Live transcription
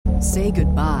Say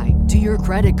goodbye to your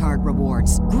credit card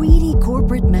rewards. Greedy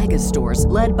corporate mega stores,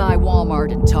 led by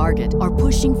Walmart and Target, are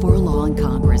pushing for a law in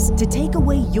Congress to take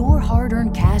away your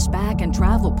hard-earned cash back and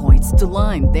travel points to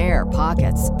line their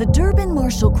pockets. The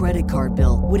Durbin-Marshall credit card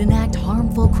bill would enact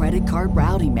harmful credit card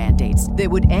routing mandates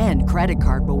that would end credit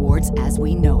card rewards as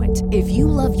we know it. If you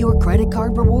love your credit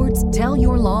card rewards, tell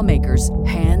your lawmakers,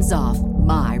 hands off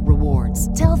my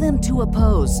rewards. Tell them to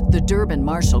oppose the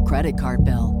Durbin-Marshall credit card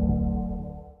bill.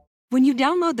 When you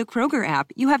download the Kroger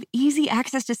app, you have easy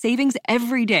access to savings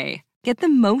every day. Get the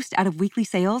most out of weekly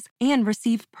sales and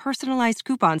receive personalized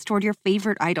coupons toward your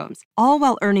favorite items, all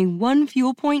while earning 1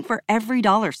 fuel point for every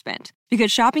 $1 spent.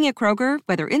 Because shopping at Kroger,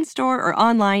 whether in-store or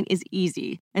online, is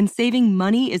easy. And saving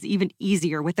money is even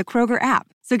easier with the Kroger app.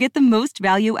 So get the most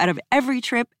value out of every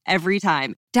trip, every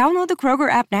time. Download the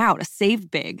Kroger app now to save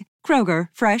big. Kroger,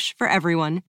 fresh for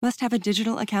everyone. Must have a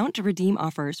digital account to redeem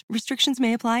offers. Restrictions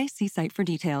may apply. See site for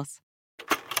details.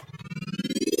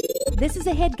 This is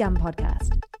a HeadGum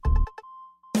podcast.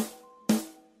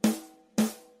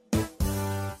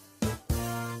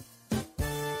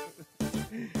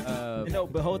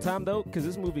 But the whole time though, because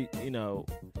this movie,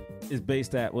 is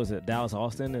based at Dallas,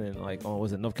 Austin, and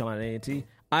then North Carolina A&T.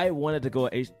 I wanted to go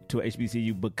to a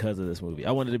HBCU because of this movie.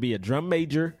 I wanted to be a drum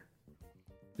major,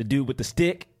 the dude with the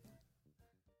stick.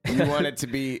 You wanted to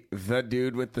be the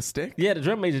dude with the stick? Yeah, the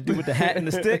drum major dude with the hat and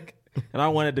the stick. And I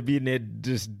wanted to be in there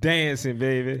just dancing,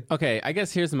 baby. Okay, I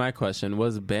guess here's my question.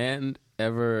 Was band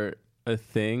ever a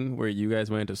thing where you guys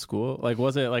went to school? Like,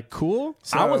 was it cool?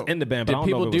 So, I was in the band, but did I don't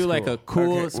people know if it do was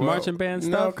cool. a cool marching band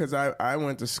stuff? No, because I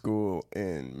went to school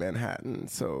in Manhattan,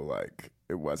 so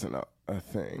it wasn't a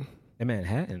thing. In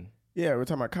Manhattan? Yeah, we're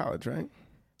talking about college, right?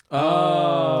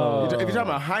 Oh. If you're talking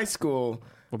about high school,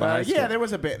 high school? Yeah, there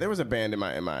was a band in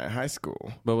my high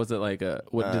school. But was it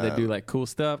what did they do cool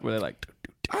stuff? Were they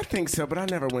I think so, but I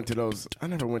never went to those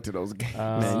games.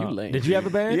 Man, you lame. Did you have a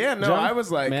band? Yeah, no, John? I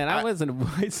was man, I was in a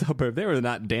white suburb. They were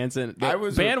not dancing.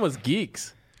 The band was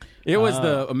geeks. It was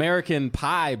the American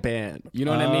Pie band. You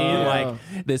know what I mean?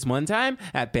 Like, this one time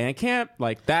at band camp,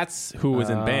 that's who was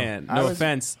in band. No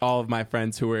offense, all of my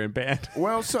friends who were in band.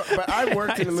 Well, but I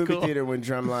worked in the movie theater when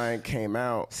Drumline came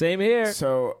out. Same here.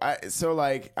 So I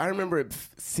remember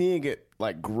seeing it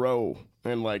grow,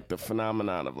 and the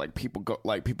phenomenon of people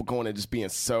going and just being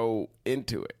so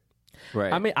into it.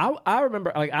 Right. I mean, I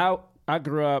remember I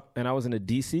grew up and I was in a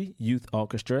DC youth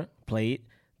orchestra, played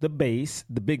the bass,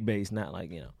 the big bass, not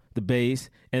the bass.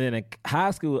 And then in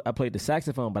high school, I played the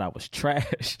saxophone, but I was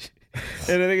trash.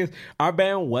 And the thing is, our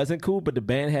band wasn't cool, but the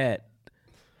band had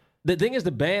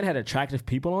attractive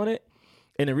people on it.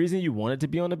 And the reason you wanted to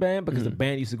be on the band, because the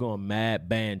band used to go on mad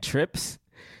band trips.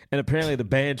 And apparently the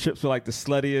band trips were the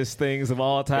sluttiest things of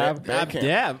all time.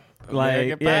 Yeah. I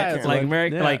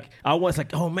was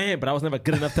oh man, but I was never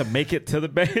good enough to make it to the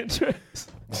band trips.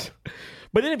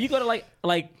 But then if you go to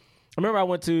I remember I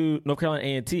went to North Carolina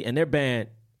A&T and their band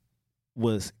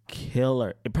was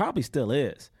killer. It probably still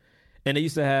is. And they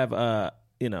used to have the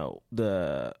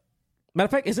matter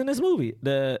of fact, it's in this movie,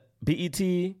 the BET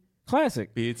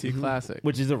Classic. Classic.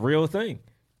 Which is a real thing.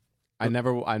 I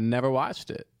never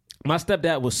watched it. My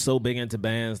stepdad was so big into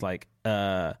bands,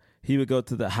 he would go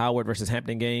to the Howard versus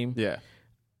Hampton game. Yeah.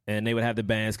 And they would have the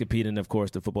bands competing, of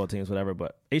course, the football teams, whatever.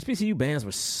 But HBCU bands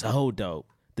were so dope.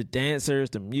 The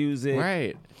dancers, the music.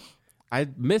 Right. I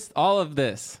missed all of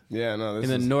this. Yeah, no, in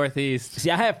the Northeast. See,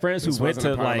 I had friends who went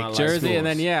to Jersey, and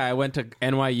then I went to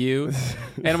NYU.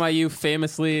 NYU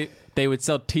famously, they would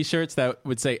sell T-shirts that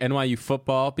would say NYU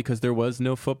football because there was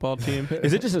no football team.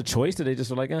 Is it just a choice that they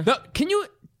just were No, can you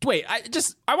wait? I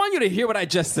want you to hear what I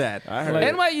just said.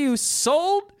 NYU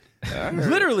sold.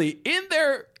 Literally in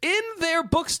their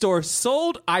bookstore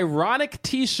sold ironic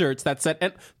T-shirts that said,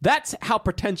 and that's how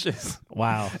pretentious.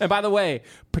 Wow. And by the way,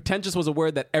 pretentious was a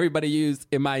word that everybody used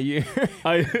in my year.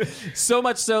 So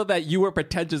much so that you were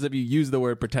pretentious if you used the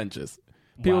word pretentious.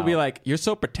 People would be like, "You're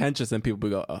so pretentious," and people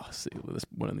would go, "Oh, see, this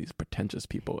one of these pretentious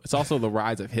people." It's also the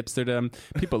rise of hipsterdom.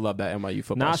 People love that NYU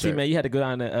football shirt. See, man, you had to go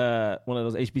down to one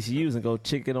of those HBCUs and go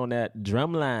check it on that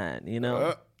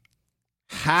Drumline,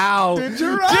 How did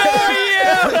you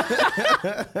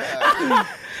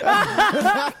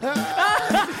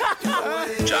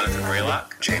Jonathan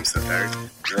Raylock, James III,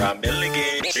 Drum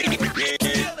Milligan.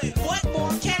 What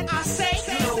more can I say?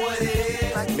 You know what it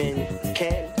is. Black men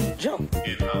can't jump.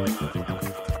 In Hollywood.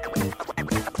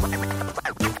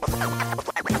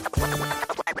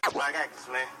 Black actors,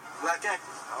 man. Black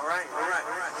actors. All right.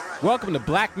 Welcome to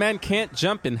Black Men Can't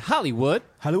Jump in Hollywood.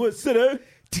 Hollywood City.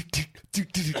 Boom,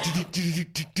 boom, boom, boom, boom,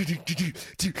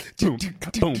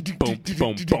 boom,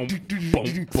 boom,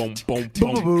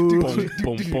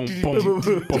 boom, boom,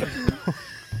 boom, boom.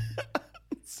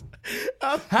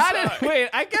 Wait,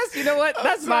 I guess you know what?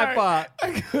 That's my fault.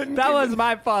 That was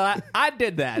my fault. I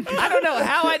did that. I don't know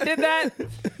how I did that.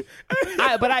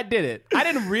 But I did it. I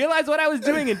didn't realize what I was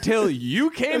doing until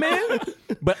you came in,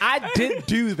 but I did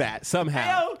do that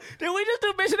somehow. Yo, did we just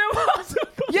do Mission Impossible?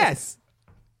 Yes.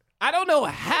 I don't know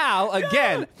how.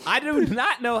 Again, I do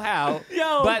not know how.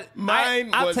 Yo, but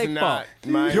I'll was take not. fault.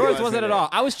 Mine Yours wasn't wasn't at it. all.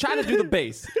 I was trying to do the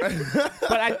bass,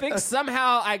 but I think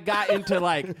somehow I got into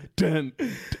like. Dun.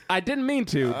 I didn't mean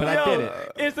to, but I did it.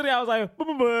 Instantly, I was like,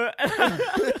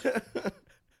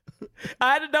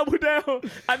 I had to double down.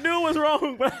 I knew it was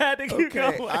wrong, but I had to keep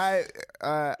going.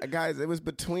 Guys, it was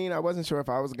between. I wasn't sure if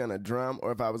I was gonna drum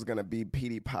or if I was gonna be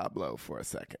Petey Pablo for a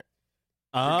second.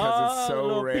 Because it's so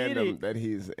little random Petey. that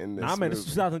he's in this Nah, man, it's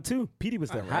movie. 2002. Petey was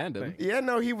the hot random. thing. Yeah,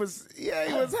 no, he was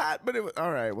hot, but it was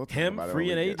all right. We'll talk Him, about it. Free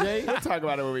when we and get- AJ? We'll talk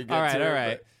about it when we get All right, to all it.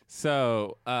 right.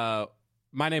 So,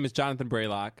 my name is Jonathan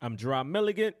Braylock. I'm Drum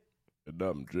Milligan. And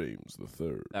I'm James the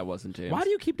Third. That wasn't James. Why do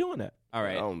you keep doing that? All I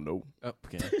right. don't know.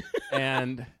 Okay.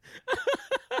 And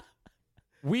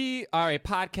we are a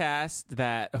podcast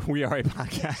that we are a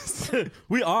podcast.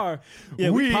 We are. Yeah,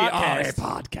 we are a podcast.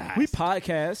 podcast. We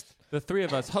podcast. The three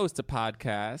of us host a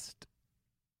podcast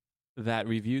that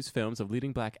reviews films of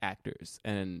leading black actors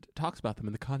and talks about them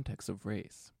in the context of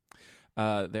race.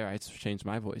 There, I changed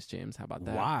my voice, James. How about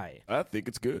that? Why? I think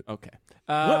it's good. Okay.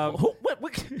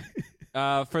 What?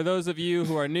 For those of you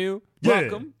who are new, Yeah.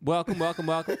 welcome.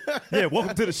 Yeah,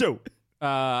 welcome to the show.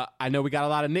 I know we got a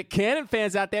lot of Nick Cannon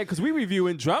fans out there because we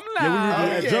reviewing Drumline.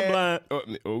 Yeah,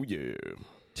 Drumline. Oh yeah.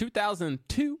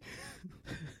 2002,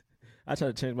 I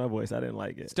tried to change my voice. I didn't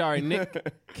like it. starring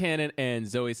Nick Cannon and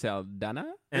Zoe Saldana.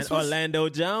 And Orlando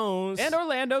Jones. And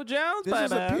Orlando Jones. This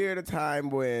was a bye-bye. period of time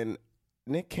when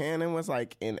Nick Cannon was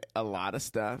like in a lot of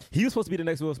stuff, He was supposed to be the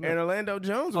next Will Smith. and Orlando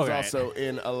Jones was Okay. also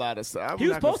in a lot of stuff. He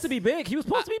was supposed to be big. He was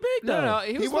supposed to be big, though. No,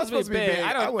 he was supposed to be big.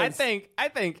 I I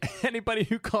think anybody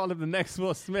who called him the next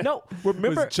Will Smith No,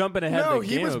 remember- was jumping ahead No, of the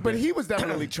he game was, a but bit. he was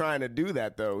definitely trying to do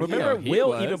that though. Remember, he Will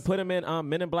was. even put him in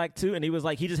Men in Black 2, and he was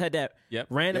like, he just had that Yep.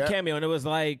 random Yep. cameo, and it was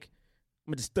like,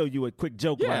 I'm going to just throw you a quick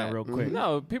joke line real quick.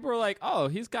 No, people were like, "Oh,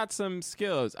 he's got some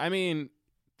skills." I mean,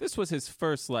 this was his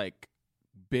first like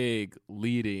big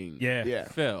leading Yeah.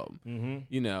 film. Mm-hmm.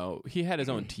 You know, he had his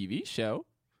own TV show,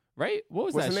 right? What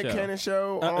was Was that the Nick show? Cannon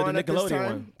show The on at this Nickelodeon time?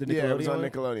 one. The Yeah, it was Nickelodeon on one?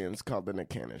 Nickelodeon. It's called the Nick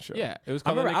Cannon show. Yeah, it was I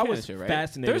called the remember Nick I Cannon was show, right?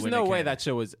 fascinated There's with no Nick way Cannon. that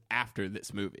show was after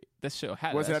this movie. This show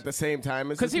had Was it that at the same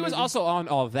time as because this he was movie? also on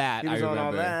all that. He was I on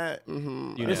all remember. that.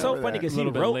 Mm-hmm. You It's know, so funny because A he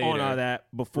little bit wrote on later. all that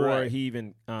before Right. he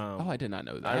even. Oh, I did not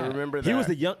know that. I remember that. He was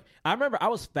the young. I remember I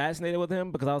was fascinated with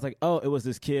him because I was like, oh, it was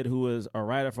this kid who was a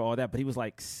writer for all that, but he was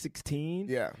like 16.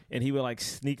 Yeah. And he would like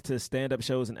sneak to stand up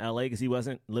shows in LA because he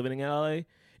wasn't living in LA.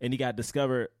 And he got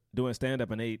discovered doing stand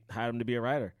up and they hired him to be a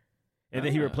writer. And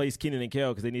then he replaced Keenan and Kel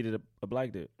because they needed a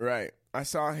black dude. Right. I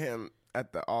saw him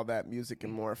at the All That Music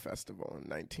and More Festival in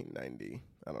 1990.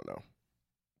 I don't know.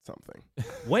 Something.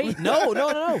 Wait, no.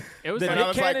 It was The like- Nick I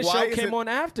was Cannon like, why show is came it- on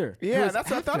after. Yeah, was that's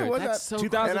what I thought after. it was. That's so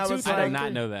 2002. and I was I did like,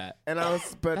 not know that. And I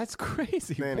was, but That's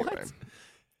crazy. anyway, What?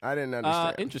 I didn't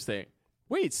understand. Interesting.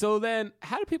 Wait, so then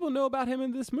how do people know about him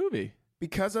in this movie?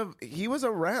 Because of he was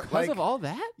around. Because like, of all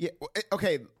that? Yeah.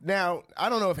 Okay. Now I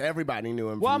don't know if everybody knew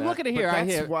him. Well, from I'm that, looking at but here. I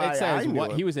that's hear why it says I knew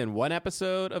what him. he was in one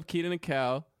episode of Keaton and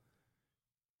Kel.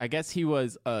 I guess he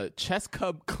was a chess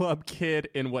club kid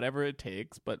in Whatever It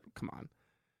Takes, but come on.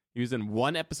 He was in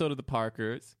one episode of The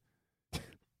Parkers.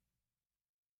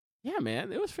 Yeah,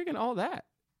 man, it was freaking all that.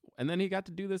 And then he got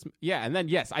to do this. Yeah, and then,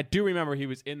 yes, I do remember he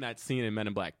was in that scene in Men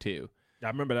in Black 2. I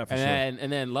remember that for sure.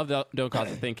 And then Love Don't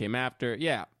Cause a Thing came after.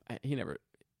 Yeah, he never.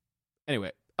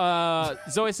 Anyway,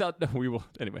 Zoe Saldana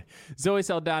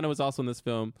was also in this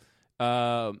film,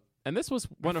 and this was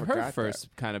one of her forgot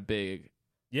first kind of big.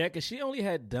 Yeah, because she only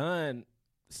had done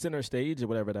Center Stage or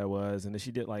whatever that was, and then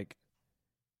she did like,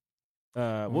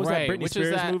 what was Right, that Britney which is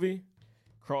Spears that- movie?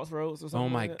 Crossroads or something. Oh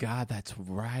my like that? God, that's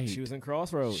right. She was in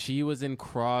Crossroads. She was in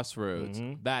Crossroads.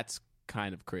 Mhm. That's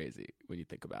kind of crazy when you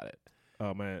think about it.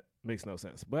 Oh man, makes no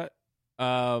sense. But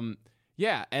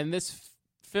Yeah, and this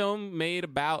film made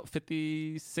about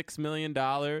 $56 million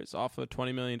off a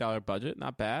 $20 million budget.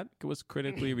 Not bad. It was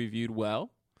critically reviewed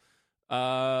well.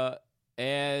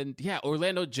 And yeah,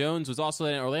 Orlando Jones was also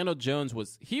in it. Orlando Jones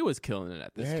was killing it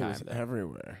at this Yeah, he time. was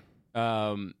everywhere.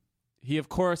 He, of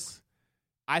course,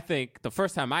 I think the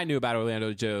first time I knew about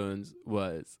Orlando Jones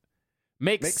was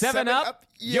Make 7 Up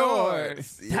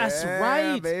yours. That's Yeah,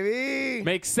 right. baby.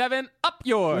 Make 7 Up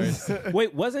yours.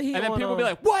 Wait, wasn't he? And then on, people be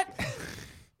like, what?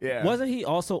 Yeah. wasn't he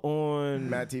also on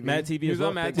Mad TV? Mad TV He as was well?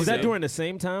 on Mad Was that TV. during the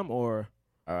same time or?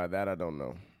 That I don't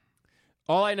know.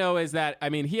 All I know is that, I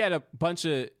mean, he had a bunch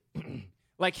of,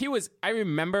 like, I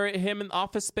remember him in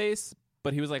Office Space,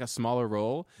 but he was like a smaller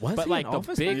role. Was but he like in the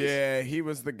Office big, Space? Yeah, he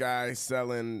was the guy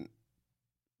selling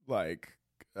like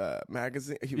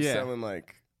magazine. He was Yeah. selling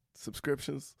like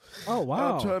subscriptions. Oh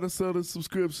wow! I'm trying to sell a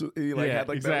subscription. He like yeah, had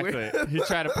like exactly. that. He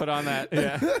tried to put on that.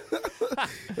 Yeah.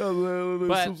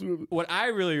 But what I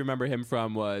really remember him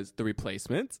from was The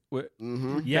Replacement, that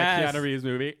Yes. Keanu Reeves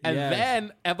movie, and Yes.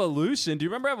 then Evolution. Do you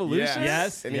remember Evolution?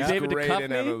 Yes. and he's David great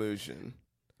in Duchovny? Evolution.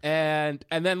 And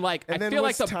then like And I then feel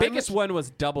like was the Time biggest Mach- one was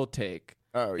Double Take.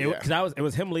 Oh yeah, Because it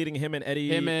was him leading him and Eddie.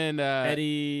 Him and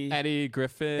Eddie. Eddie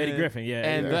Griffin. Eddie Griffin, yeah,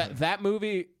 And yeah. that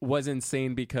movie was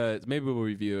insane because maybe we'll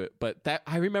review it, but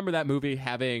I remember that movie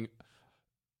having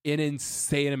an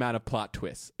insane amount of plot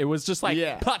twists. It was just like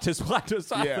Yeah. plot twist,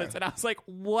 Yeah. and I was like,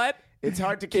 "What it's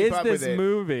hard to keep is up this with it.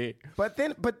 movie?" But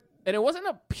And it wasn't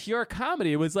a pure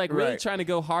comedy. It was like really Right. trying to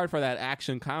go hard for that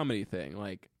action comedy thing.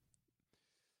 Like,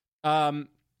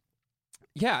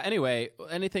 yeah. Anyway,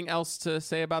 anything else to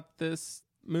say about this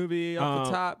movie off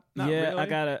the top? Not yeah, really. I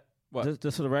gotta. What?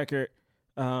 Just for the record.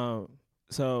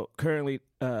 So currently,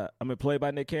 I'm employed by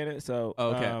Nick Cannon. So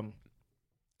Okay.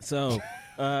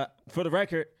 For the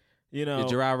record, you know, Yeah,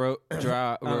 Gerard wrote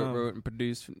and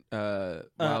produced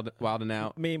Wild and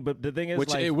Out, I mean, but the thing is,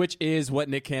 which is what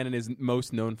Nick Cannon is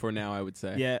most known for now, I would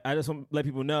say. yeah, I just want to let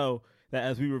people know that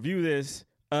as we review this,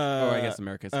 Or I guess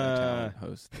America's Got Talent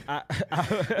host.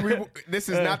 this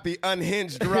is not the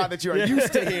unhinged Rod that you are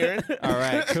used to hearing. All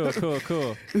right,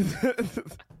 cool.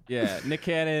 Yeah, Nick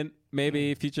Cannon,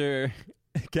 maybe future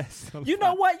guest. you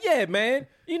know what? Yeah, man.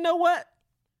 You know what?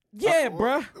 Yeah,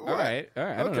 bruh. All right.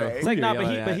 I don't know. Okay. It's like Who nah, you're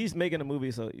yelling but at. he's making a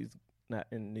movie, so he's not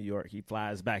in New York. He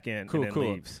flies back in Cool. and then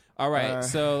leaves. All right,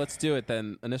 so let's do it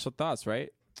then. Initial thoughts, right?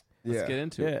 Let's Yeah. get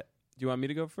into Yeah. it. Do you want me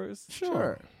to go first?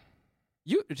 Sure.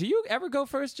 Do you ever go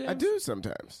first, James? I do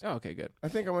sometimes. Oh, okay, good. I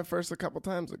think I went first a couple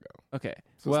times ago. Okay.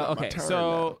 So it's not my okay. turn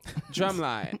So,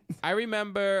 Drumline. I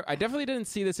remember, I definitely didn't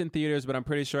see this in theaters, but I'm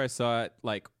pretty sure I saw it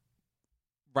like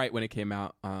right when it came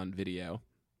out on video.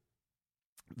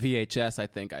 VHS, I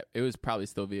think. It was probably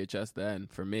still VHS then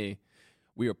for me.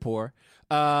 We were poor.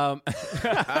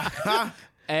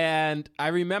 And I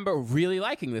remember really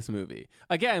liking this movie.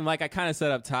 Again, like I kind of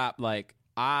said up top, like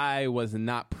I was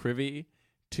not privy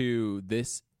to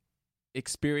this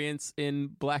experience in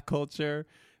Black culture.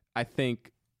 I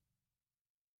think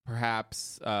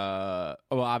perhaps,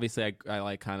 obviously I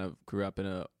like kind of grew up in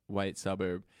a white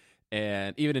suburb,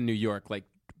 and even in New York, like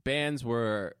bands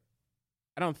were,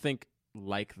 I don't think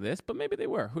like this, but maybe they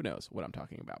were. Who knows what I'm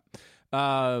talking about?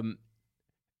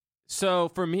 So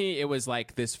for me, it was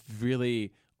like this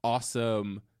really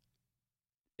awesome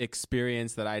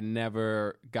experience that I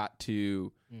never got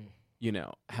to,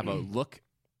 have a look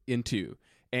into.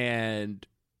 And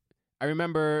I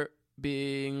remember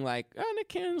being like, oh, Nick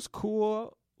Cannon's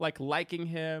cool, like liking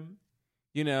him,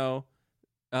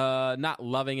 not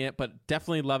loving it, but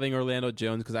definitely loving Orlando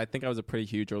Jones because I think I was a pretty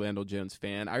huge Orlando Jones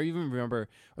fan. I even remember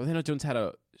Orlando Jones had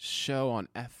a show on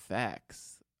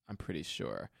FX, I'm pretty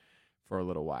sure, for a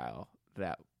little while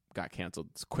that got canceled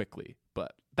quickly.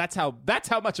 But that's how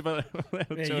much of a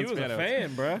Orlando Man, Jones you was a fan I was.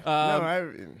 fan,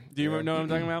 bruh. Do you know what I'm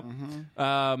talking about?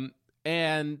 Mm-hmm.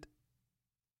 And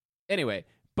anyway,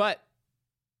 but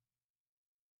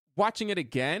watching it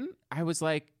again, I was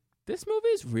like, this movie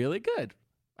is really good.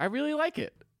 I really like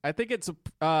it. I think it's do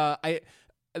I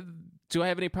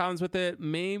have any problems with it?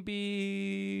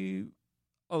 Maybe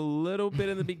a little bit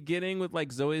in the beginning with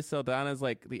like Zoe Saldana's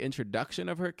like the introduction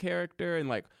of her character and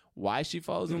like why she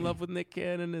falls in love with Nick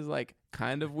Cannon is like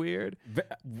kind of weird.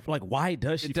 Like, why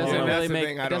does she? It doesn't fall? really That's the make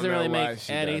thing, I it don't doesn't really know why make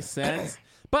she any does. sense.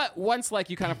 But once like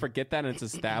you kind of forget that and it's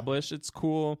established, it's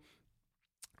cool.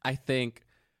 I think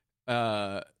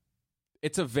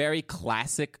it's a very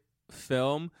classic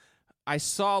film. I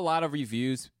saw a lot of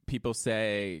reviews, people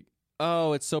say,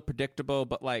 "Oh, it's so predictable,"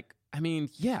 but like, I mean,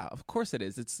 yeah, of course it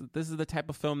is. This is the type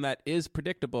of film that is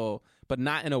predictable, but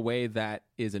not in a way that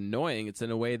is annoying. It's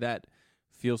in a way that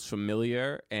feels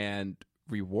familiar and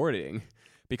rewarding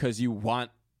because you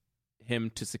want him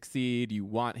to succeed, you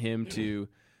want him to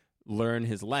learn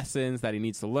his lessons that he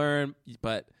needs to learn,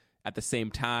 but at the same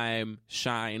time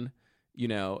shine,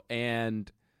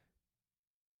 and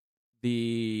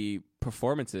the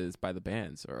performances by the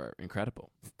bands are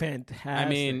incredible. Fantastic. I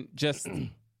mean, just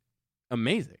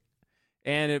amazing.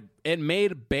 And it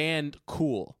made band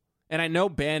cool. And I know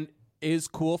band is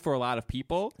cool for a lot of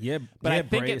people. Yeah, but yeah, I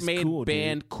think Bray it is made cool,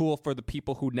 band cool for the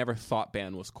people who never thought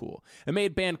band was cool. It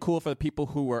made band cool for the people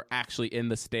who were actually in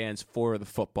the stands for the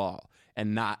football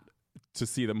and not to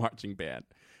see the marching band.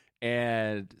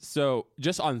 And so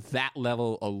just on that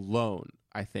level alone,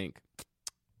 I think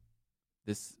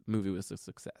this movie was a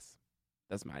success.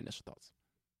 That's my initial thoughts.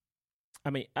 I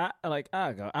mean, I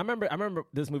remember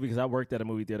this movie because I worked at a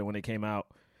movie theater when it came out,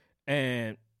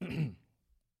 and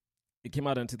it came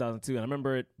out in 2002. And I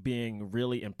remember it being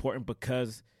really important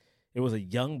because it was a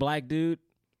young black dude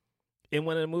in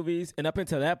one of the movies, and up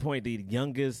until that point, the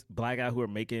youngest black guy who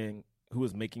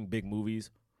was making big movies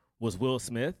was Will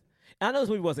Smith. And I know this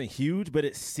movie wasn't huge, but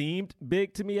it seemed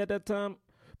big to me at that time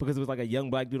because it was like a young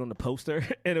black dude on the poster,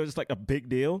 and it was just like a big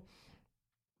deal.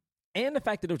 And the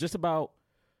fact that it was just about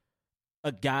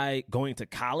a guy going to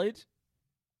college,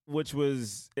 which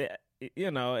was, it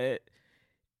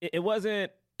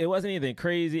wasn't anything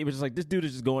crazy. It was just like, this dude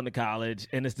is just going to college,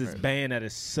 and it's this band that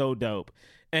is so dope.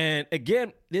 And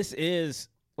again, this is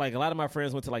like, a lot of my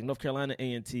friends went to like North Carolina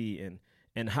A&T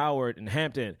and Howard and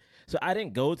Hampton. So I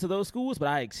didn't go to those schools, but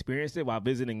I experienced it while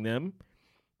visiting them.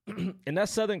 And that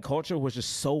Southern culture was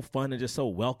just so fun and just so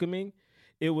welcoming.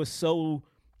 It was so,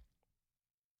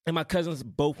 and my cousins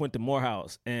both went to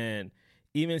Morehouse, and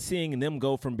even seeing them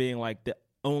go from being like the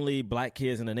only black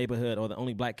kids in the neighborhood or the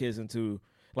only black kids into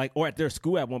like, or at their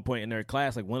school at one point in their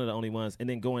class, like one of the only ones, and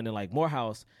then going to like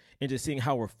Morehouse and just seeing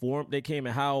how reformed they came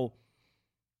and how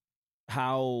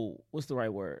what's the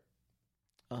right word?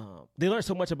 They learned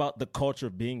so much about the culture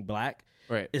of being black,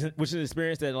 right? Which is an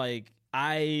experience that like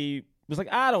I was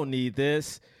like, I don't need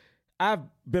this. I've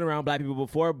been around black people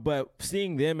before, but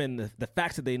seeing them and the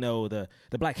facts that they know, the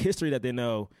black history that they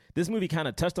know, this movie kind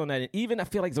of touched on that. And even I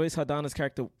feel like Zoe Saldana's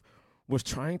character was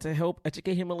trying to help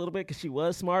educate him a little bit because she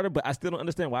was smarter, but I still don't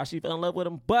understand why she fell in love with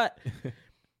him. But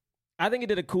I think it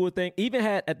did a cool thing. Even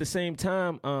had at the same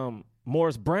time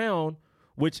Morris Brown,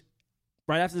 which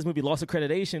right after this movie lost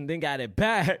accreditation, then got it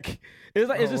back. It's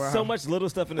like it's just so much little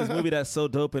stuff in this movie that's so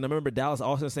dope. And I remember Dallas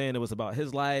Austin saying it was about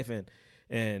his life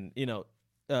and you know,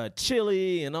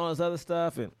 Chili and all this other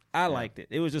stuff, and I liked it.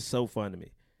 It was just so fun to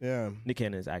me. Yeah, Nick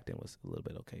Cannon's acting was a little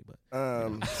bit okay, but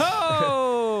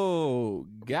oh,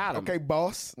 got him. Okay,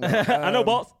 boss. No, I know,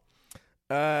 boss.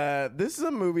 This is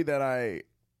a movie that I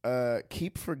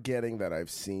keep forgetting that I've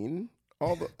seen.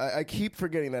 I keep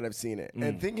forgetting that I've seen it,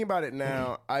 and thinking about it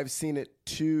now, I've seen it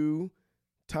 2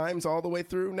 times all the way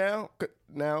through now,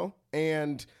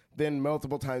 and then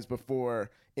multiple times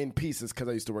before in pieces because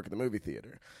I used to work at the movie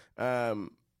theater.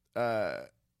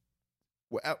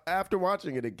 After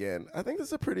watching it again, I think this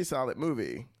is a pretty solid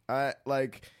movie.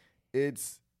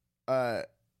 It's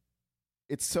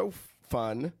so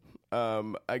fun.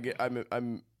 I'm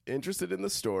interested in the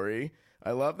story.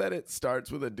 I love that it starts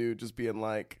with a dude just being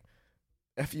like,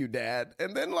 F you, dad,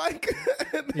 and then like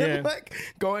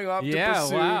going off to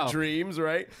pursue dreams,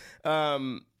 right?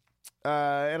 And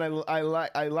I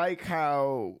like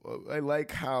how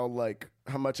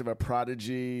much of a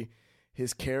prodigy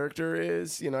his character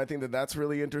is. You know, I think that's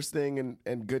really interesting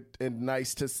and good and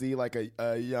nice to see like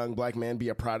a young black man be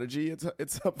a prodigy.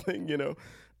 It's something, you know,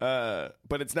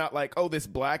 but it's not like, oh, this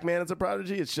black man is a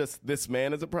prodigy. It's just this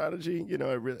man is a prodigy. You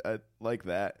know, I like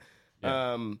that.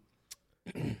 Yeah.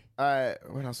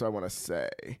 What else do I want to say?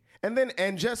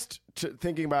 And just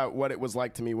thinking about what it was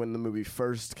like to me when the movie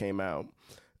first came out.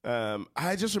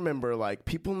 I just remember like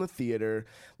people in the theater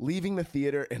leaving the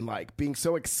theater and like being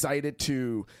so excited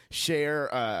to share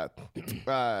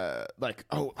like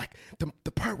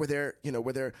the part where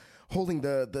they're holding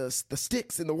the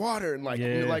sticks in the water and I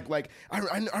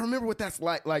remember what that's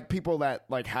like people that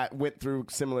like went through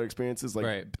similar experiences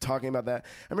talking about that.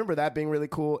 I remember that being really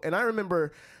cool, and I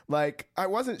remember like I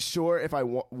wasn't sure if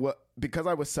because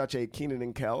I was such a Keenan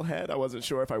and Kel head, I wasn't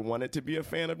sure if I wanted to be a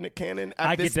fan of Nick Cannon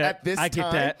at this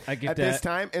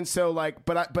time. And so like,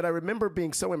 but I remember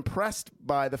being so impressed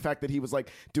by the fact that he was like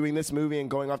doing this movie and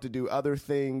going off to do other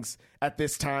things at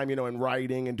this time, you know, and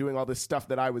writing and doing all this stuff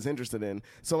that I was interested in.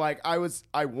 So like I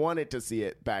wanted to see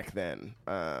it back then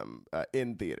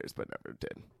in theaters, but never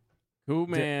did. Cool,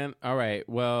 man. All right.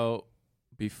 Well,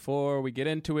 before we get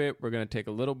into it, we're going to take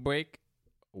a little break.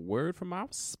 A word from our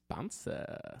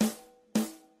sponsor.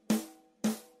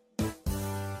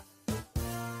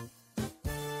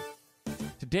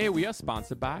 Today we are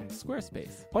sponsored by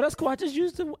Squarespace. Oh, that's cool. I just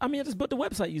built the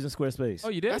website using Squarespace. Oh,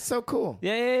 you did? That's so cool.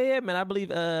 Yeah, man. I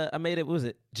believe I made it. What was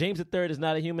it? James the Third is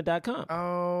not a human.com.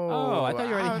 Oh, I thought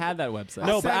you already had that website.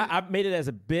 No, but I made it as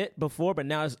a bit before, but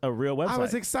now it's a real website. I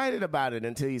was excited about it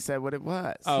until you said what it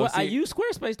was. Oh, Well, see- I use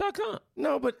Squarespace.com.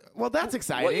 No, but that's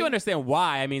exciting. Well, you understand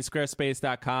why. I mean,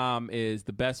 Squarespace.com is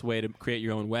the best way to create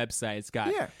your own website. It's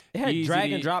got Yeah. It had easy-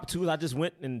 drag and drop tools. I just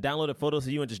went and downloaded photos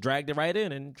of you and just dragged it right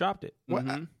in and dropped it.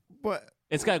 What?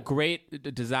 It's got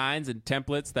great designs and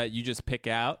templates that you just pick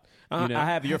out. You know? I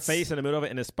have your face in the middle of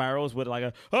it, and it spirals with like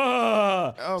a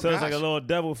Oh, so it's like a gosh. little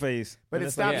devil face. But And it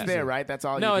it's stops like- there, right? That's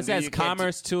all. No, you it can do. says You can't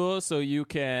commerce tools, so you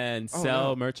can sell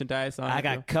no. merchandise on I it.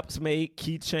 got cups made,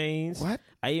 keychains. What?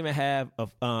 I even have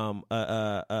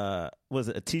a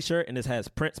T-shirt, and this has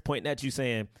Prince pointing at you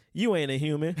saying, "You ain't a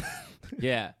human."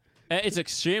 Yeah. It's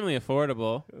extremely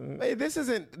affordable. Hey, this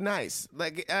isn't nice.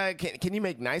 Like, can you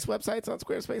make nice websites on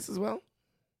Squarespace as well?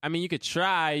 I mean, you could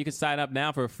try. You could sign up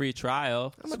now for a free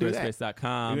trial. gonna do that. You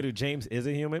Squarespace.com. gonna do James is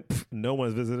a human? Pfft, no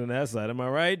one's visiting that site. Am I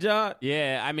right, John?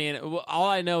 Yeah, I mean, all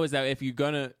I know is that if you're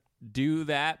going to do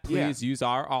that, please use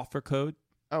our offer code,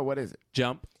 Oh, what is it?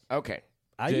 JUMP. Okay.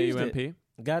 I used JUMP. it.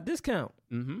 Got a discount.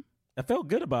 Mm-hmm. I felt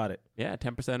good about it. Yeah,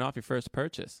 10% off your first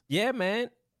purchase. Yeah, man.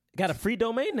 Got a free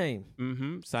domain name.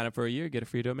 Mm-hmm. Sign up for a year, get a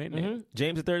free domain name.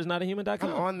 James the Third is not a human.com.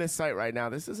 I'm on this site right now.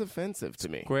 This is offensive to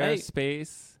me.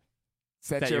 Squarespace.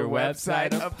 Set your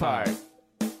website apart.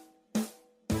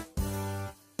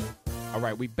 All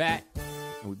right, we back,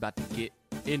 and we about to get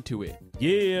into it.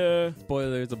 Yeah.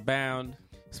 Spoilers abound.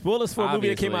 Spoilers for a movie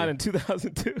that came Obviously. out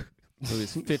in 2002.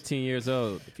 Movie's 15 years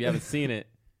old. If you haven't seen it,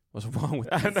 what's wrong with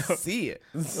you? I know. See it.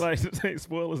 Like, this ain't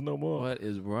spoilers no more. What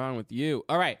is wrong with you?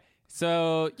 All right.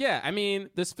 So, yeah, I mean,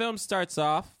 this film starts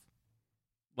off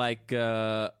like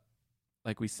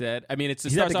we said. I mean, it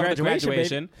He's at starts the off with graduation,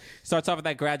 graduation. Starts off with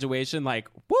that graduation, like,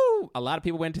 woo! A lot of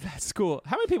people went to that school.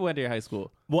 How many people went to your high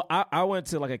school? Well, I went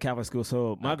to like a Catholic school,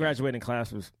 so my graduating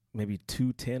class was maybe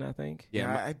 210, I think.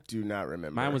 Yeah, I do not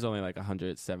remember. mine was only like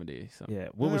 170. So. Yeah.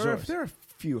 What was yours? There are a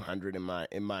few hundred in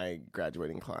my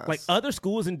graduating class. Like other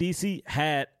schools in DC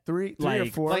had three or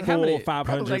like four. Like how many?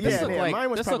 500. Like, Yeah, this looked yeah, like mine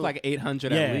was this probably- looked like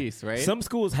 800 yeah. at least, right? Some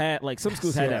schools had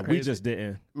that. We crazy. just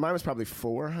didn't. Mine was probably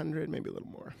 400, maybe a little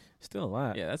more. Still a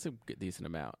lot. Yeah, that's a decent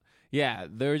amount. Yeah,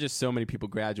 there were just so many people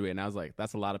graduating. I was like,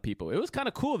 that's a lot of people. It was kind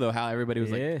of cool though how everybody was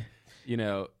Yeah. like, you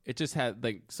know, it just had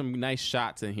like some nice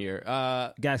shots in here.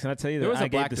 Guys, can I tell you There that was a I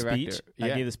gave black the director. speech? Yeah.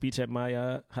 I gave the speech at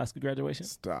my high school graduation.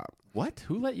 Stop. What?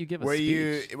 Who let you give a Were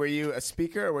speech? you a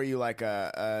speaker or were you like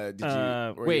a? Did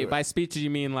you? Were Wait, you by speech, do you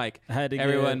mean like I had to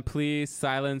everyone, give- please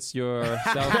silence your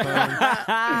cell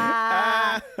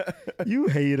phone? You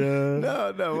hater.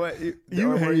 No. What?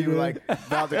 You or were you hater. like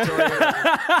valedictorian?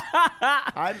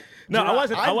 No, I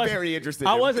wasn't. I'm I wasn't very interested.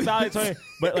 I in wasn't valedictorian,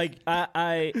 but like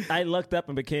I lucked up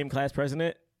and became class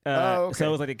president. Okay. So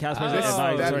it was like a class president and Oh,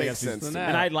 valedictorian. that makes against me. sense.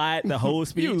 And I lied the whole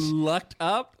speech. You lucked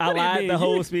up? I What do you lied mean? the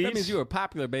whole You- speech. That means you were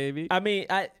popular, baby. I mean,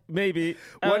 maybe.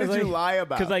 What did you lie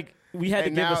about? Because like we had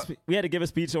And to give now- we had to give a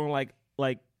speech on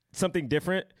like something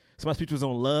different. So my speech was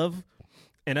on love.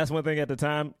 And that's one thing at the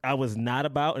time I was not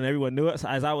about, and everyone knew it. So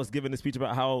as I was giving the speech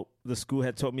about how the school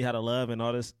had taught me how to love and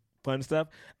all this fun stuff,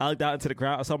 I looked out into the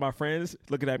crowd. I saw my friends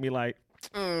looking at me like,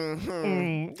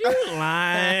 you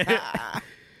lying.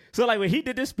 So like when he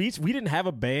did this speech, we didn't have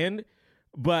a band,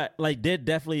 but like I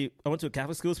went to a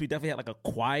Catholic school, so we definitely had like a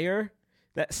choir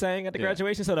that sang at the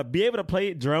graduation. So to be able to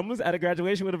play drums at a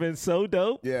graduation would have been so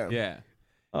dope. Yeah. Yeah.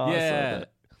 Oh, so yeah. dope.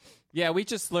 Yeah, we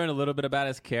just learned a little bit about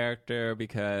his character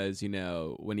because, you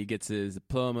know, when he gets his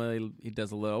diploma, he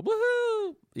does a little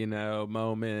woohoo, you know,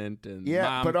 moment. And Yeah,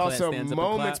 mom but also stands up and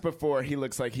moments clap. before he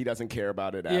looks like he doesn't care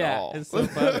about it at Yeah, all. it's so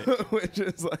funny. Which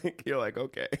is like, you're like,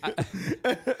 okay.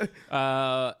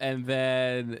 And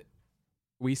then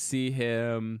we see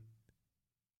him,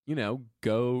 you know,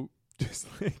 go just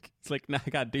like, it's like, nah, I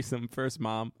got to do something first,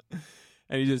 Mom.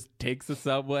 And he just takes the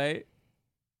subway,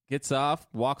 gets off,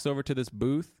 walks over to this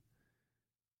booth,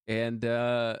 and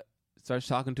starts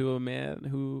talking to a man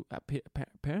who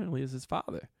apparently is his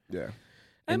father. Yeah.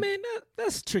 I mean,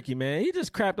 that's tricky, man. He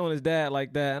just crapped on his dad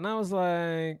like that. And I was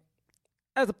like,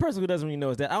 as a person who doesn't really know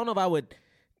his dad, I don't know if I would,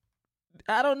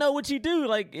 I don't know what you do.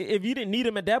 Like, if you didn't need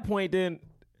him at that point, then.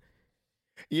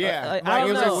 Yeah. I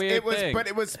don't know.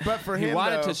 But for him, He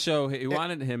wanted though, to show, he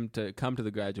wanted him to come to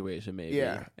the graduation, maybe.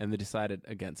 Yeah. And they decided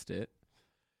against it.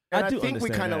 and I I do think we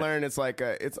understand kind of that. learn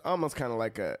it's almost kind of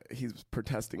like he's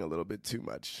protesting a little bit too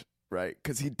much, right?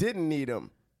 Because he didn't need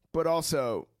him, but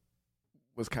also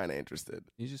was kind of interested.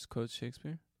 You just quote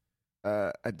Shakespeare?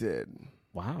 I did.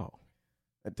 Wow.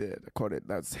 I did. I quoted,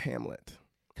 that's Hamlet.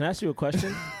 Can I ask you a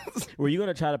question? Were you going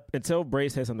to try to, until Bray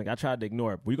said something, I tried to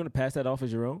ignore it. Were you going to pass that off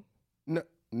as your own?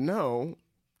 No.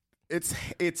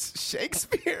 It's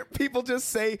Shakespeare. People just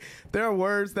say there are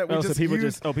words that we just people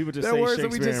use. People just there are say words Shakespeare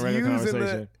that we just in regular use in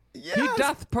conversation. the. Yes. He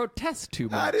doth protest too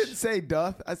much. I didn't say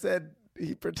doth. I said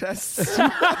he protests too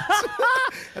much.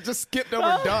 I just skipped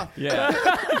over doth. Yeah,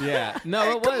 yeah. No,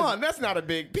 Hey, it was. come on, that's not a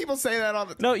big. People say that all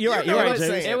the time. No, you're right. You know You're what right, I'm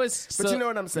James. saying. It was, but so- you know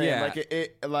what I'm saying. yeah.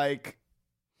 Like like.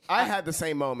 I had the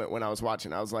same moment when I was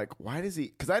watching. I was like, why does he?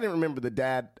 Because I didn't remember the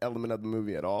dad element of the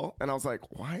movie at all. And I was like,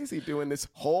 why is he doing this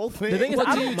whole thing? The thing is, Well,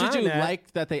 I did don't you mind that.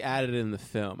 like that they added it in the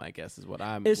film? I guess is what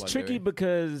I'm. It's wondering. tricky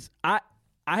because I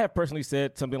have personally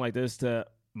said something like this to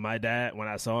my dad when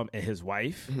I saw him and his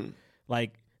wife.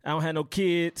 Like, I don't have no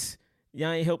kids.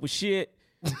 Y'all ain't help with shit.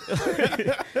 So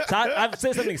I've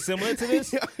said something similar to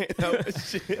this.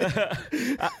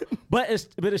 But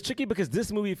it's tricky because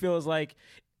this movie feels like,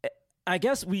 I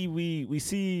guess we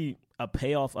see a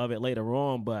payoff of it later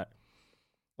on, but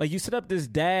like you set up this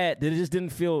dad that it just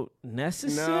didn't feel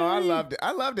necessary. No, I loved it.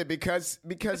 I loved it because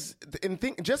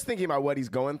just thinking about what he's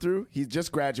going through, he's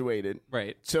just graduated.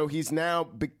 Right. So he's now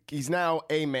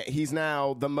a man. He's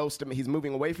now the most. He's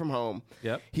moving away from home.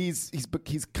 Yep. He's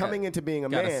coming into being a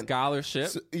Got man. a scholarship.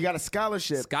 So he got a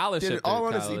scholarship. Scholarship Did all to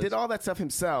honesty, college. did all that stuff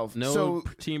himself. No So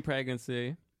teen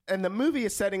pregnancy. and the movie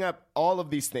is setting up all of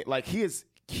these things. Like he's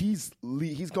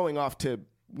going off to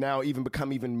now even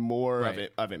become even more Right.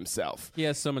 of himself. He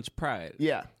has so much pride.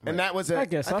 Yeah, and that was I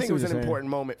guess I think see it was what an you're saying. important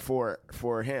moment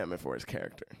for him and for his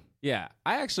character. Yeah,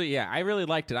 I really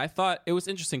liked it. I thought it was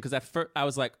interesting because at first I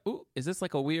was like, "Ooh, is this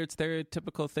like a weird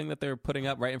stereotypical thing that they're putting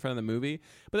up right in front of the movie?"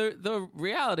 But the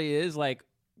reality is, like,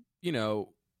 you know,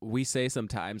 we say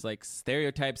sometimes like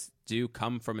stereotypes do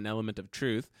come from an element of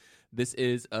truth. This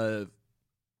is a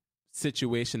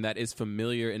situation that is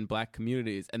familiar in Black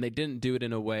communities, and they didn't do it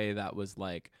in a way that was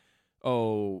like,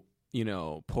 oh, you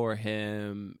know, poor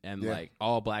him, and like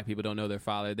all Black people don't know their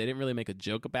father. They didn't really make a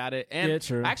joke about it, and Yeah,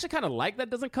 true. I actually kind of like that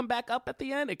doesn't come back up at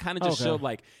the end. It kind of just Okay. showed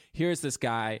like, here's this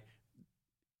guy,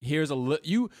 here's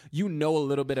you know a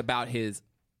little bit about his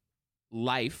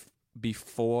life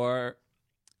before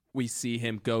we see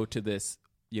him go to this,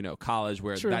 you know, college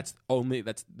where True. that's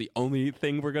the only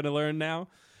thing we're gonna learn now.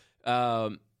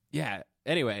 Yeah.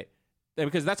 Anyway,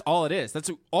 because that's all it is. That's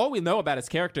all we know about his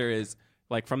character is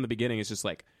like from the beginning. It's just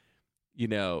like, you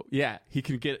know, yeah, he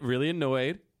can get really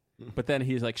annoyed, but then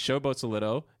he's like showboats a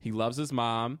little. He loves his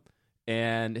mom,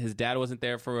 and his dad wasn't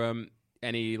there for him,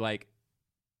 and he like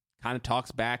kind of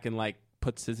talks back and like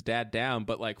puts his dad down,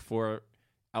 but like for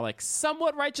a like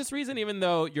somewhat righteous reason, even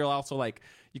though you're also like,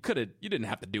 you didn't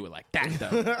have to do it like that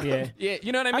though. Yeah.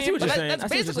 You know what I mean? I see what But you're saying. that's I see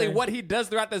what you're basically saying. what he does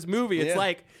throughout this movie. It's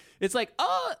like,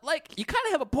 oh, like you kind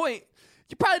of have a point.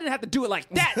 You probably didn't have to do it like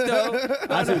that though.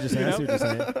 I see what you're saying. I see what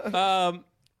you're saying.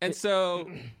 And so,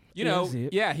 you Yeah, I know, see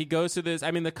it. yeah, he goes to this.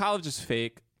 I mean, the college is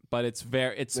fake, but it's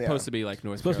supposed to be like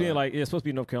North Supposed to be Carolina. like supposed to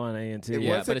be North Carolina A&T. Yeah,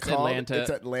 What's but it it's called? Atlanta. It's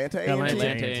Atlanta A&T?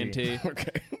 Atlanta A&T. A&T.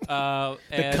 Okay. The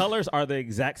And- colors are the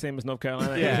exact same as North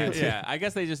Carolina yeah, A&T. yeah. I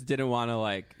guess they just didn't want to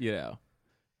like, you know.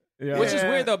 Yeah. Which is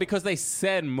weird though because they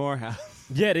said Morehouse.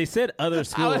 Yeah, they said other I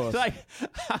schools. was like,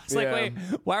 Yeah. wait,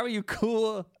 why were you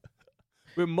cool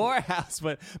with Morehouse?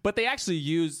 But they actually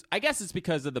use. I guess it's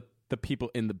because of the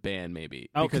people in the band, maybe.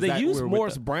 Oh, because they that use were with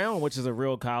Morris the- Brown, which is a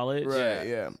real college. Right.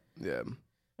 Yeah.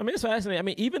 I mean, it's fascinating. I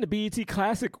mean, even the BET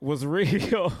Classic was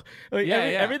real. Like, Yeah,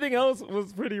 yeah. Everything else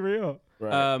was pretty real.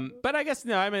 Right. But I guess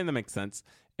no, I mean that makes sense.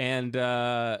 And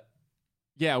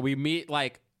yeah, we meet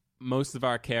like most of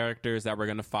our characters that we're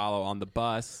gonna follow on the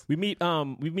bus. We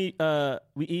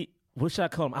eat. What should I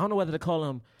call him? I don't know whether to call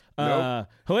him. Nope.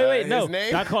 Wait, His no.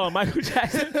 name? Do I call him Michael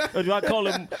Jackson or do I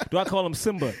call him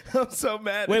Simba? I'm so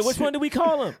mad. Wait, at which you. one do we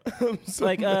call him?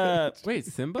 Wait,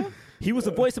 Simba? He was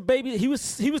the voice of Baby. He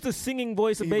was the singing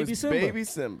voice of He Baby was Simba. Baby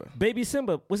Simba. Baby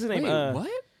Simba. What's his name? Wait, what?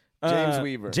 James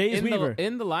Weaver. James In Weaver.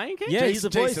 the Lion King? Yeah, he's the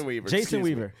voice. Jason Weaver. Jason excuse me.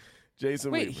 Weaver.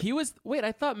 Jason Wait, Weaver.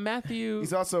 I thought Matthew.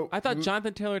 He's also. I thought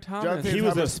Jonathan Taylor Thomas. Jonathan He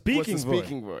was a Thomas speaking was the voice.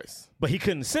 speaking voice. But he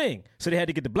couldn't sing, so they had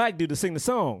to get the black dude to sing the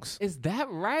songs. Is that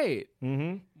right?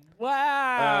 Mm-hmm.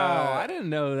 Wow, I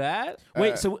didn't know that.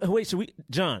 Wait, should we,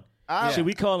 John? Should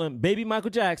we call him Baby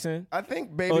Michael Jackson? I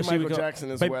think Baby Or should we Michael go-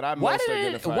 Jackson is Baby- what I'm Why most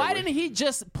identified with. didn't he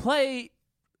just play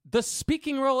the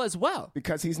speaking role as well?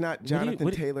 Because he's not What do you- Jonathan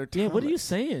what- Taylor Thomas. Yeah, what are you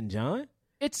saying, John?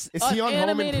 It's Is an he on Home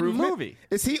animated Improvement? movie.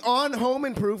 Is he on Home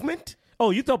Improvement? Oh,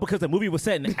 you thought because the movie was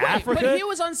set in Africa? But he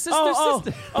was on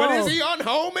Sister. But is he on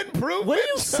Home Improvement? What are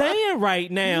you saying right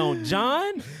now,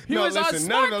 John? He was on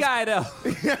Smart Guy, though.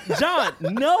 John,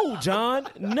 no, John,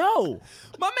 no.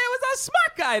 My man was on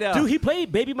Smart Guy, though. Dude, he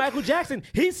played Baby Michael Jackson.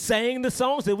 He sang the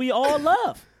songs that we all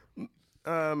love.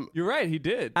 You're right, he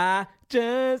did. I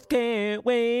just can't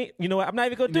wait. You know what? I'm not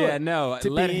even going to do it. Yeah, no, To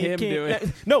let be him king. do it.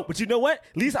 No, but you know what?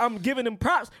 At least I'm giving him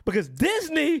props because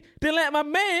Disney didn't let my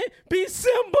man be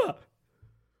Simba.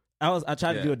 I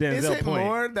tried to do a Denzel Is it point.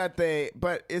 more that they?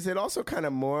 But is it also kind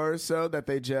of more so that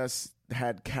they just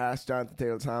had cast Jonathan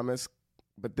Taylor Thomas,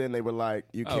 but then they were like,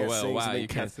 "You can't sing." So they you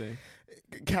can't sing.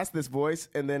 Cast this voice,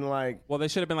 and then like, Well, they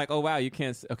should have been like, "Oh wow, you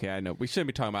can't." Okay, I know we shouldn't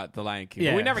be talking about the Lion King.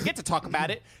 Yeah. But we never get to talk about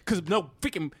it because no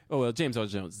freaking. Oh well, James Earl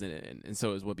Jones is in it, and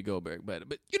so is Whoopi Goldberg. But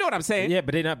you know what I'm saying? Yeah,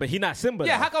 but they not. But he not Simba.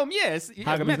 Yeah. though. How come? Yes.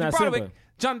 How come he's Matthew not Broderick, Simba?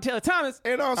 Jonathan Taylor Thomas,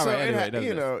 and also, All right, anyway, it it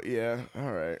you does know, yeah,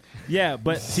 all right. Yeah,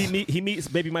 but he meets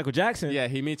Baby Michael Jackson. Yeah,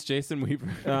 he meets Jason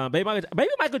Weaver. Baby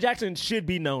Michael Jackson should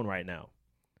be known right now.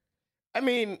 I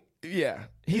mean, yeah,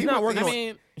 He's not working I on-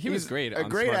 mean, he was great. A on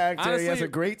great Smart. actor. Honestly, he has a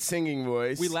great singing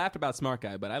voice. We laughed about Smart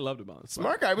Guy, but I loved him on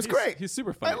Smart Guy was great. He's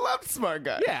super funny. I loved Smart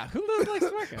Guy. Yeah, who doesn't like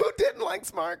Smart Guy? Who didn't like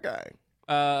Smart Guy?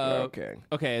 Okay.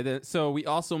 Okay. So we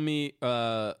also meet.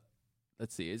 Let's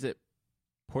see. Is it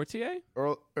Portier?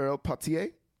 Earl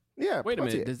Potier. Yeah. Wait a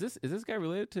Potier. minute. Is this guy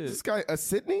related to? Is this guy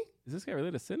Sydney? Is this guy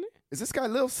related to Sydney? Is this guy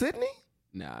Lil Sydney?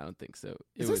 No, I don't think so.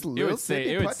 Is this Lil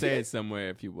Sidney It would say Poitier? it somewhere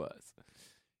if he was.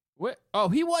 What? Oh,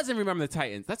 he was in Remember the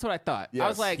Titans. That's what I thought. I Yes.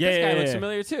 was like, Yeah, this guy yeah, looks yeah.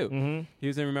 familiar too. Mhm. He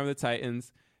was in Remember the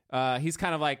Titans. He's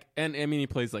kind of like, and I mean, he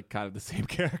plays like kind of the same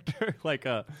character, like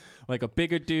a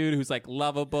bigger dude who's like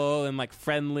lovable and like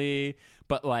friendly,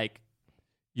 but like,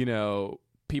 you know,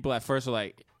 people at first are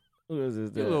like, Who is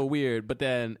this "You're a dude? little weird," but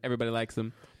then everybody likes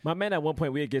him. My man at one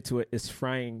point we'd get to it is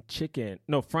frying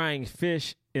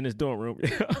fish in his dorm room.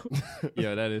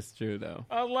 Yeah, that is true though.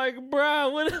 I'm like, bro,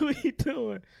 what are we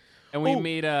doing? And we Oh,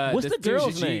 meet what's this the dude,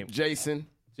 girl's name? Jason.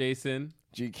 Jason.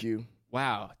 GQ.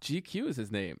 Wow, GQ is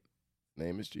his name.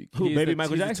 Name is GQ. Who, He's Baby the-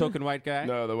 Michael he's the Jackson? token white guy.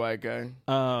 No, the white guy.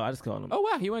 I just call him. Oh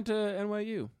wow, he went to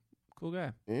NYU. Cool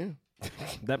guy. Yeah.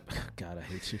 That God, I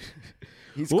hate you.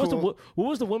 He's What cool.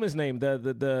 was the woman's name?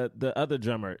 The other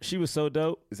drummer. She was so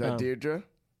dope. Is that Deirdre?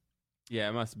 Yeah,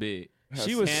 it must be.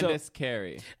 She was so. Candace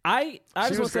Carey. I just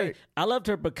want to was say great. I loved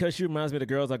her because she reminds me of the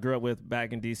girls I grew up with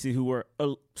back in DC who were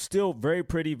still very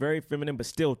pretty, very feminine, but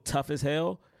still tough as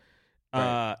hell.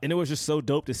 And it was just so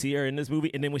dope to see her in this movie.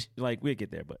 And then we'll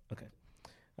get there, but okay.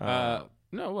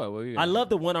 No, what? I love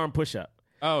the one arm push up.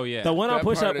 Oh yeah. The one arm That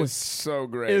push part up is was so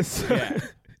great. is Yeah.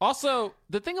 Also,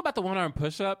 the thing about the one arm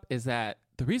push up is that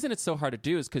the reason it's so hard to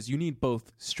do is because you need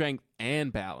both strength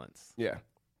and balance. Yeah.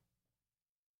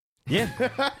 yeah.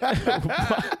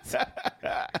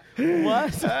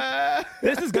 What?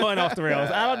 This is going off the rails.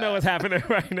 I don't know what's happening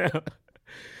right now.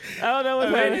 I don't know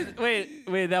what's happening.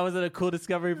 Wait, that wasn't a cool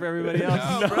discovery for everybody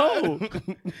else. No,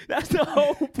 that's the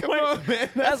whole point. on, man.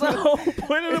 That's the whole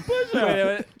point of the push-up.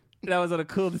 Wait, that wasn't a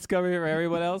cool discovery for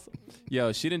everyone else.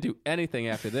 Yo, she didn't do anything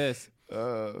after this.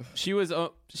 She was in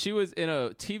a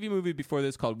TV movie before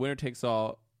this called Winner Takes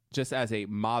All, just as a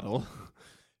model.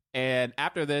 And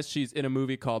after this, she's in a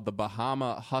movie called The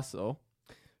Bahama Hustle.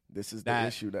 This is the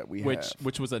issue that we have.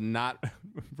 Which was a not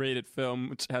rated film,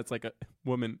 which has like a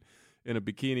woman in a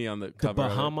bikini on the The cover.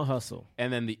 of it. Bahama Hustle.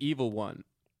 And then The Evil One,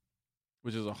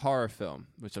 which is a horror film,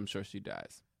 which I'm sure she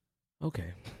dies.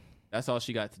 Okay. That's all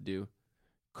she got to do.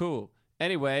 Cool.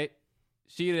 Anyway,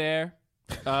 she there.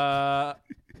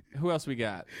 Who else we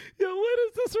got? Yo, what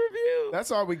is this review? That's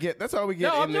all we get. That's all we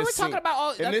get No, in we're this talking scene. about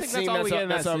all. In I this think scene, that's all we get in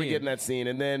that that's all we scene. get in that scene.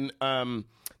 And then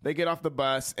they get off the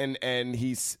bus and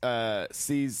he sees And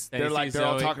they're he like sees they're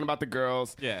all Zoe. talking about the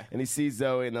girls. Yeah. And he sees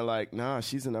Zoe and they're like, nah,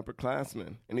 she's an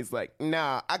upperclassman. And he's like,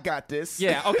 nah, I got this.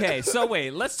 Yeah. Okay. So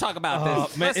wait, let's talk about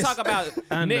this. man, Let's talk about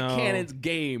I Nick know. Cannon's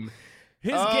game.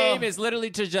 His game is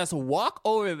literally to just walk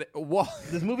over.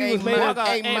 This movie Hey, was made ma, up.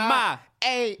 hey, Hey, ma. ma.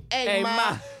 Hey,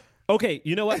 ma. Okay,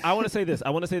 you know what? I want to say this.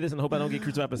 I want to say this and hope I don't get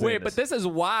crucified for saying Wait, but this is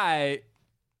why.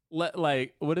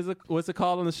 Like, what's it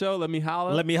called on the show? Let me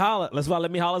holler. Let me holler. That's why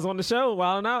Let Me Holler's on the show,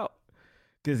 wilding out.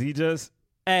 Because he just,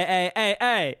 hey.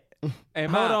 Hey,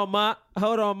 Hold ma.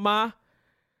 on, ma.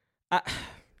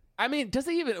 I mean,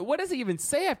 what does he even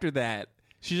say after that?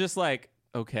 She's just like,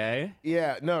 okay.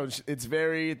 Yeah, no, it's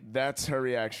very, that's her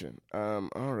reaction. All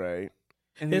right.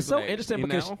 And It's he's so like, interesting you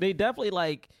because know? they definitely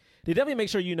make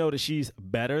sure you know that she's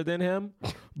better than him.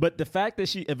 But the fact that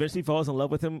she eventually falls in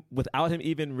love with him without him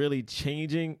even really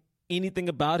changing anything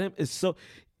about him is so.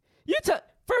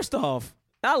 First off,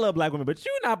 I love black women, but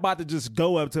you're not about to just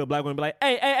go up to a black woman and be like,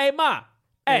 hey, ma.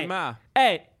 Hey, ma.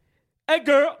 Hey, Hey,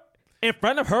 girl, in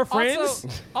front of her friends?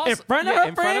 In front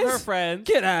of her friends?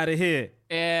 Get out of here.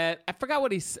 And I forgot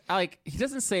what he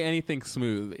doesn't say anything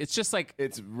smooth. It's just like,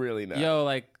 it's really not. Yo,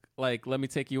 like let me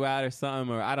take you out or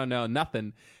something, or I don't know,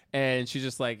 nothing. And she's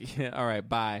just like, yeah, all right,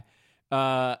 bye.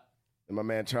 And my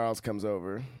man Charles comes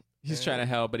over. He's trying to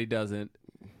help, but he doesn't.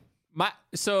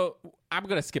 So I'm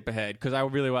gonna skip ahead because I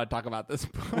really want to talk about this.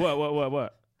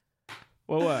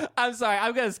 What? I'm sorry,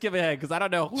 I'm gonna skip ahead because I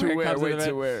don't know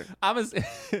to where.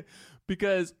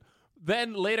 Because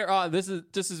then later on, this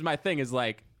is my thing. Is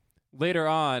like later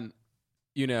on,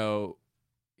 you know,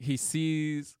 he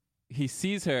sees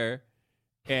her,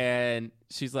 and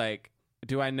she's like,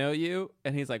 "Do I know you?"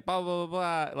 And he's like, "Blah blah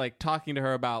blah blah," like talking to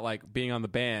her about like being on the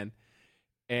band,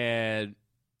 and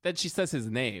then she says his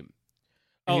name.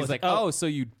 And he's like, "Oh, so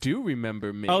you do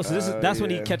remember me?" Oh, so that's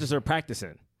when he catches her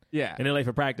practicing. Yeah, and they're late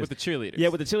for practice with the cheerleaders. Yeah,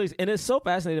 with the cheerleaders, and it's so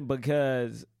fascinating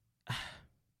because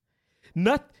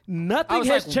nothing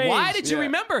has changed. Why did you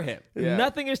remember him? Yeah.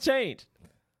 Nothing has changed.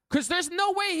 Because there's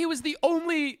no way he was the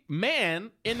only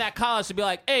man in that college to be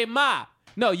like, "Hey, ma,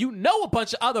 no, you know a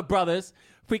bunch of other brothers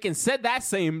freaking said that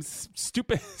same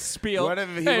stupid spiel. What if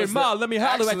he hey, was ma, let me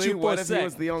holler at you for what a if sec." he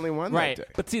was the only one right. that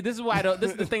day? But see, this is why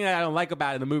this is the thing that I don't like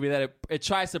about it in the movie, that it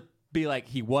tries to be like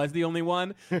he was the only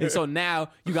one. And so now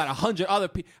you got 100 other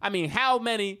people. I mean, how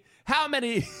many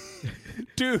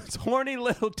dudes, horny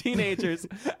little teenagers,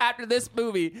 after this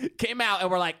movie came out and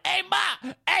were like, "Hey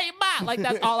ma," like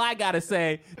that's all I gotta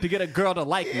say to get a girl to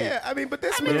like me. Yeah, I mean, but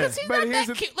this movie, movie, he's not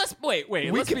that cute. Let's wait.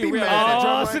 Let's could be be real. mad at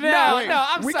Oh, Drumline. No,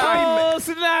 I'm sorry.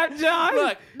 Snap, John.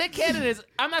 Look, Nick Cannon is.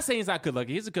 I'm not saying he's not good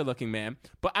looking. He's a good looking man,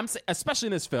 but especially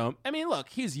in this film. I mean, look,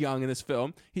 he's young in this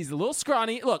film. He's a little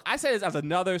scrawny. Look, I say this as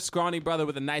another scrawny brother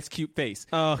with a nice, cute face.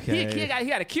 Okay. He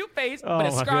got a cute face, Oh, but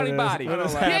a my scrawny goodness. body. What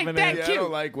is He ain't happening? that Yeah, I cute.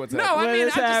 don't like what's no, happening. I mean,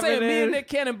 What I'm is just saying, me happening? and Nick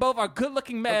Cannon both are good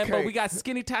looking men, but Okay. we got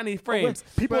skinny, tiny frames.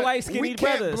 People But like skinny we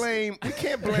can't brothers. we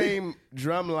can't blame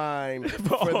Drumline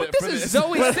for This is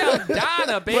Zoe Saldana, What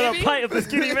a baby. plight of the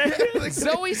skinny man.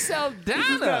 Zoe This is not a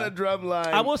Saldana. Drumline.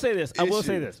 I will say this.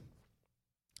 issue.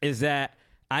 Is that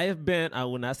I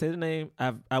will not say the name.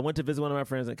 I went to visit one of my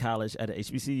friends in college at a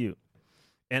HBCU,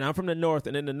 and I'm from the North.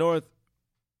 And in the North,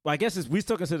 well, I guess we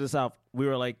still consider the South. We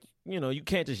were like, you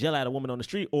can't just yell at a woman on the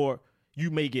street or you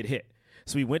may get hit.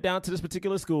 So we went down to this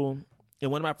particular school,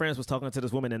 and one of my friends was talking to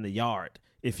this woman in the yard,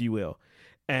 if you will.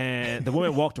 And the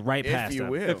woman walked right past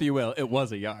him. If you will, it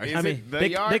was a yard. Is I it mean, the they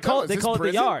yard? call No, it is the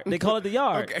this yard. prison? They call it the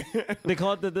yard. Okay. They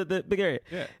call it the big area.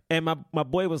 Yeah. And my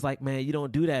boy was like, "Man, you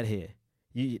don't do that here.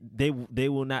 They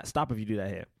will not stop if you do that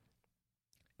here."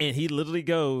 And he literally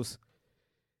goes,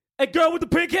 "Hey, girl with the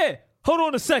pink hair, hold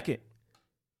on a second."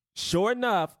 Sure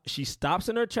enough, she stops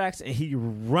in her tracks and he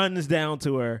runs down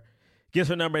to her, gives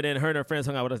her number, and then her and her friends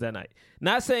hung out with us that night.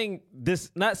 Not saying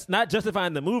this, not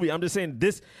justifying the movie. I'm just saying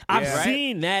this. I've Yeah.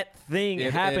 seen that thing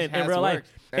happen in has real life, worked.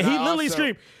 and And he I literally also-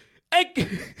 screamed,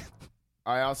 "Hey,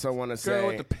 I also want to say, Girl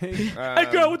with the pink. hey,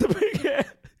 girl with the pink hair."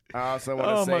 I also want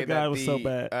to Oh say my that God, it was the so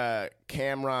bad.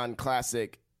 Cameron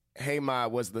classic "Hey Ma"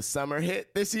 was the summer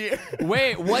hit this year.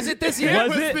 Wait, was it this year?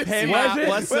 Was it? Hey, Was Ma, it?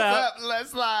 what's up? Let's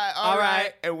slide. All right.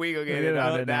 right, and we gonna get Get it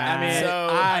on on it that. now.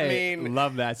 I I mean,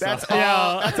 love that song. That's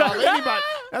all.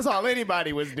 That's all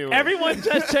anybody was doing. Everyone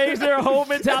just changed their whole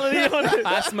mentality on it.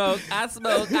 I smoke,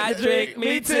 I drink,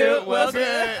 me too. What's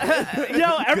good?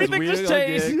 Yo, everything just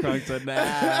changed. Crunk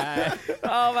tonight.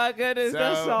 Oh my goodness,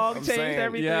 that So, song I'm changed saying,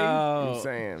 everything. Yo. I'm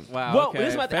saying. Wow. Well, okay.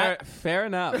 this is what fair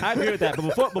enough. I agree with that.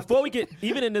 But before we get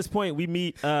even in this point, we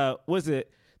meet was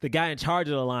it the guy in charge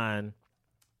of the line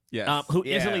Yes. who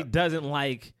Yeah. instantly doesn't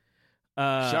like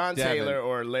Sean Devin. Taylor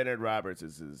or Leonard Roberts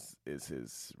is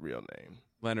his real name.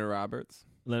 Leonard Roberts.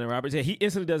 Leonard Roberts. Yeah, he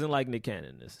instantly doesn't like Nick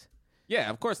Cannon. This. Yeah,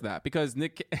 of course not, because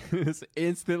Nick is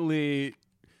instantly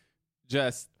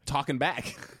just talking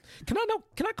back. Can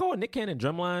I call Nick Cannon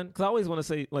Drumline? Because I always want to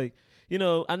say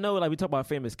I know like we talk about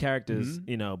famous characters,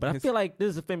 but I feel like this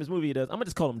is a famous movie he does. I'm gonna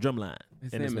just call him Drumline.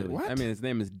 His in this name is, movie. I mean, his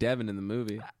name is Devin in the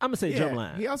movie. I'm gonna say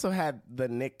Drumline. He also had the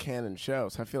Nick Cannon show,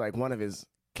 so I feel like one of his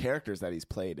characters that he's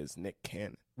played is Nick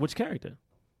Cannon. Which character?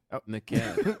 Nick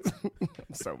Cannon.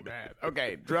 I'm so mad.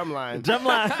 Okay, Drumline.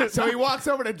 Drumline. So he walks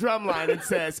over to Drumline and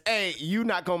says, "Hey, you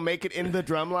not gonna make it in the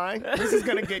Drumline? This is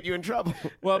gonna get you in trouble."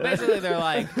 Well, basically, they're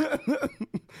like,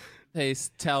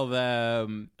 tell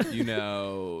them, you're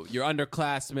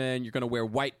underclassmen, you're going to wear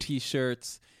white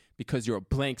T-shirts because you're a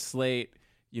blank slate.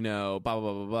 you know, blah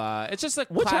blah blah blah blah. It's just like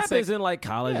Which classic, happens in like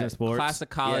college and sports. classic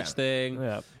college thing.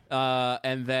 Yeah.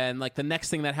 And then like the next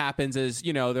thing that happens is,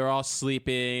 you know, they're all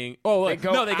sleeping. Oh They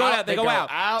go they go out- out. They they go go out.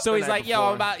 out So the he's night like, yo, before.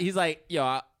 I'm about. He's like,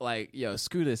 yo,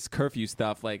 screw this curfew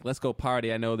stuff. Like, let's go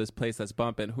party. I know this place that's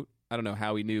bumping. I don't know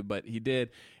how he knew, but he did.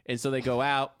 And so they go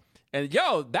out. And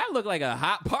yo, that looked like a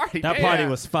hot party. That Damn. party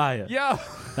was fire. Yo,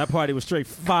 That party was straight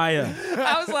fire.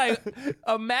 I was like,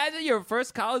 imagine your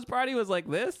first college party was like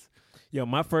this. Yo,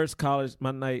 my first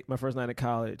night of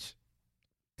college.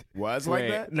 Was Wait.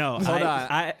 like that? No, Hold on.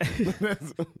 I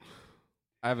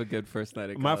I have a good first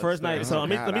night. my first night. So Oh, let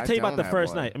me God, tell you I about the don't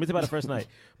first have one. night. Let me tell you about the first night.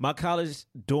 My college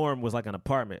dorm was like an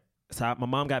apartment. So my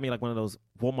mom got me like one of those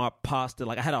Walmart pasta.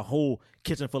 Like I had a whole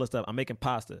kitchen full of stuff. I'm making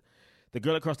pasta. The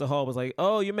girl across the hall was like,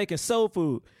 "Oh, you're making soul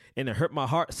food," and it hurt my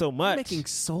heart so much. making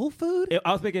soul food.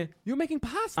 I was making. You're making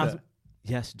pasta.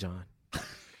 Yes, John.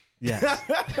 Yes.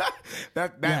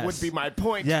 That Yes. would be my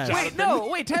point. Yes. Jonathan.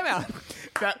 Wait, time out.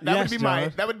 That Yes, would be my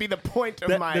John. that would be the point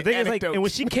of my The thing is, like, anecdote. and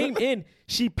when she came in,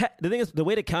 the thing is, the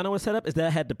way the counter was set up is that I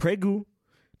had the Prego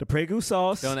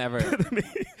sauce. Don't ever,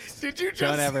 did you just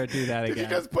don't ever do that Did you again.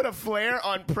 just put a flare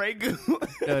on Prego?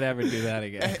 Don't ever do that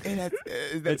again.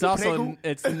 It's the also Prego?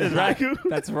 it's Ragu?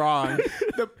 that's wrong.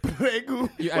 the Prego. I'm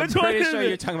Which one pretty is sure it?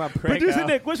 you're talking about Prego. Producer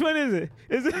Nick, which one is it?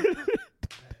 Is it?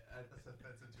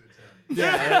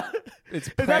 Yeah, it's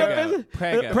Is that Prego. offensive?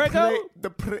 Prego.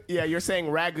 Prego? Yeah, you're saying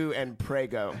ragu and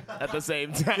Prego at the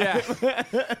same time. Yeah,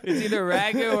 it's either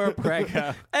Ragu or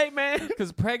Prego. Hey man,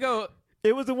 Because Prego,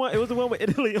 it was the one. It was the one with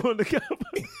Italy on the cover.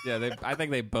 yeah, I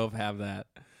think they both have that.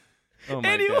 Oh my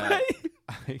Anyway. god,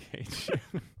 I hate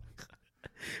you.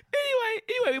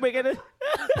 Anyway, we making it.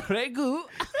 Prego.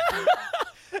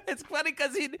 It's funny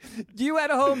because you at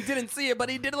home didn't see it, but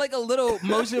he did like a little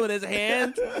motion with his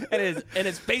hand, and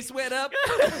his face went up.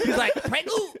 He's like,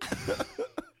 Prego.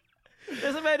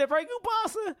 Listen, man, the Prego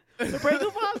pasta. The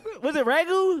Prego pasta. Was it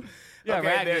Ragu? Yeah,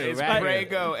 Okay, there is Ragu.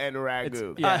 Prego and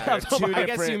ragu. Yeah, I'm talking about- I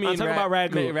guess you mean I'm talking about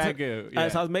ragu. Ragu. All Yeah.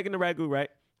 right, so I was making the ragu, right?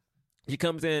 He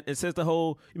comes in and says the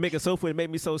whole, "You making soul food." It made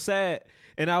me so sad.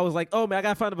 And I was like, "Oh man, I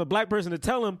gotta find a black person to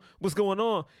tell him what's going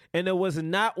on." And there was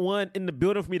not one in the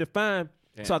building for me to find.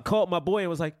 Damn. So I called my boy and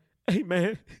was like, "Hey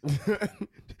man,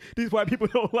 these white people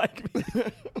don't like me."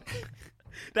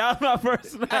 That was my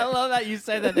first night. I love that you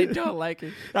said that they don't like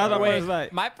it. That was my Wait, first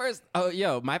night.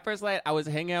 My first night, I was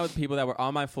hanging out with people that were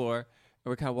on my floor, and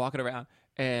we're kind of walking around,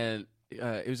 and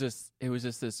it was just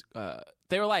this.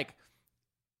 They were like,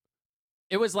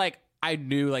 it was like I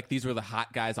knew like these were the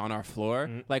hot guys on our floor.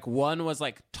 Like one was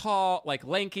like tall, like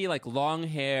lanky, like long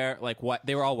hair, like what?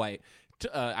 They were all white.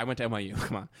 I went to NYU.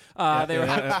 Come on. They were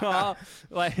tall,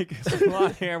 like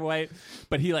long hair, white.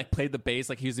 But he like played the bass.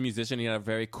 Like he was a musician. He had a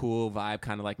very cool vibe,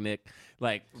 kind of like Nick.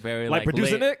 Like very Like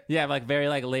producer Nick? Yeah, like very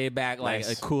like laid back, like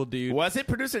Nice. a cool dude. Was it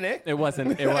producer Nick? It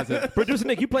wasn't. Producer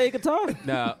Nick, you play guitar?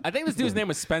 No, I think this dude's name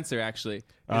was Spencer. Actually, his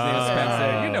name was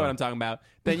Spencer. You know what I'm talking about.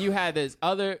 Then you had this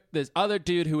other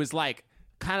dude who was like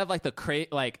kind of like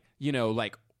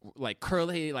like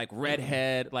curly, like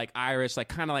redhead, like Irish, like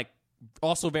kind of like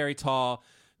also very tall,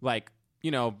 like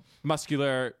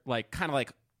muscular, like kind of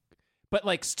like, but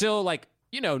like still like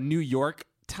New York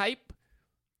type,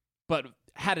 but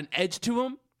had an edge to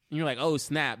him. And you're like, oh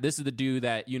snap, this is the dude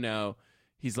that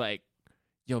he's like,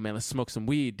 yo man, let's smoke some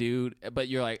weed, dude. But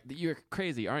you're like, you're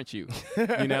crazy, aren't you?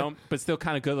 But still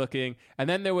kind of good looking. And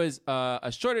then there was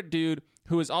a shorter dude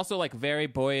who was also like very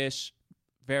boyish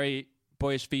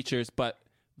features, but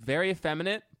very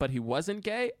effeminate, but he wasn't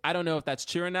gay. I don't know if that's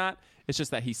true or not. It's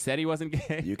just that he said he wasn't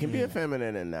gay. You can be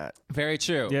effeminate and not. Very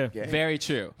true. Yeah. Very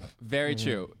true. Very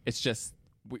true. It's just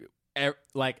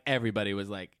like everybody was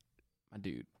like, my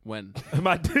dude, when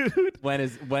My dude.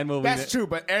 when will we? That's true,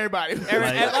 but everybody. I'm just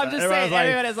saying,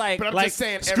 everybody's like, But I'm Like, just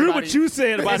saying, screw what everybody- you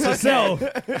said about yourself.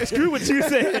 Screw what you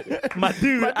said. My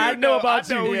dude, I know no,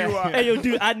 about I know you. who you are. Hey, yo,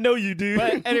 dude, I know you, dude.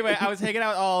 But anyway, I was hanging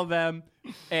out with all of them,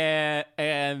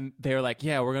 and they were like,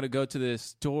 "Yeah, we're gonna go to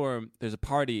this dorm. There's a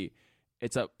party.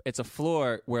 It's a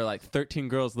floor where like 13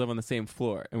 girls live on the same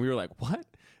floor." And we were like, "What?"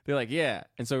 They're like, "Yeah."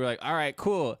 And so we're like, "All right,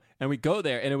 cool." And we go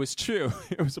there, and it was true.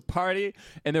 It was a party,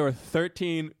 and there were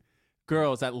 13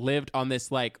 girls that lived on this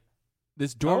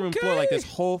dorm room floor, like this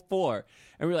whole floor.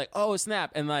 And we were like, "Oh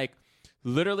snap!" And like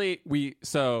literally, we're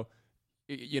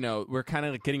kind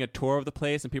of like getting a tour of the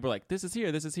place, and people are like, this is here.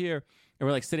 And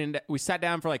we're like we sat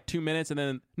down for like 2 minutes, and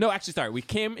then, we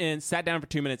came in, sat down for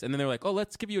 2 minutes, and then they were like, oh,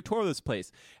 let's give you a tour of this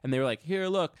place. And they were like, here,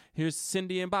 look, here's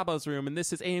Cindy and Baba's room, and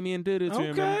this is Amy and Dudu's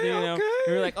room. And, and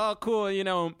we were like, oh, cool,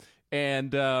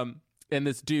 and and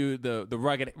this dude, the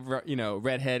rugged,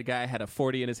 redhead guy, had a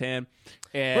 40 in his hand.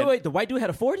 And wait, the white dude had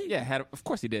a 40? Yeah, of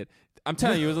course he did. I'm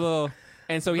telling you, it was a little.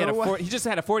 And so he had a 40. He just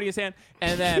had a 40 in his hand,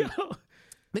 and then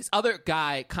this other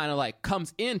guy kind of like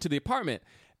comes into the apartment,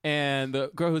 and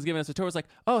the girl who's giving us the tour was like,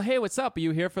 "Oh, hey, what's up? Are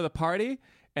you here for the party?"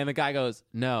 And the guy goes,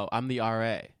 "No, I'm the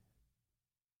RA."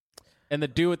 And the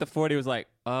dude with the 40 was like,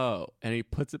 "Oh," and he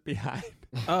puts it behind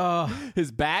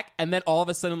his back, and then all of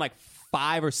a sudden, like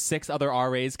 5 or 6 other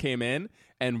RAs came in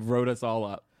and wrote us all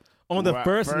up on the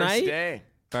first night. Day.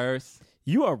 First,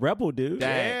 you a rebel, dude.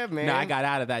 Yeah, man. No, I got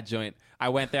out of that joint. I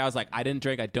went there. I was like, I didn't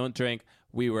drink. I don't drink.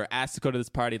 We were asked to go to this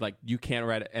party. Like, you can't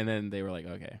write it. And then they were like,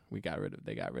 okay, they got rid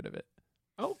of it.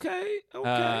 Okay.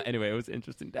 Anyway, it was an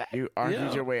interesting day. You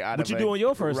argued your way out what of you do on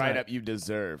your first write night? up you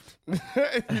deserved. You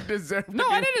deserved. No,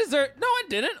 I didn't deserve. No, I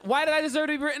didn't. Why did I deserve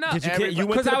to be written up? You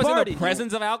went because to the I was party. in the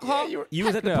presence of alcohol. You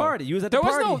was at the party. You was at the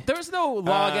party. There was no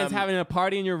law against having a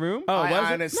party in your room. Oh,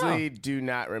 I honestly do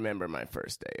not remember my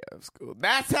first day of school.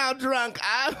 That's how drunk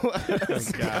I was.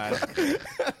 Oh, God.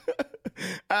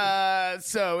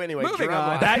 So anyway, Moving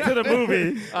on. Back to the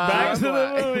movie. Back to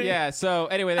the movie. Yeah. So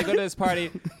anyway, they go to this party,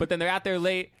 but then they're out there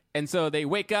late, and so they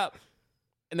wake up,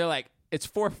 and they're like, "It's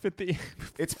 4:50."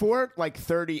 It's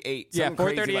 4:38. Yeah,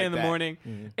 4:38 in the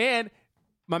morning, and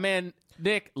my man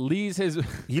Nick leaves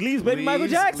Baby Michael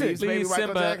Jackson. Leaves Baby Michael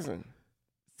Simba Jackson.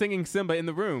 singing Simba in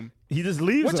the room. He just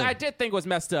leaves Which him. I did think was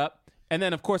messed up. And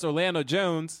then, of course, Orlando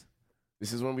Jones.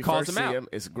 This is when we calls first him see out. him.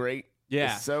 It's great.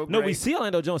 Yeah. It's so great. No, we see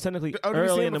Orlando Jones technically did we early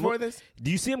see him in the before movie. this?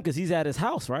 Do you see him because he's at his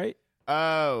house, right?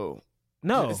 Oh.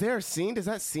 No. Is there a scene? Does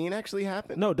that scene actually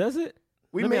happen? No, does it?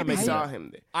 We Let me maybe make saw sure. him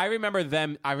there. I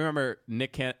remember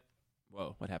Nick Cannon.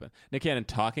 Whoa, what happened? Nick Cannon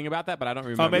talking about that, but I don't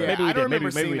remember. maybe Yeah, we I don't did.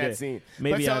 remember Maybe seeing we that did. scene.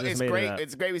 Maybe but I so just it's made great. it up.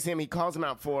 It's great we see him. He calls him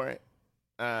out for it.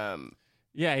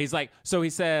 Yeah, he's like, so he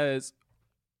says,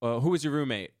 who was your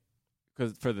roommate?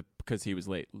 Because he was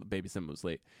late. Baby Simba was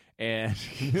late. And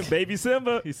Baby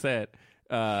Simba. he said,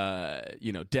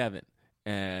 Devin.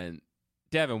 And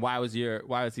Devin, why was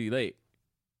he late?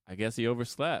 I guess he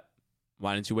overslept.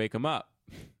 Why didn't you wake him up?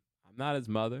 I'm not his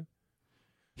mother.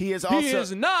 He is He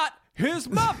is not his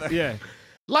mother. Yeah.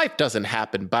 Life doesn't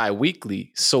happen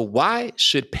bi-weekly, so why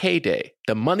should payday?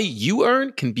 The money you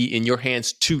earn can be in your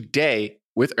hands today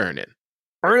with Earnin.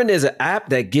 Earnin is an app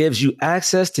that gives you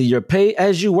access to your pay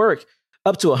as you work,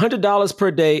 up to $100 per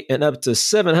day and up to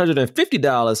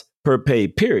 $750 per pay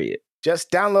period. Just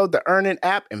download the Earnin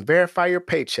app and verify your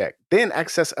paycheck. Then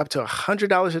access up to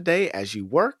 $100 a day as you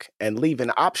work and leave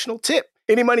an optional tip.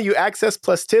 Any money you access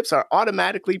plus tips are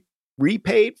automatically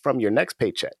repaid from your next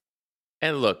paycheck.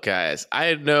 And look, guys,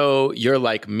 I know you're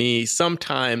like me.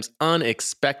 Sometimes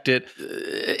unexpected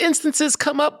instances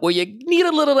come up where you need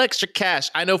a little extra cash.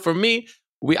 I know for me,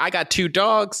 I got 2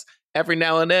 dogs. Every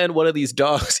now and then, one of these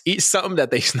dogs eats something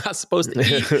that they're not supposed to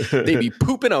eat. They be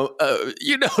pooping,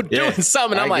 doing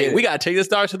something. I'm like, we got to take this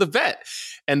dog to the vet.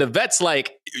 And the vet's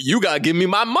like, you got to give me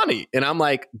my money. And I'm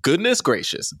like, goodness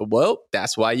gracious. Well,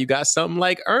 that's why you got something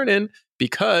like Earnin,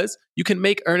 because you can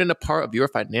make Earnin a part of your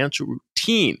financial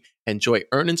routine. Enjoy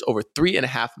Earnin's over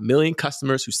 3.5 million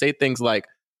customers who say things like,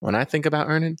 when I think about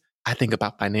Earnin, I think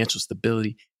about financial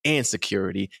stability and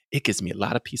security. It gives me a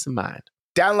lot of peace of mind.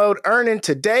 Download Earnin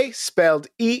today, spelled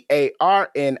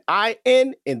EARNIN,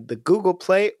 in the Google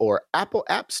Play or Apple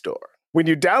App Store. When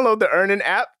you download the Earnin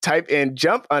app, type in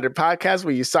Jump Under Podcast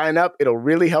when you sign up. It'll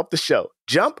really help the show.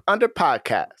 Jump Under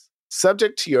Podcast.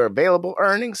 Subject to your available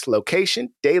earnings, location,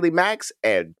 daily max,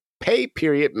 and pay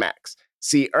period max.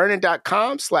 See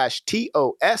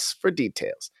earnin.com/TOS for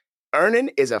details.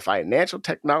 Earnin is a financial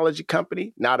technology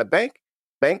company, not a bank.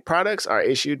 Bank products are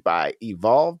issued by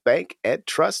Evolve Bank and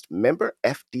Trust, member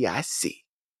FDIC.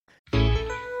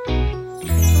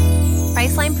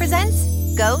 Priceline presents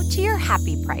Go to Your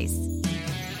Happy Price.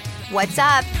 What's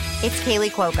up? It's Kaylee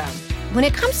Cuoco. When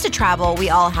it comes to travel, we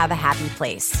all have a happy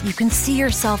place. You can see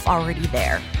yourself already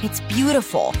there. It's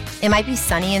beautiful. It might be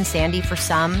sunny and sandy for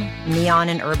some, neon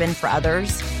and urban for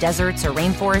others, deserts or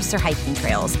rainforests or hiking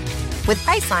trails. With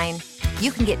Priceline,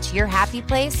 you can get to your happy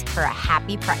place for a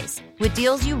happy price with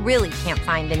deals you really can't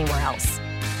find anywhere else.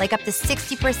 Like up to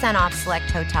 60% off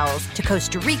select hotels to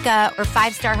Costa Rica or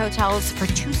 5-star hotels for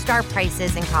 2-star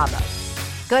prices in Cabo.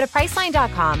 Go to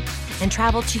Priceline.com and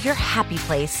travel to your happy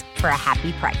place for a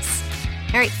happy price.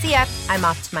 All right, see ya. I'm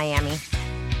off to Miami.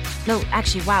 No,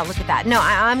 actually, wow, look at that. No,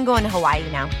 I'm going to Hawaii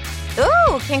now.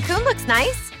 Ooh, Cancun looks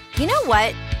nice. You know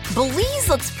what? Belize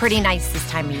looks pretty nice this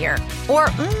time of year. Or,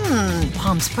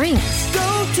 Palm Springs.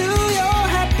 Go to your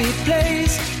happy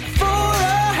place for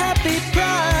a happy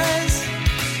price.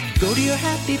 Go to your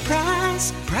happy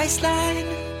price, Priceline.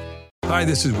 Hi,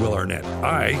 this is Will Arnett.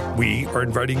 We are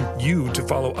inviting you to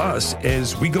follow us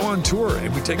as we go on tour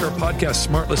and we take our podcast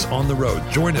Smartless on the road.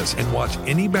 Join us and watch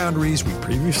any boundaries we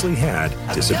previously had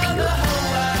disappear.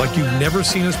 Like you've never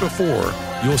seen us before,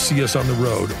 you'll see us on the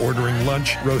road, ordering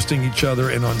lunch, roasting each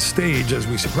other, and on stage as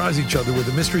we surprise each other with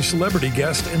a mystery celebrity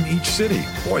guest in each city.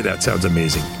 Boy, that sounds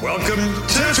amazing. Welcome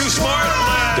to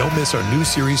Smartland! Don't miss our new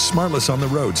series, Smartless on the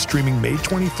Road, streaming May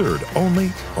 23rd,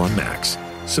 only on Max.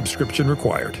 Subscription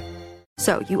required.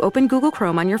 So, you open Google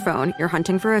Chrome on your phone, you're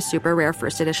hunting for a super rare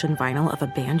first edition vinyl of a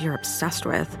band you're obsessed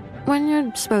with, when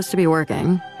you're supposed to be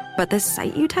working. But this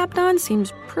site you tapped on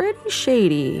seems pretty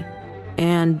shady.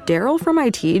 And Daryl from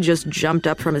IT just jumped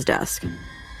up from his desk.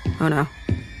 Oh no,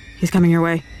 he's coming your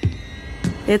way.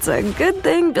 It's a good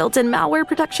thing built-in malware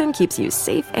protection keeps you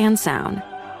safe and sound.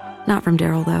 Not from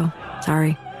Daryl, though.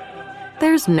 Sorry.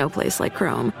 There's no place like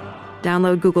Chrome.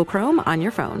 Download Google Chrome on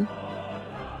your phone.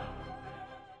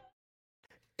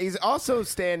 He's also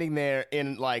standing there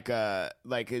in like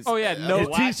his no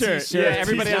t-shirt. Yeah,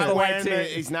 everybody has a white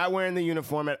tee. He's not wearing the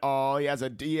uniform at all. He has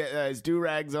his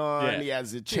do-rags on. Yeah. He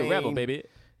has a chain. He's a rebel, baby.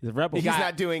 He's a rebel. He's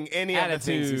not doing any of the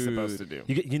things he's supposed to do.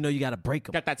 You know you got to break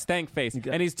him. Got that stank face.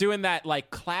 And he's doing that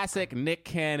like classic Nick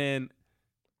Cannon,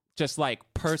 just like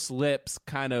pursed lips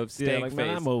kind of stank face.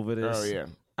 Man, I'm over this. Oh, yeah.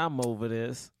 I'm over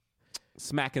this.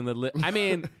 Smacking the lip. I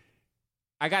mean,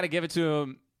 I got to give it to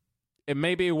him. It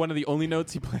may be one of the only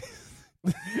notes he plays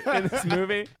in this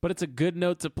movie, but it's a good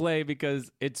note to play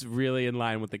because it's really in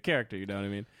line with the character. You know what I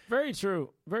mean? Very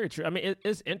true. Very true. I mean,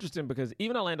 it's interesting because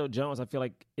even Orlando Jones, I feel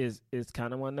like is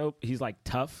kind of one note. He's like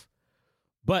tough,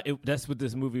 but that's what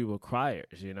this movie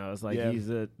requires. You know, it's like he's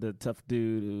the tough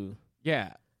dude who.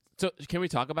 Yeah. So can we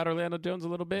talk about Orlando Jones a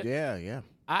little bit? Yeah.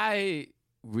 I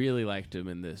really liked him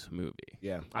in this movie.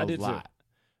 Yeah, I did a lot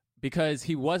because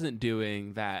he wasn't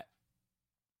doing that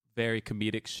very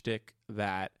comedic shtick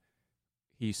that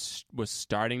he was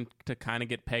starting to kind of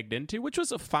get pegged into, which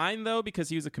was fine though because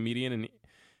he was a comedian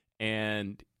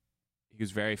and he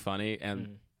was very funny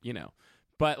and you know,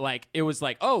 but like it was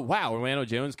like, oh wow, Orlando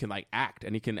Jones can like act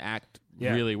and he can act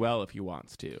really well if he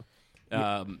wants to.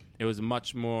 It was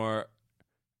much more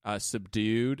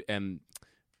subdued and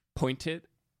pointed.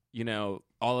 You know,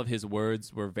 all of his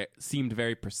words seemed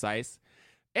very precise.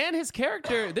 And this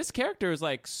character is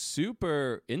like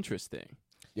super interesting.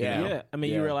 Yeah. Yeah. I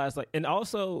mean, you realize like, and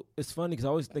also it's funny because I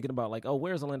was thinking about like, oh,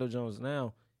 where's Orlando Jones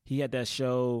now? He had that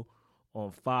show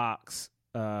on Fox.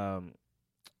 What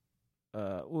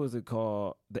was it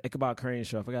called? The Ichabod Crane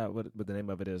show. I forgot what the name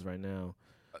of it is right now.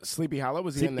 Sleepy Hollow,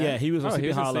 was he in that? Yeah, he was on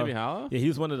Sleepy Hollow. Sleepy Hollow? Yeah, he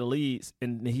was one of the leads,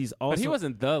 and he's also. But he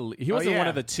wasn't he wasn't one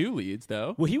of the two leads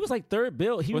though. Well, he was like third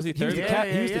bill. He was the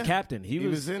captain. He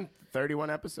was in 31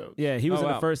 episodes. Yeah, he was in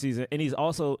the first season, and he's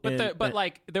also. But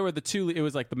like there were the two. It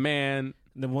was like the man,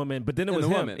 the woman, but then it was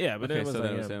him. Woman. Yeah, but then it was,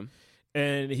 that was him.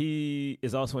 And he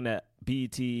is also in that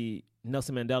BET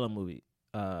Nelson Mandela movie.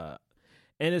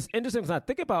 And it's interesting because I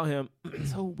think about him.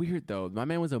 It's so weird though. My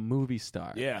man was a movie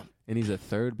star. Yeah, and he's a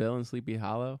third bill in Sleepy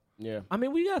Hollow. Yeah, I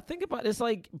mean, we gotta think about it. It's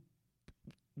like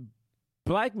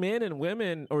black men and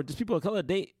women, or just people of color.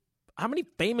 How many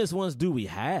famous ones do we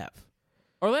have?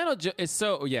 Orlando is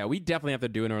so we definitely have to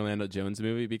do an Orlando Jones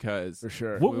movie because for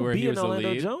sure. What would be an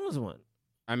Orlando Jones one?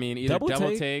 I mean, either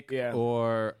Double Take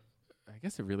or I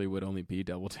guess it really would only be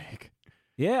Double Take.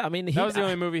 Yeah, I mean, that was the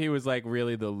only movie he was like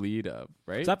really the lead of,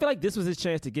 right? So I feel like this was his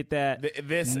chance to get that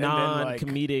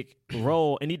non-comedic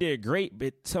role, and he did great,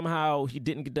 but somehow he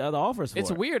didn't get the other offers for it.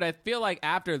 It's weird. I feel like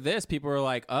after this, people were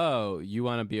like, "Oh, you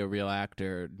want to be a real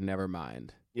actor? Never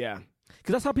mind." Yeah,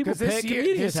 because that's how people peg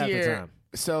comedians half the time.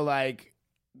 So like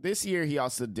this year, he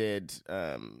also did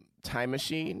Time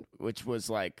Machine, which was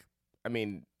like, I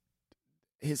mean,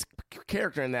 his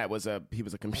character in that was a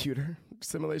computer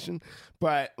simulation,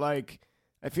 but like.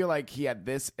 I feel like he had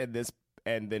this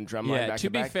and then Drumline back to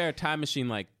back. To be fair, Time Machine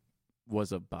like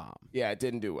was a bomb. Yeah, it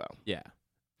didn't do well. Yeah.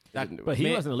 But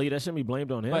he wasn't the lead. That shouldn't be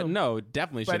blamed on him. But no,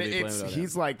 definitely shouldn't be blamed on him.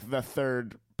 He's like the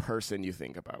third person you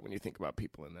think about when you think about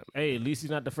people in that movie. Hey, at least he's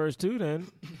not the first two then.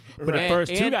 But Right. the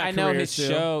first two got I know careers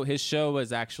still. his show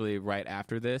was actually right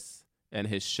after this, and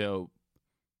his show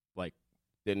like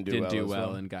didn't do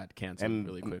well and got canceled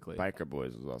really quickly. Biker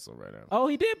Boys was also right after. Oh,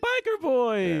 he did Biker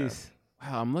Boys. Yeah.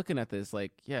 Wow, I'm looking at this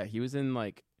like, he was in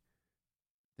like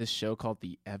this show called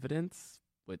The Evidence,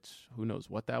 which who knows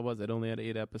what that was. It only had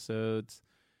 8 episodes.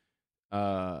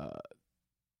 3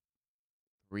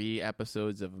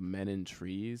 episodes of Men in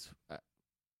Trees.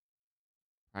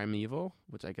 Primeval,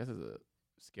 which I guess is a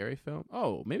scary film.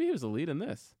 Oh, maybe he was the lead in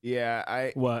this. Yeah,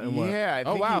 What? Yeah,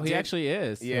 I think he actually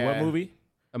is. Yeah. What movie?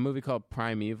 A movie called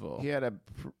Primeval. He had a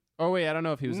Oh wait, I don't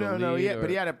know if he was the lead. But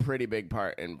he had a pretty big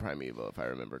part in Primeval, if I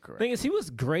remember correctly. Thing is, he was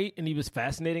great and he was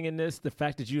fascinating in this. The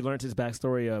fact that you learned his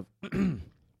backstory of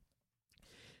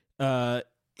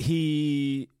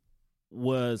he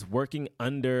was working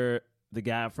under the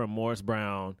guy from Morris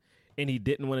Brown, and he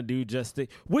didn't want to do justice,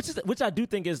 which I do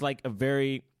think is like a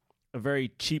very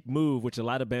cheap move, which a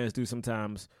lot of bands do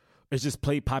sometimes. Is just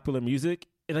play popular music.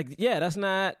 And like, yeah, that's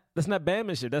not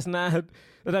bandmanship. That's not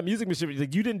musicmanship.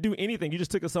 Like, you didn't do anything. You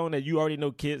just took a song that you already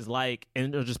know kids like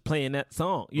and are just playing that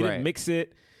song. You didn't mix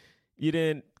it. You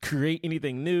didn't create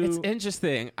anything new. It's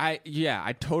interesting.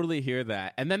 I totally hear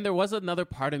that. And then there was another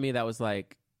part of me that was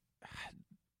like,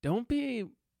 don't be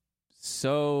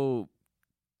so.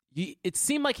 It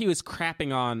seemed like he was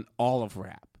crapping on all of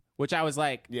rap, which I was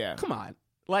like, come on.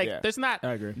 Like, there's not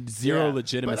zero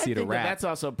legitimacy to rap. That's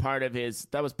also part of his.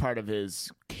 That was part of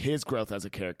his growth as a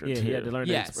character too. He had to learn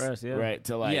to express. Yeah, right.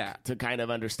 To kind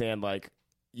of understand like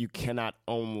you cannot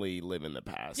only live in the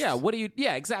past. Yeah. What do you?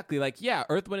 Yeah, exactly. Like,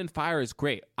 Earth, Wind, and Fire is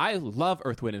great. I love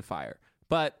Earth, Wind, and Fire.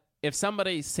 But if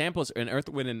somebody samples an Earth,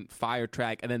 Wind, and Fire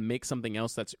track and then makes something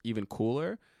else that's even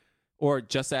cooler or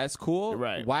just as cool,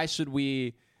 why should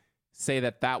we say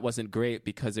that wasn't great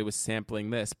because it was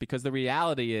sampling this? Because the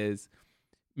reality is,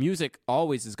 music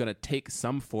always is going to take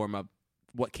some form of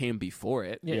what came before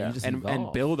it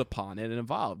and build upon it and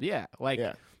evolve. Yeah.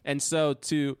 And so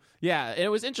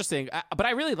it was interesting, but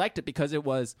I really liked it because there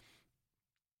was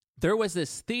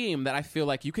this theme that I feel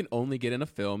like you can only get in a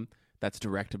film that's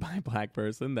directed by a black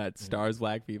person, that stars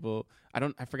black people.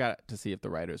 I forgot to see if the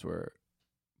writers were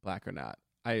black or not.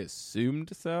 I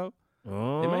assumed so. They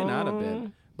might not have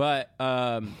been, but,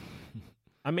 I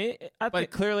mean,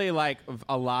 but clearly like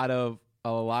a lot of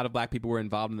black people were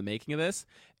involved in the making of this,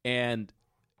 and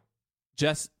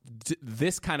just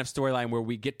this kind of storyline where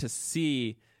we get to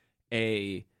see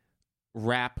a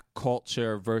rap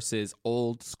culture versus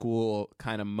old school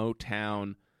kind of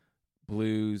Motown,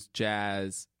 blues,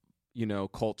 jazz,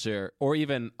 culture, or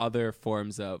even other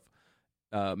forms of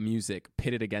music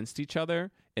pitted against each other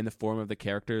in the form of the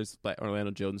characters that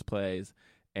Orlando Jones plays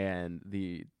and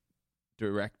the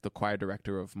choir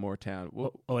director of Motown.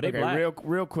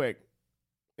 Real quick.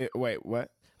 Wait,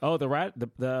 what? Oh,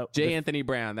 the J. Anthony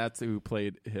Brown. That's who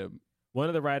played him. One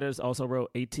of the writers also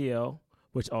wrote ATL,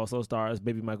 which also stars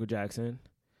Baby Michael Jackson.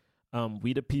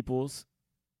 We the Peoples.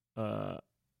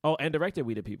 And directed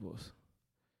We the Peoples.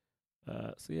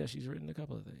 She's written a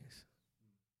couple of things.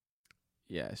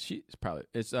 Yeah, she's probably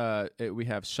we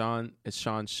have Sean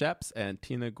Sheps and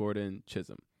Tina Gordon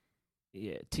Chisholm.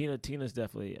 Yeah, Tina's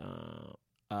definitely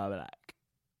black.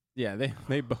 Yeah,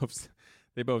 they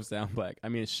both sound black. I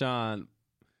mean, Sean,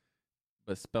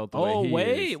 but spelled the way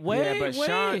he is.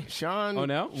 Wait. Sean. Oh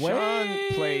no, Sean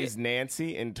plays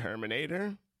Nancy in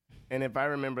Terminator, and if I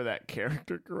remember that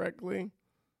character correctly,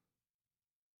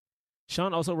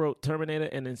 Sean also wrote Terminator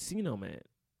and Encino Man.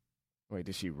 Wait,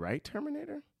 did she write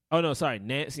Terminator? Oh no, sorry,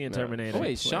 Nancy and Terminator. Oh,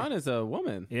 wait, Sean is a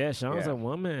woman. Yeah, Sean's a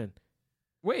woman.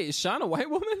 Wait, is Sean a white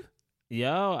woman?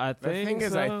 Yo, I think the thing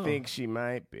is, so. I think she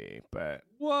might be, but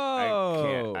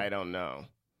whoa, I don't know.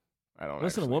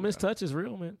 Listen, a woman's touch is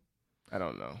real, man. I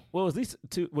don't know. Well, at least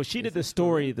she did the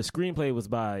story. The screenplay was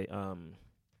by.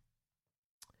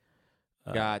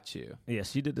 Got you. Yeah,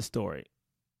 she did the story.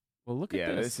 Well, look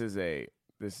at this. This is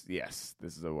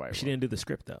a white. She didn't do the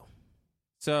script though.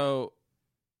 So,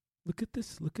 look at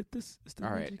this. All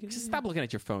right, just stop looking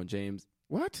at your phone, James.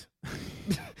 What?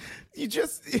 You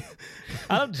just...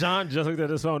 I love John just looked at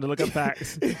his phone to look up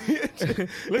facts.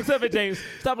 Looks up at James.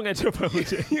 Stop looking at your phone,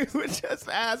 James. You would just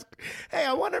ask, hey,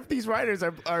 I wonder if these writers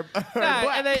are black.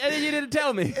 And then you didn't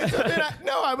tell me.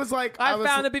 I was like... I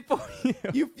found it before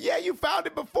you. You found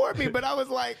it before me, but I was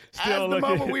like, still the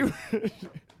moment we were...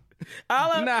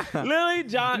 Literally,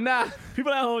 John.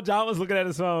 People at home, John was looking at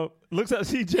his phone, looks up,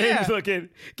 see James looking,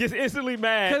 gets instantly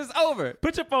mad. Because it's over.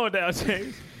 Put your phone down,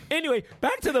 James. Anyway,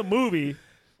 back to the movie.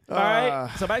 All right.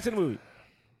 So back to the movie.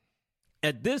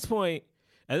 At this point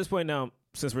now,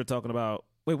 since we're talking about,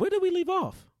 where did we leave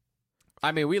off?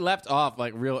 I mean, we left off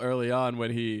like real early on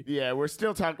when he. Yeah, we're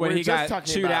still talking. When he got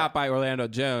chewed out by Orlando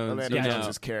Jones. Orlando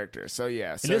Jones' character. So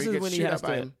yeah. So this is when he has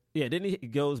to. Yeah, then he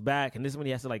goes back, and this is when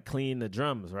he has to like clean the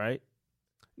drums, right?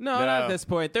 No, not at this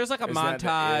point. There's like a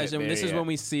montage, and this is when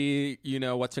we see,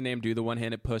 what's her name do the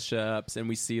one-handed push-ups, and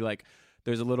we see like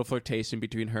there's a little flirtation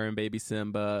between her and baby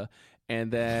Simba,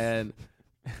 and then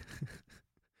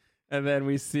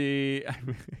we see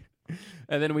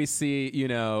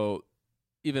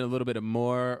even a little bit of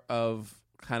more of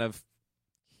kind of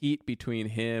heat between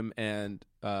him and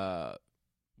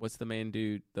what's the main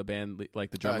dude, the band, like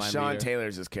the Drumline Sean leader?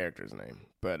 Taylor's his character's name,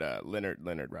 but Leonard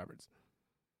Roberts.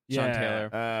 Sean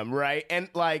Taylor. Right. And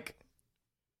like,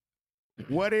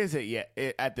 what is it yet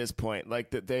at this point?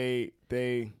 Like that they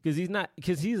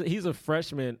because he's a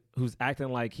freshman who's acting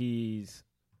like he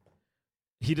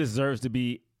deserves to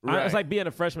be. Right. It's like being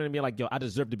a freshman and being like, yo, I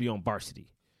deserve to be on varsity.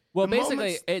 Well,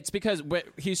 basically, it's because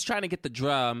he's trying to get the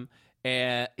drum,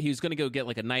 and he was going to go get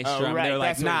like a nice drum. Right. They're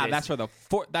like, nah, that's for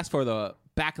the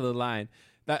back of the line.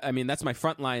 That's my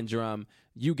front line drum.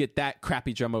 You get that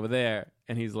crappy drum over there.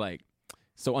 And he's like,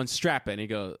 so unstrap it. And he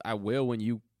goes, I will when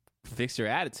you fix your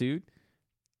attitude.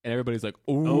 And everybody's like,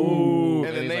 ooh.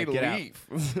 And then they like,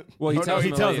 leave. Well, he tells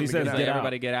he says, like,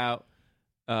 everybody get out.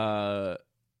 And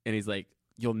he's like,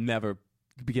 you'll never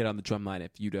get on the drum line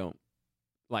if you don't.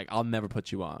 Like, I'll never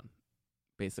put you on,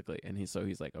 basically. And he's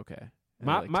like, okay.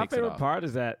 And my favorite part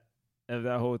is that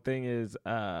whole thing is,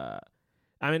 I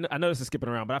mean, I know this is skipping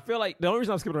around, but I feel like the only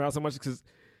reason I'm skipping around so much is because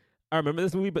I remember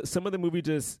this movie, but some of the movie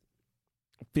just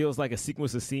feels like a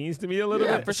sequence of scenes to me a little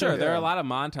bit. Yeah, for sure. There are a lot of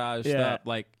montage stuff,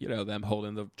 like, them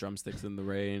holding the drumsticks in the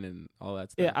rain and all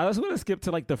that stuff. Yeah, I just want to skip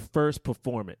to like the first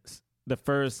performance,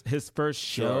 his first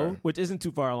show, which isn't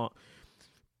too far along.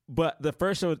 But the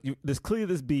first show, there's clearly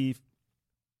this beef.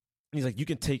 He's like, you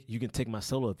can take my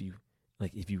solo if you.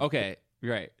 Okay,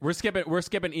 right. We're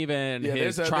skipping even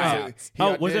his tryouts.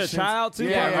 Was there a tryout too?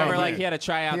 Yeah, I remember like he had a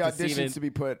tryout to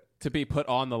be put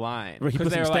on the line.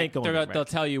 Because they'll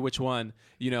tell you which one.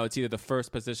 It's either the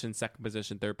first position, second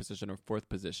position, third position, or fourth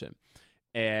position.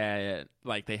 And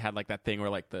like they had like that thing where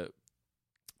like the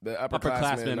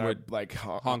upperclassmen would like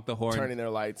honk the horn, turning their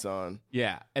lights on.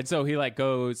 Yeah, and so he like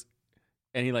goes.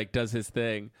 And he like does his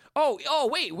thing. Oh,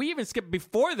 wait! We even skipped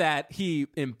before that. He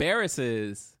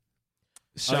embarrasses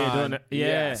Sean.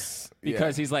 Yes,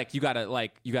 because he's like, you gotta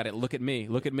look at me.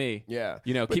 Yeah,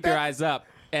 keep your eyes up,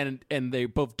 and they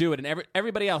both do it, and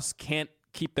everybody else can't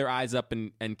keep their eyes up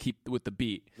and keep with the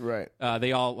beat. Right.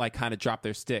 They all like kind of drop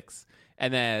their sticks,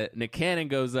 and then Nick Cannon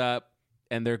goes up,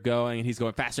 and they're going, and he's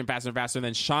going faster and faster and faster, and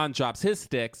then Sean drops his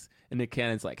sticks, and Nick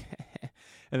Cannon's like,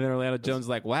 and then Orlando Jones is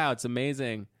like, wow, it's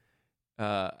amazing.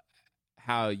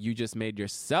 How you just made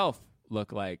yourself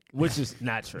look like, which is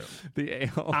not true. The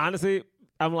a-hole. Honestly,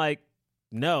 I'm like,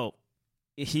 no,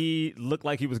 he looked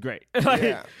like he was great.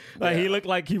 He looked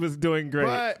like he was doing great.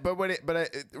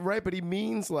 But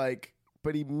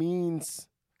he means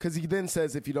because he then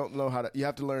says if you don't know you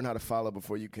have to learn how to follow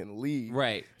before you can lead.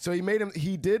 Right. So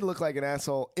he did look like an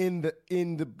asshole in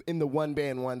the one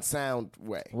band, one sound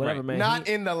way. Whatever, man. Not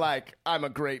in the like, I'm a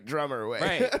great drummer way.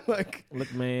 Right. Like,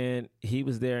 look, man, he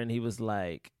was there and he was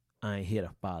like, I ain't here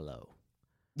to follow.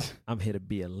 I'm here to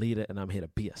be a leader and I'm here to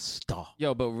be a star.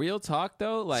 Yo, but real talk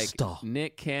though, like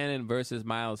Nick Cannon versus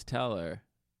Miles Teller.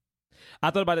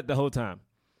 I thought about it the whole time.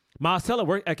 Miles Teller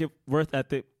work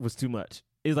ethic was too much.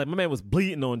 It's like my man was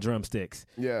bleeding on drumsticks.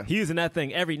 Yeah, he was in that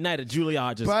thing every night at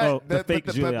Juilliard.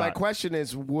 But my question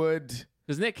is,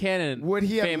 because Nick Cannon would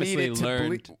he have famously needed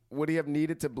learned? Would he have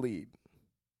needed to bleed?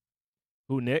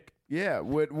 Who, Nick? Yeah,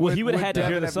 he would have had to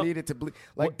hear the needed to bleed?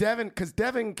 Like Devin, because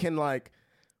Devin can like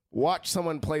watch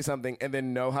someone play something and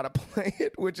then know how to play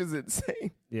it, which is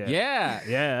insane.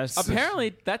 Yeah.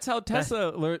 Apparently, that's how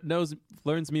Tessa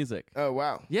learns music. Oh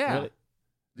wow. Yeah. Really?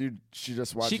 Dude, she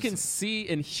just watches. She can see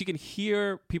and she can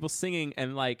hear people singing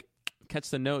and like catch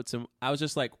the notes, and I was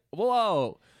just like,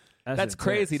 "Whoa, that's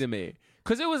crazy to me."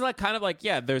 Because it was like kind of like,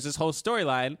 there's this whole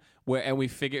storyline and we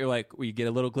figure like we get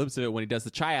a little glimpse of it when he does the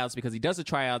tryouts, because he does the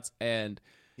tryouts and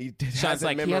Sean's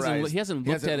like he hasn't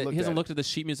looked at it. He hasn't looked at the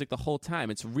sheet music the whole time.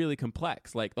 It's really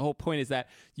complex. Like the whole point is that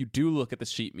you do look at the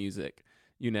sheet music,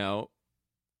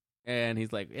 And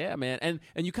he's like, "Yeah, man," and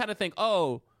you kind of think,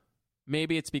 oh,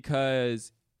 maybe it's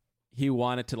because he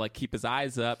wanted to like keep his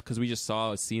eyes up because we just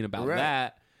saw a scene about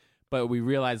that, but we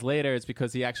realized later it's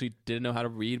because he actually didn't know how to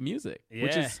read music,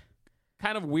 which is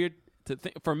kind of weird to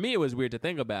think. For me, it was weird to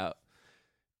think about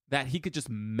that he could just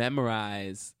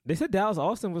memorize. They said Dallas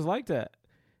Austin was like that.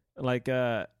 Like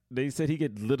they said he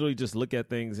could literally just look at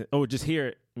things or just hear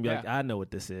it and be like, I know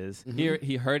what this is.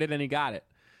 He heard it and he got it.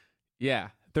 Yeah.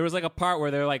 There was like a part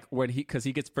where they're like, because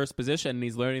he gets first position and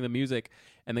he's learning the music,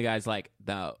 and the guy's like,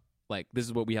 no, like this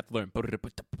is what we have to learn,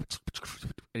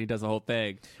 and he does the whole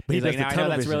thing. But he's like, now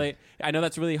I know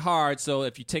that's really hard. So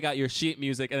if you take out your sheet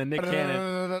music, and then Nick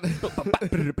Cannon,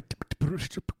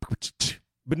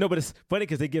 but no, but it's funny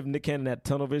because they give Nick Cannon that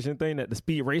tunnel vision thing, the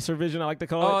speed racer vision, I like to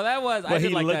call it. Oh, that was. I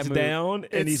did like that move. Down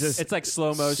and it's like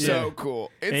slow motion. So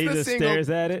cool. It's and the he just single stares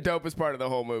at it. Dopest part of the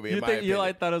whole movie. You thought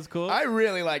it was cool? I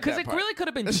really like that because it really could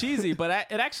have been cheesy, but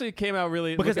it actually came out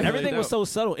really because everything really was so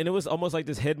subtle, and it was almost like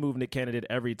this head move Nick Cannon did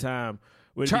every time.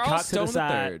 When Charles Stone to the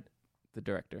side, the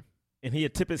director, and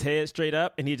he'd tip his head straight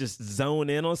up, and he'd just zone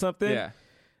in on something. Yeah.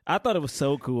 I thought it was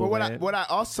so cool. But what I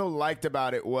also liked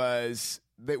about it was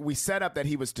that we set up that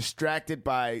he was distracted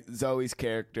by Zoe's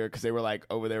character because they were like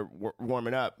over there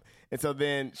warming up. And so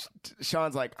then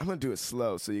Sean's like, I'm going to do it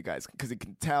slow so you guys, because he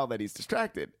can tell that he's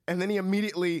distracted. And then he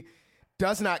immediately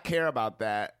does not care about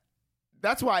that.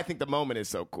 That's why I think the moment is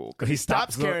so cool. Because he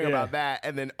stops caring about that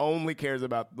and then only cares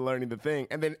about learning the thing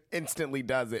and then instantly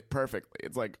does it perfectly.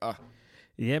 It's like,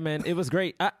 yeah, man, it was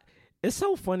great. It's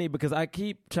so funny because I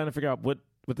keep trying to figure out what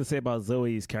to say about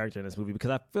Zoe's character in this movie because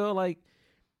I feel like,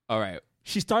 all right,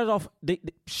 she started off.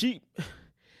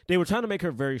 They were trying to make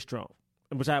her very strong,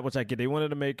 which I get. They wanted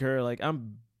to make her like,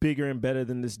 I'm bigger and better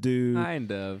than this dude.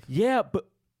 Kind of. Yeah, but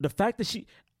the fact that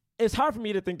it's hard for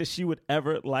me to think that she would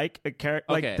ever like a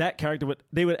character like that character.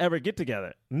 They would ever get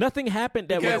together. Nothing happened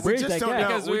that would bridge that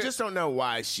gap. We just don't know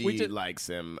why she likes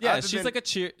him. Yeah, she's like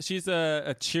she's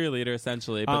a cheerleader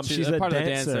essentially, but she's a part dancer. of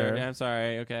the dancer. Yeah, I'm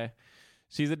sorry. Okay,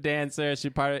 she's a dancer.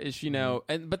 She's part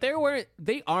of but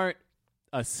they aren't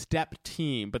a step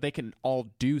team, but they can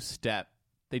all do step.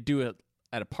 They do it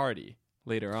at a party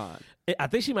later on. I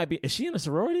think she might be. Is she in a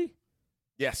sorority?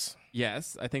 Yes.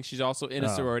 I think she's also in a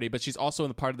sorority, but she's also in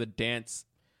the part of the dance.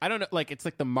 I don't know, like it's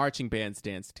like the marching band's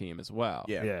dance team as well.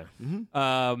 Yeah.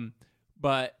 Mm-hmm.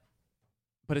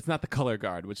 But it's not the color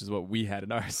guard, which is what we had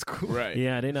in our school. Right.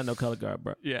 Yeah, they not no color guard,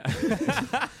 bro. Yeah.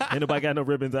 Ain't nobody got no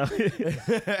ribbons out here.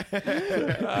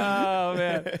 Oh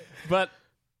man. But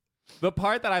the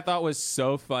part that I thought was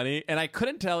so funny, and I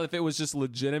couldn't tell if it was just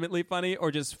legitimately funny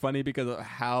or just funny because of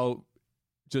how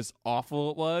just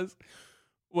awful it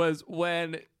was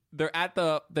when they're at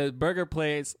the burger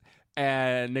place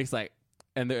and Nick's like,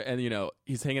 and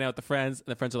he's hanging out with the friends,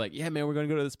 and the friends are like, yeah, man, we're going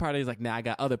to go to this party. He's like, nah, I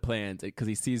got other plans, because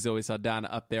he sees Zoe Saldana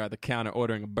up there at the counter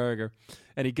ordering a burger,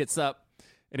 and he gets up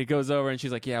and he goes over and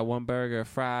she's like, yeah, one burger,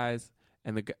 fries,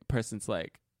 and the person's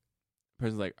like,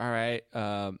 all right,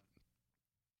 that'll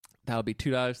be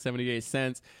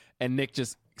 $2.78, and Nick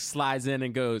just slides in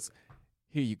and goes,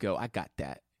 here you go, I got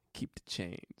that, keep the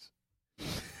change.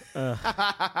 And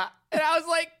I was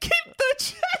like, keep the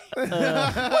change.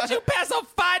 Would you pass a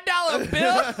 $5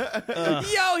 bill?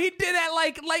 Yo, he did that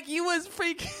like he was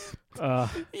freaking.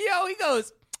 Yo, he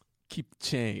goes, keep the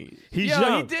change. He's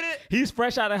young. He did it. He's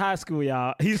fresh out of high school,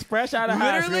 y'all. He's fresh out of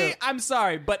high school. Literally, I'm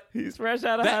sorry, but he's fresh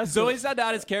out of high school. Zoe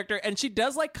Saldana's character, and she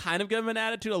does like kind of give him an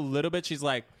attitude a little bit. She's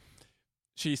like,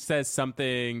 she says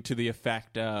something to the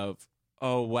effect of,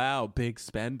 oh wow, big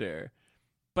spender.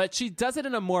 But she does it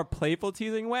in a more playful,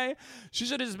 teasing way. She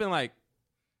should have just been like,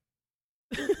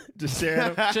 just staring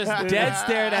at him. Just dead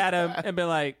stared at him and been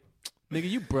like, nigga,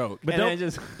 you broke. But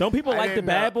don't people like the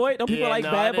bad boy? Don't people like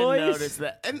bad boys? I didn't notice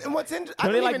that. And what's interesting, I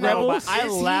they don't like even know, rebels? but I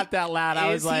laughed out loud.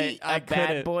 I was like, a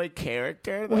bad boy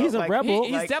character? Though? Well, he's a rebel.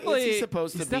 He's Like, definitely is he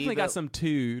supposed to he's be definitely got some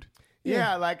dude.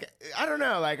 Yeah, like I don't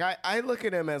know. Like I look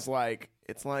at him as like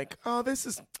it's like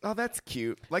that's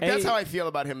cute. Like that's how I feel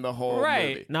about him the whole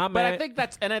movie. Nah, But man.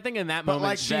 I think in that But moment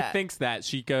like she that. thinks that.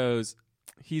 She goes,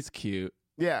 he's cute.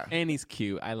 Yeah. And he's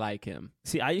cute. I like him.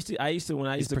 See, I used to when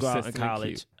I used to go out in persistently college,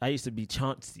 cute. I used to be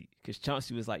Chauncey because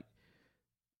Chauncey was like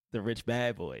the rich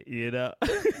bad boy, you know.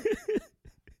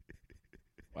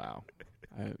 Wow.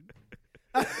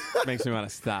 Makes me want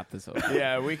to stop this whole thing.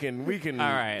 Yeah, we can.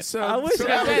 All right. So, I wish so I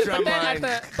that was did,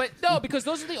 Drumline. but no, because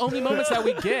those are the only moments that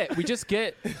we get. We just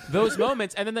get those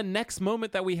moments, and then the next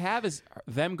moment that we have is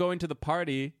them going to the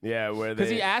party. Yeah, where Because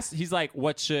they he's like,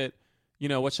 what should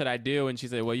I do? And she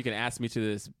said, well, you can ask me to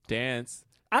this dance.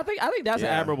 I think that's an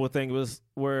Yeah. admirable thing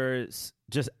where it's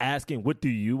just asking, what do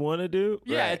you want to do?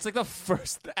 Yeah, Right. it's like the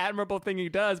first admirable thing he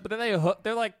does. But then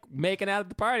they're like making out at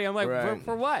the party. I'm like, Right.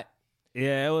 for what?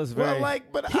 Yeah, it was very. well,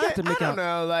 like, but He got to I make don't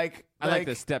out- know. Like, I like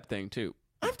the step thing too.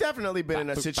 I've definitely been in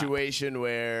a situation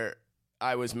where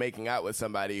I was making out with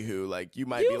somebody who, like, you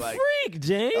might You be like, freak,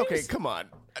 James. okay, come on.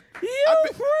 You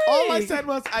freak. All I said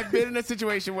was I've been in a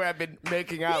situation where I've been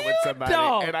making out with somebody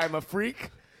don't. and I'm a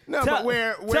freak. No, Tell- but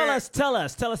where tell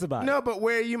us about it. No, but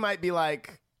where you might be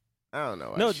like, I don't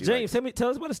know. No, she James, tell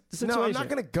us about the situation. No, I'm not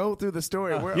gonna go through the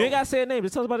story. You ain't gotta say a name.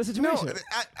 Just tell us about the No, situation.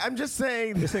 I'm just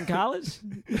saying. It's in college.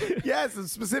 Yes, and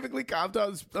specifically, I'm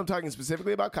talking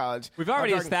specifically about college. We've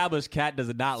already I'm talking established Kat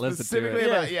does not listen to specifically it.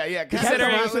 about yeah.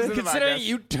 Considering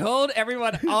you told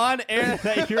everyone on air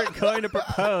that you were going to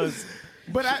propose.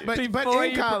 But Before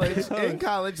in you college,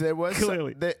 proposed. there was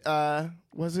Clearly.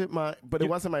 was it my? But it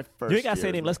wasn't my first. You ain't gotta say a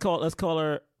year. name. Let's call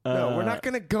her. No, we're not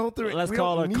gonna go through it. let's We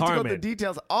call don't her need to go Carmen. through the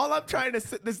details. All I'm trying to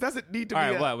say, this doesn't need to All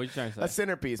be right, what are you trying to say? a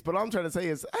centerpiece. But all I'm trying to say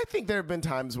is, I think there have been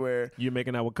times where You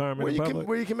making out with Carmen in public?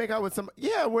 where you can make out with some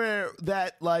where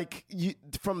that like you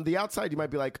from the outside you might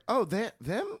be like, oh, them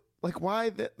like why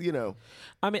that I mean,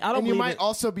 I don't. and you believe might it.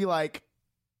 also be like,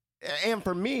 and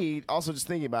for me, also just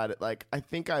thinking about it, like I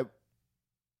think I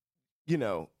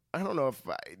don't know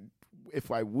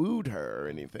if I wooed her or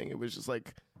anything. It was just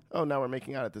like, oh, now we're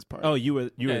making out at this party. Oh, you were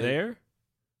there?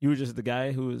 You were just the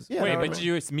guy who was... Yeah, wait, but did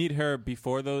you meet her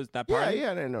before that party?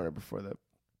 Yeah, I didn't know her before that.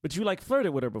 But you like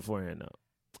flirted with her beforehand, though.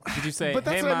 Did you say, but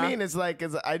that's hey, what Ma? I mean. Is like,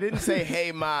 I didn't say,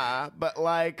 hey, Ma, but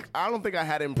like, I don't think I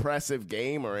had impressive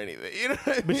game or anything. You know what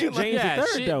I mean? But you James the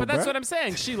third, though, but that's bro. what I'm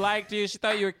saying. She liked you. She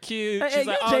thought you were cute. Hey, She's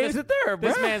like, oh, James the third, bro.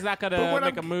 this man's not going to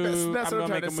make a move. That's what I'm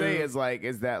trying to say move.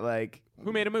 is that like...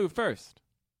 Who made a move first?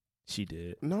 She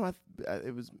did. No,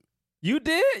 it was... You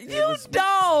did? You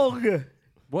dog!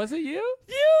 Was it you?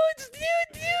 You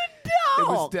dog! It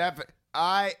was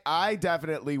I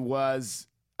definitely was...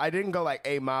 I didn't go like,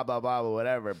 hey, ma, blah, blah, or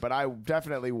whatever, but I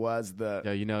definitely was the...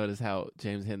 Yo, you notice how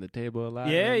James hitting the table a lot?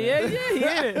 Yeah.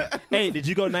 Hey, did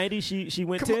you go 90? She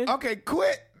went 10? Okay,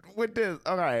 quit with this.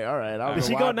 All right. Did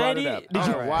she go 90?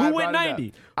 Who went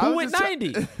 90? Who went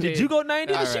 90? Did you go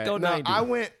 90 or she go 90?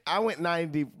 No, I went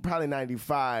 90, probably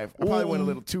 95. I probably went a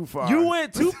little too far. You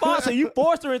went too far, so you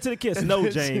forced her into the kiss. No,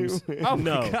 James. Oh,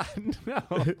 no. my God, no.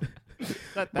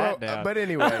 Let that down. But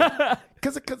anyway,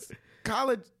 because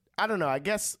college... I don't know. I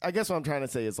guess what I'm trying to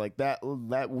say is like that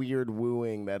weird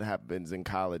wooing that happens in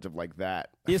college of like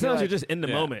that. It sounds like you're just in the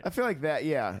moment. I feel like that.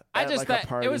 Yeah. I just like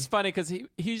thought it was funny because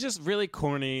he's just really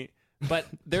corny, but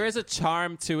there is a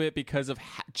charm to it because of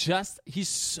he's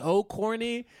so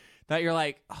corny that you're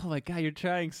like, oh my God, you're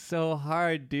trying so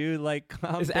hard, dude. Like,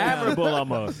 calm it's down. admirable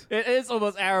almost. It is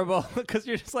almost admirable because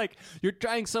you're just like, you're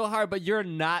trying so hard, but you're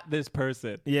not this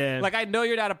person. Yeah. Like, I know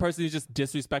you're not a person who's just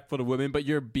disrespectful to women, but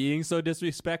you're being so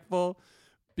disrespectful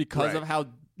because of how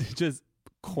just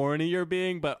corny you're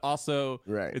being, but also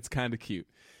it's kind of cute.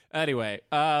 Anyway.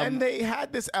 And they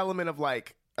had this element of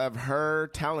like, of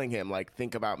her telling him, like,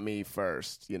 think about me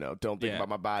first, don't think about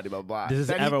my body, blah, blah, blah. Does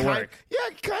this ever work? Yeah,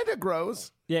 it kind of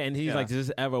grows. Yeah, and he's like, does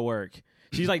this ever work?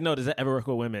 She's like, no, does it ever work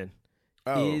with women?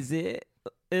 Oh. Is it?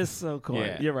 It's so corny.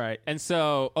 Yeah. You're right. And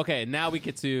so, okay, now we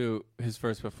get to his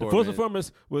first performance. The first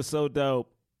performance was so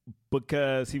dope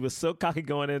because he was so cocky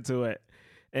going into it.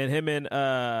 And him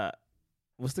and,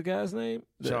 what's the guy's name?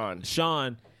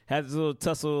 Sean had this little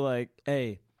tussle like,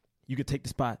 hey, you could take the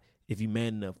spot if you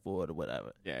man enough for it or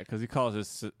whatever. Yeah, because he calls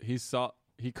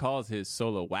his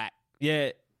solo whack.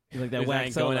 Yeah, like that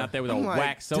whack going out there with a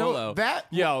whack solo.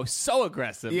 So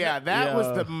aggressive. Yeah, that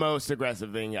was the most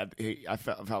aggressive thing I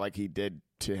felt like he did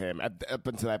to him up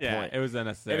until that point. It was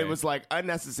unnecessary. And it was like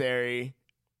unnecessary,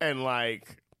 and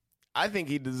like I think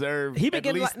he deserved at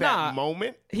least that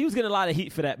moment. He was getting a lot of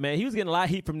heat for that, man. He was getting a lot of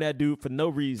heat from that dude for no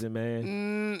reason,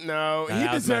 man. No,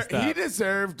 he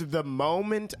deserved the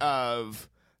moment of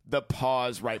the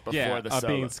pause right before the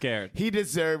solo. Being scared. He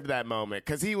deserved that moment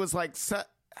because he was like,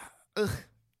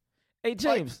 hey,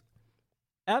 James,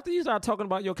 after you start talking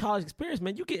about your college experience,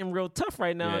 man, you getting real tough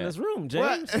right now in this room,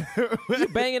 James. You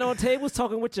banging on tables,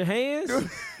 talking with your hands.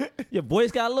 Your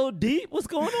voice got a little deep. What's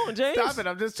going on, James? Stop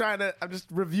it. I'm just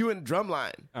reviewing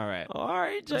Drumline. All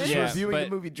right, James. Just reviewing the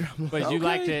movie Drumline. But you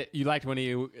liked it. You liked when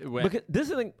he went. Because this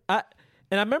is I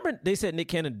remember they said Nick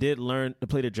Cannon did learn to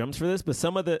play the drums for this, but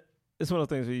it's one of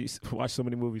those things where you watch so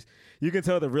many movies. You can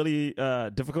tell the really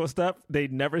difficult stuff. They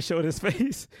never showed his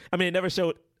face. I mean, they never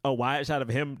showed a wide shot of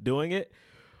him doing it.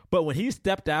 But when he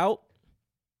stepped out,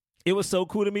 it was so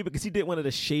cool to me because he did one of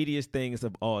the shadiest things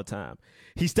of all time.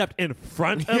 He stepped in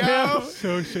front of him.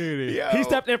 So shady. He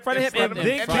stepped in front of him and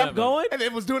then kept going. And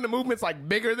it was doing the movements like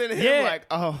bigger than him. Yeah. Like,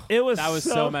 oh. That was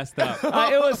so messed up.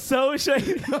 It was so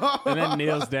shady. And then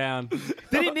kneels down.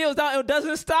 Then he kneels down and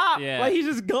doesn't stop. Yeah. Like he's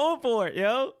just going for it,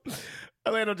 yo.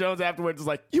 Orlando Jones afterwards was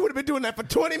like, you would have been doing that for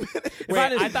 20 minutes. Wait,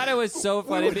 I thought it was so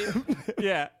funny.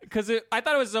 Yeah, because I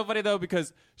thought it was so funny, though,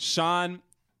 because Sean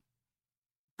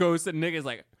goes to Nick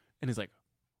and he's like,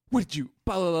 what did you,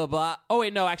 blah, blah, blah, blah. Oh,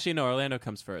 wait, no, actually, no, Orlando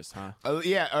comes first, huh?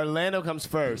 Yeah, Orlando comes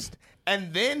first.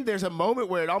 And then there's a moment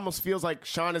where it almost feels like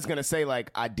Sean is going to say, like,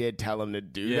 I did tell him to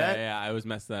do that. Yeah, I was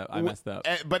messed up. I messed up.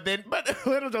 But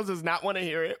Orlando Jones does not want to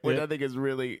hear it, which I think is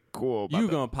really cool. You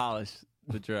going to polish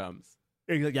the drums.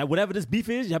 He's like, yeah, whatever this beef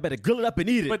is, y'all better grill it up and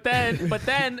eat it. But then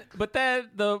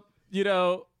the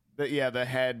the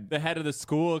head of the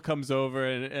school comes over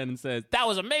and says, that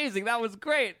was amazing. That was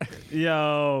great.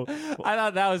 Yo. I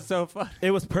thought that was so fun.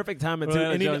 It was perfect timing, too.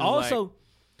 Orlando And Jones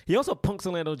he also punks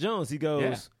Orlando Jones. He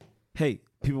goes, hey,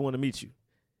 people want to meet you.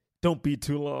 Don't be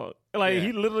too long. Like,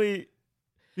 he literally...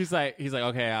 He's like,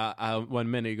 okay,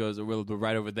 1 minute. He goes, we'll be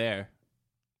right over there.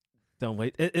 Don't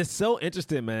wait. It's so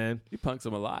interesting, man. He punks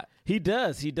him a lot. He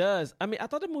does. I mean, I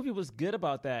thought the movie was good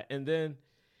about that. And then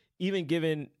even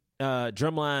giving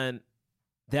Drumline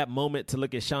that moment to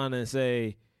look at Shauna and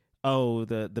say, oh,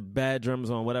 the bad drums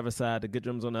on whatever side, the good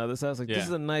drums on the other side. It's like, this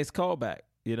is a nice callback,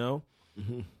 you know?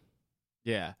 Mm-hmm.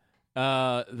 Yeah.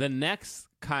 The next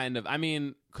kind of, I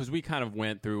mean, because we kind of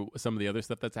went through some of the other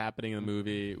stuff that's happening in the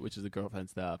movie, which is the girlfriend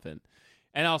stuff, and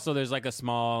also there's like a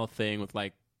small thing with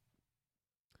like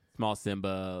small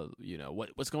Simba, you know,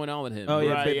 what's going on with him? Oh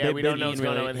yeah, we don't know what's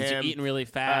going on with him. He's eating really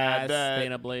fast,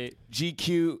 staying up late.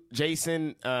 GQ Jason.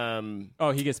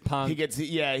 He gets punked.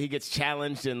 He gets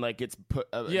challenged and like gets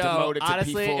demoted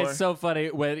honestly, to P4. It's so funny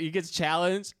when he gets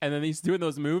challenged and then he's doing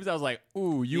those moves. I was like,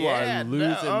 "Ooh, you are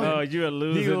losing! Oh, you are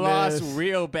losing! He lost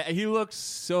real bad. He looks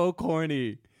so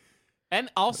corny." And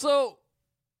also,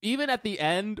 even at the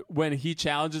end when he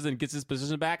challenges and gets his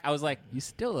position back, I was like, "You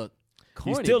still look."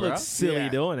 Corny, he still bro. looks silly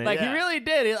doing it. Like he really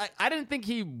did. I didn't think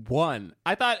he won.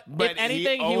 I thought if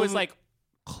anything he was like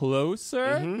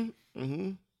closer.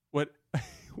 Mm-hmm. What?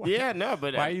 Yeah, no,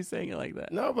 but why are you saying it like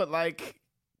that? No, but like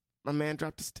my man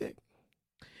dropped a stick.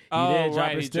 Oh,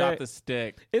 right, he dropped the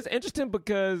stick. It's interesting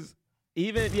because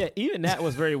even that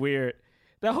was very weird.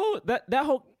 The whole. The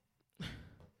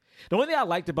only thing I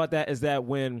liked about that is that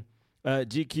when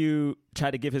GQ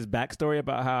tried to give his backstory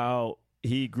about how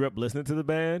he grew up listening to the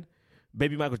band.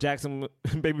 Baby Michael Jackson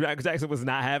was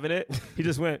not having it. He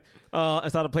just went and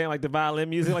started playing like the violin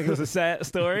music, like it was a sad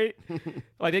story.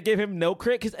 Like they gave him no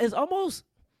credit because I'm almost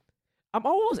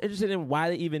interested in why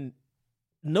they even,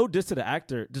 no diss to the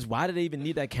actor, just why did they even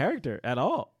need that character at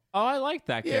all? Oh, I like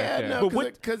that character. Yeah, no,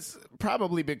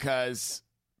 probably because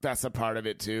that's a part of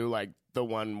it too. Like the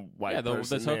one white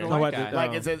person, the white guy.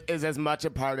 Like is as much a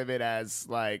part of it as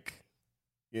like,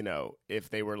 you know, if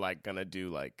they were like gonna do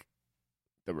like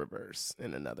the reverse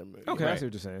in another movie. Okay, I see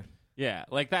what you're saying. Yeah,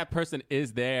 like that person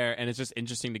is there, and it's just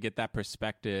interesting to get that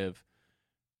perspective,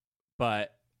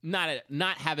 but not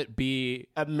have it be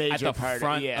a major at the part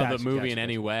front of the movie in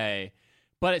any way.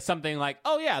 But it's something like,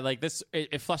 oh yeah, like this,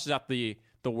 it fleshes out the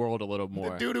world a little more.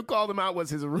 The dude who called him out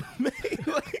was his roommate.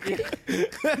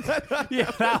 Yeah,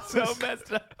 that was so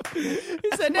messed up. He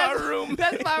said,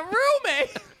 "That's my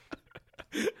roommate."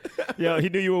 Yo, he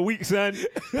knew you were weak, son.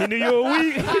 He knew you were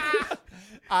weak.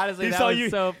 Honestly, that was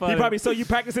so funny. He probably saw you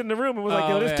practicing in the room and was like,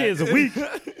 "Yo, this kid's weak.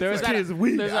 There's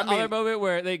another moment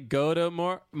where they go to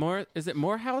Moore. Is it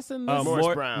Morehouse in this? Morris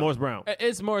Brown. Morris Brown. It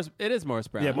is Morris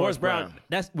Brown. Yeah, Morris Brown.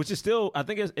 Which is still, I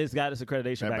think it's got its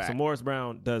accreditation back. So Morris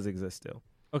Brown does exist still.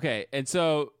 Okay, and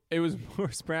so it was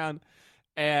Morris Brown,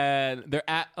 and they're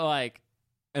at like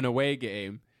an away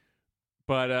game,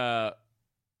 but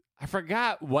I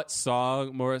forgot what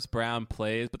song Morris Brown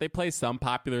plays, but they play some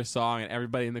popular song, and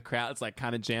everybody in the crowd's like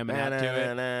kind of jamming out to it.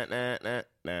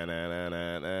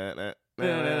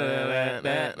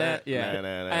 Yeah,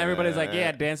 and everybody's like,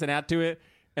 yeah, dancing out to it,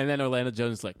 and then Orlando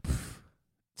Jones is like,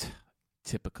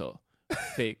 typical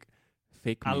fake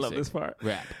music. I love this part.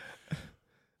 Rap.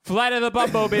 Flight of the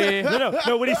Bumblebee.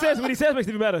 No. What he says makes it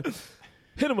even better.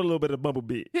 Hit him a little bit of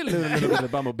Bumblebee. Hit him a little bit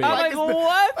of Bumblebee. I'm like,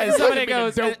 what? And somebody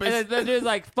goes, and then there's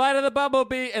like, Flight of the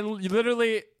Bumblebee, and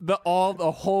literally the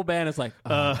whole band is like,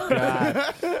 oh,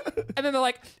 God. And then they're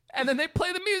like, and then they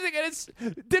play the music, and it's...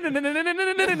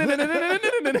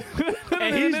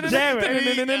 And he's jamming.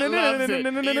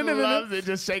 He loves it,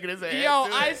 just shaking his head. Yo,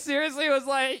 I seriously was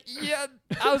like, yeah.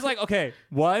 I was like, okay,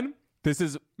 1, this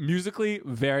is musically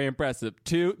very impressive.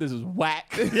 2, this is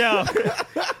whack. Yo,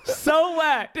 so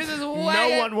whack. This is whack.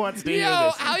 No one wants to hear Yo,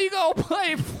 this. how you gonna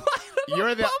play?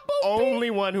 You're the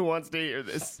only one who wants to hear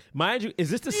this. Mind you,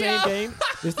 is this the same game?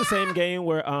 Is this the same game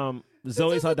where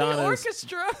Zoe Saldana's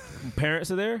parents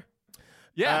are there?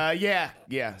 Yeah.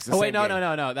 Yeah. Oh wait,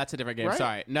 no. That's a different game. Right?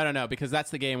 Sorry, no, because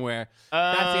that's the game where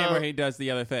that's the game where he does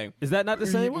the other thing. Is that not the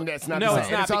same one? That's not No, the it's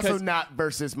same. not, It's also because- not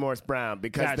versus Morris Brown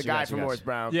because the guy from Morris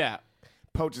Brown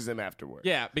poaches him afterwards.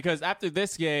 Yeah, because after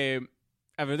this game,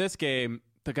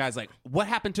 the guy's like, "What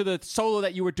happened to the solo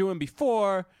that you were doing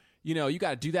before? You know, you got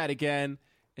to do that again."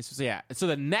 And so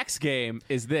the next game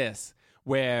is this,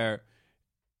 where,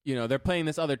 you know, they're playing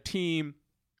this other team,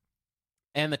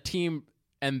 and the team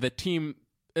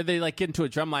they like get into a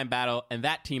drumline battle, and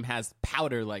that team has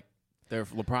powder like they're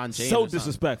LeBron James. So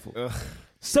disrespectful.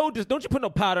 Don't you put no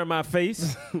powder in my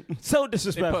face? So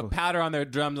disrespectful. They put powder on their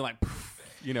drums and like,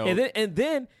 you know, and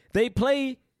then they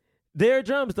play their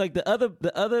drums. Like the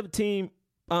other team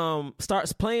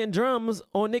starts playing drums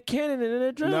on Nick Cannon and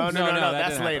their drums. No. that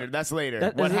That's later.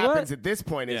 happen. What happens at this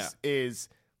point is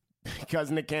because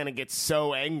Nick Cannon gets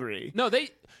so angry. No,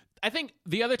 I think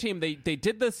the other team, they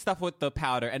did this stuff with the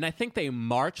powder, and I think they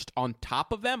marched on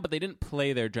top of them, but they didn't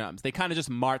play their drums. They kind of just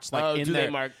marched like they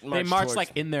marched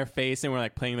like in their face and were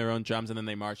like playing their own drums, and then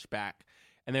they marched back.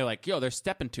 And they're like, yo, they're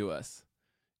stepping to us.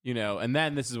 You know, and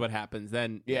then this is what happens.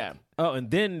 Then Oh,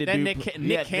 and then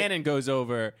Nick Cannon goes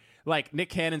over. Like Nick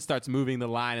Cannon starts moving the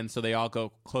line, and so they all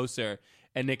go closer.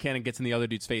 And Nick Cannon gets in the other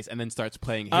dude's face and then starts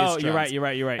playing his drums. You're right.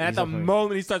 And at the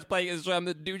moment he starts playing his drum,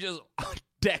 the dude just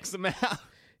decks him out.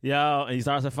 Yo, and he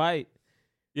starts a fight.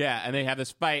 Yeah, and they have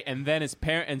this fight, and then his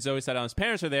parent and Zoe Saldaña's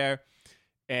parents are there,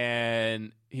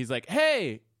 and he's like,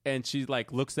 "Hey," and she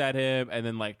like looks at him and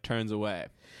then like turns away.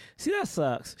 See, that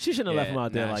sucks. She shouldn't have left him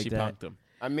out there like she that. punked him.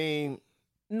 I mean,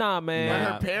 nah,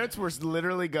 man. Her parents were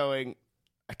literally going,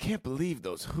 "I can't believe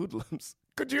those hoodlums."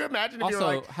 Could you imagine if Also, you're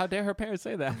like, how dare her parents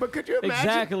say that? But could you imagine?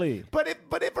 Exactly. But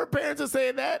if her parents are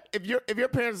saying that, if your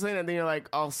parents are saying that, then you're like,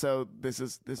 also, this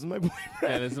is my boyfriend.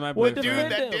 Yeah, this is my Well, boyfriend.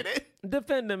 dude that did it.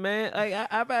 Defend him, man. Like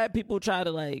I've had people try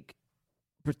to like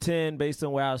pretend based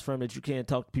on where I was from that you can't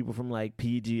talk to people from like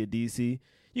PG or DC.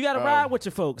 You got to ride with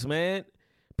your folks, man.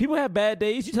 People have bad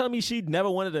days. You telling me she never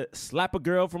wanted to slap a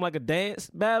girl from like a dance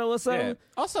battle or something? Yeah.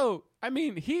 Also, I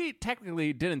mean, he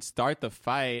technically didn't start the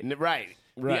fight. Right.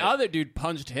 The other dude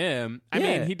punched him. I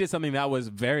mean, he did something that was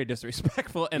very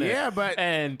disrespectful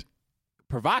and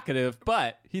provocative,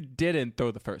 but he didn't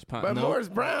throw the first punch. But Morris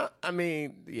Brown, I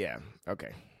mean, yeah,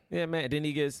 okay. Yeah, man. Then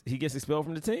he gets expelled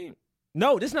from the team.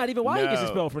 No, this is not even why he gets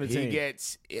expelled from the team.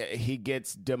 He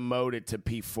gets demoted to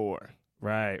P4.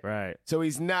 Right. So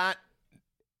he's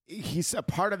a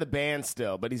part of the band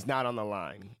still, but he's not on the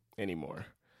line anymore.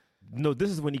 No, this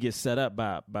is when he gets set up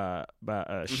by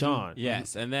Sean.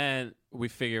 Yes, and then we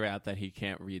figure out that he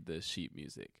can't read the sheet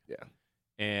music. Yeah.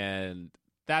 And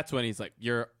that's when he's like,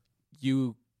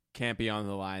 you can't be on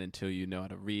the line until you know how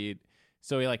to read.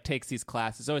 So he like takes these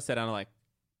classes. So he sat down and like,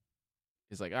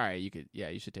 he's like, all right,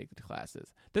 you should take the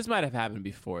classes. This might have happened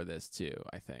before this too,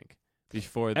 I think.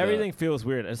 Everything feels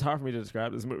weird. It's hard for me to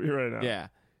describe this movie right now. Yeah.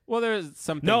 Well, there's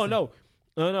some things.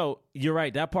 No, you're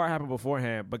right. That part happened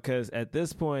beforehand because at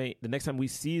this point, the next time we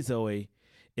see Zoe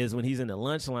is when he's in the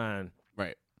lunch line.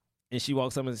 Right. And she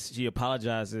walks up and she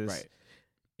apologizes. Right.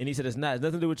 And he said, it's nothing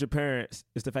to do with your parents.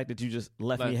 It's the fact that you just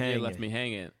left me hanging. You left me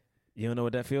hanging. You don't know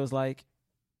what that feels like?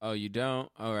 Oh, you don't?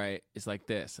 All right. It's like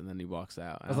this. And then he walks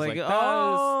out. I was like,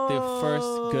 that is the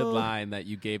first good line that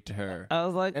you gave to her. I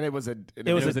was like, and it was a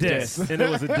diss. And it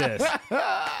was a diss.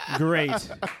 Great.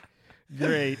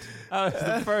 It's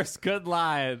the first good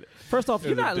line. First off,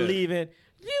 you're not leaving.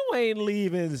 You ain't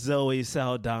leaving Zoe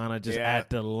Saldana just at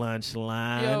the lunch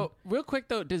line. Yo, real quick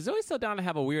though, does Zoe Saldana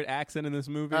have a weird accent in this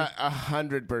movie?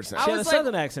 100%. She has a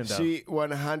southern accent though. She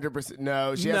 100%.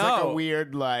 No, she has like a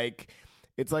weird like.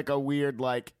 It's like a weird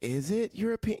like. Is it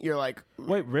European? You're like,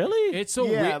 wait, really? It's so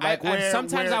weird. Like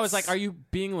sometimes I was like, are you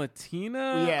being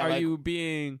Latina? Yeah, are you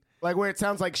being like where it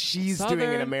sounds like she's Southern?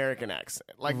 doing an American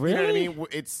accent? Like, really? You know what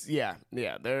I mean? It's yeah.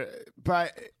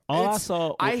 But all I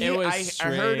saw, I heard it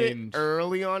strange.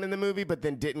 early on in the movie, but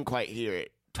then didn't quite hear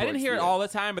it. I didn't hear it all the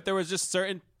time, but there was just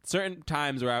certain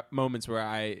times moments where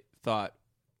I thought,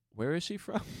 where is she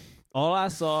from? All I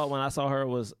saw when I saw her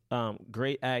was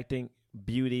great acting,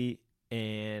 beauty,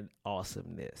 and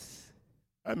awesomeness.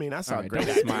 I mean, I saw All right, great don't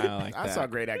acting. smile like I that. saw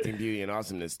great acting, beauty, and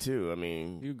awesomeness too. I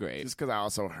mean, You great. just because I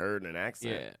also heard an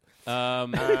accent.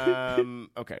 Yeah.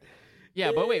 Okay.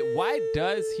 Yeah, but wait, why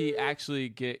does he actually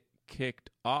get kicked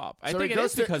off? I So think he it goes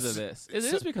is to- because of this. It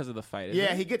is because of the fight. Isn't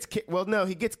Yeah, it? he gets kicked. Well, no,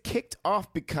 he gets kicked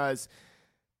off because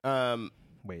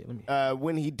Wait, let me.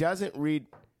 when he doesn't read.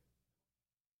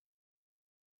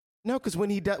 No, because when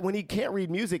he can't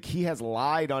read music, he has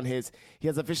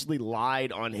officially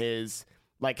lied on his,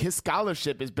 like, his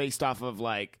scholarship is based off of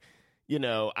like, you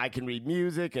know, I can read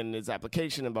music and his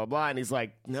application and blah blah, and he's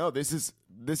like, no, this is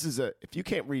if you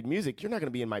can't read music, you're not going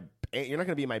to be in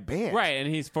my band, Right, and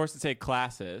he's forced to take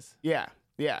classes. Yeah.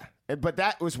 But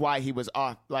that was why he was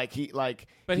off. Like he was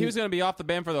going to be off the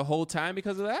band for the whole time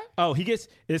because of that? Oh,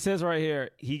 it says right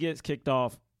here, he gets kicked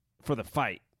off for the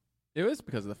fight. It was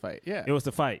because of the fight. Yeah. It was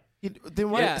the fight. Then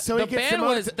what? Yeah, So the he gets band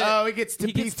demoted. was that He gets to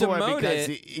he gets P4 demoted, because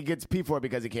he gets P4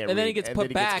 because he can't read. and then he gets put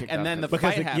he back, kicked and off then the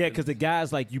because- fight happens. because the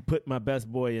guy's like, you put my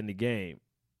best boy in the game.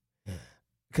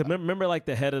 Cause remember, like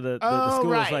the head of the Oh, school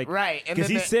right, was like, right. And Because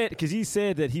then he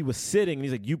said that he was sitting, and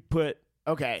he's like, you put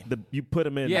okay. you put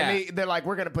him in. Yeah. And they're like,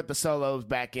 we're gonna put the solos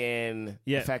back in,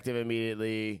 Yeah. effective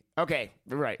immediately. Okay,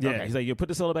 right. Yeah, okay. he's like, you put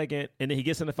the solo back in, and then he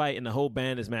gets in the fight, and the whole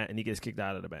band is mad, and he gets kicked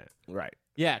out of the band. right.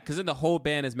 Yeah, because then the whole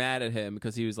band is mad at him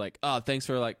because he was like, "Oh, thanks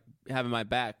for like having my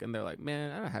back," and they're like, "Man,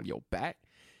 I don't have your back."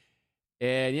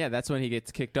 And yeah, that's when he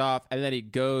gets kicked off, and then he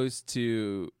goes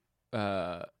to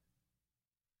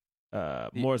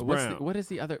Morris Brown. What is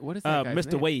that guy's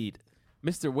Mr. name? Wade.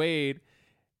 Mr.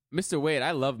 Wade.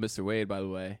 I love Mr. Wade, by the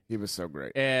way. He was so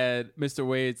great. And Mr.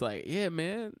 Wade's like, "Yeah,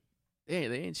 man, hey,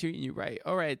 they ain't treating you right.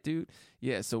 All right, dude.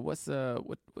 Yeah. So what's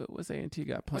A&T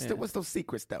got planned? What's those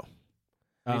secrets though?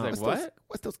 He's like, what?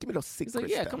 What's those? Give me those secrets. He's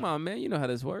like, yeah, though. come on, man. You know how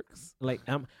this works. Like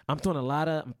I'm throwing a lot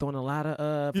of You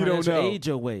don't financial know. aid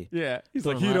your way. Yeah. He's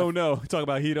like, he don't know. Talk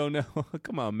about he don't know.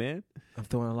 Come on, man. I'm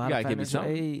throwing a lot You of gotta give me financial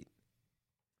something. aid.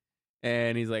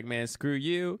 And he's like, man, screw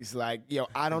you. He's like, yo,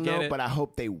 I don't Get know, it. but I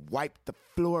hope they wipe the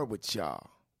floor with y'all.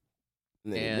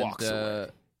 And then he walks away.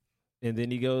 And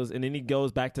then he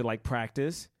goes back to like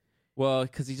practice. Well,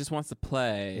 because he just wants to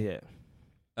play.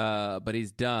 Yeah. But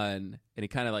he's done, and he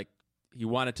kind of like he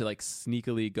wanted to like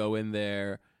sneakily go in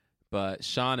there, but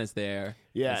Sean is there.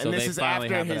 Yeah, so and this they is finally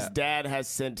after have his it. dad has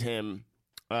sent him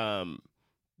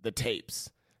the tapes.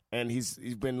 And he's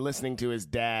been listening to his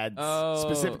dad's,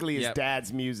 specifically his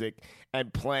dad's music, and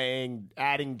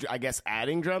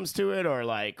adding drums to it,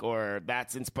 or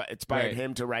that's inspired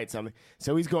him to write something.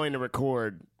 So he's going to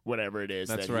record whatever it is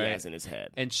that he has in his head.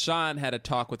 And Sean had a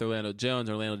talk with Orlando Jones.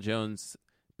 Orlando Jones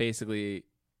basically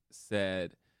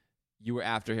said, "You were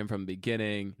after him from the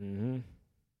beginning,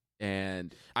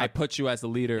 and I put you as the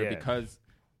leader because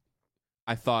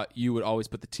I thought you would always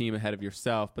put the team ahead of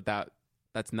yourself, but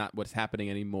that's not what's happening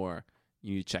anymore.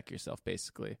 You need to check yourself,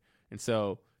 basically." And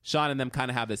so Sean and them kind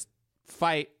of have this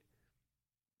fight,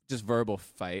 just verbal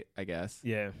fight, I guess.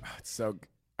 Yeah.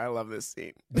 I love this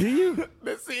scene. Do you?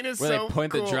 This scene is Where so they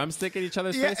point cool. the drumstick at each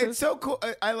other's Yeah, faces? it's so cool.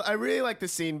 I really like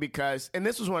this scene because, and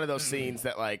this was one of those scenes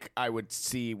that like I would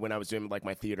see when I was doing like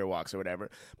my theater walks or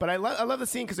whatever. But I love the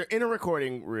scene because they're in a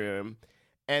recording room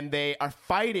and they are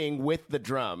fighting with the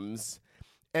drums.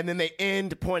 And then they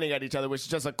end pointing at each other, which is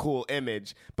just a cool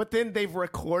image. But then they've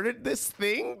recorded this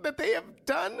thing that they have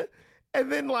done.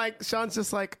 And then like Sean's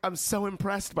just like, I'm so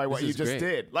impressed by what you just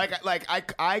did. Like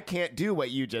I can't do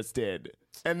what you just did.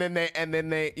 And then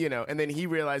they, you know, and then he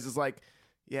realizes like,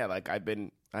 yeah, like I've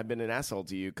been an asshole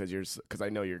to you because I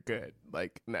know you're good.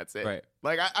 Like, and that's it. Right.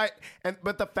 Like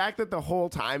but the fact that the whole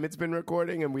time it's been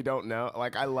recording and we don't know,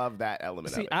 like I love that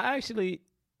element of it. I actually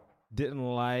didn't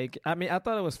like. I mean, I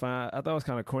thought it was fine. I thought it was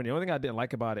kind of corny. The only thing I didn't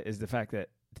like about it is the fact that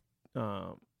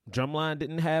Drumline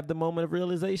didn't have the moment of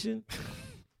realization.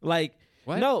 Like,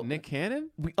 what? No, Nick Cannon?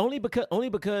 Only because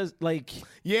like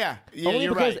only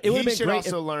because right. it would have He been should great.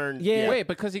 also learn. Yeah. Wait,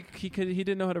 because he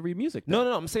didn't know how to read music. Though.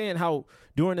 No. I'm saying how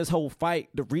during this whole fight,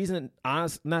 the reason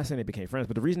not saying they became friends,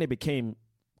 but the reason they became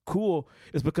cool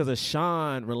is because of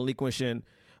Sean relinquishing.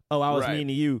 Oh, I was mean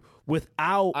to you.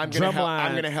 Without Drumline,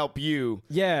 I'm gonna help you.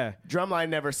 Yeah, Drumline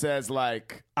never says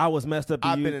like I was messed up.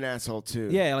 I've been an asshole too.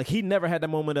 Yeah, like he never had that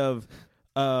moment of.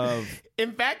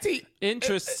 In fact,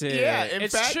 Interesting. In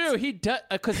it's fact, true. He does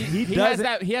because he does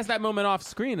has that moment off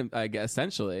screen. I guess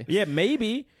essentially. Yeah,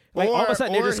 maybe. Like all of a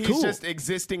sudden, they're just he's cool. just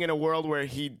existing in a world where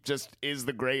he just is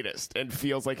the greatest and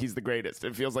feels like he's the greatest.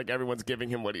 It feels like everyone's giving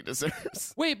him what he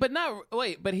deserves.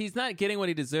 But he's not getting what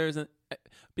he deserves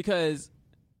because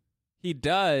he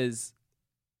does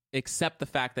accept the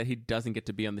fact that he doesn't get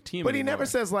to be on the team. But he anymore. never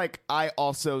says like, I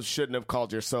also shouldn't have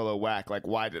called your solo whack. Like,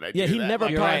 why did I do that? he never.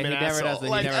 Like, You're right. I'm He an never asshole. does that.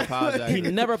 Like, He never apologizes. He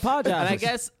never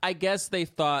apologizes. And I guess they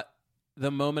thought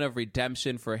the moment of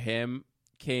redemption for him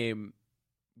came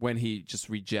when he just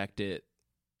rejected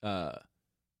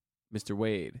Mr.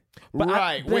 Wade. But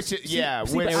right. Which it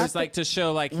was like to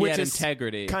show like he had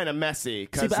integrity. Kind of messy.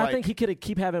 See, but like, I think he could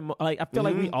keep having like. I feel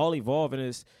like we all evolve in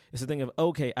this. It's a thing of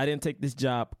okay, I didn't take this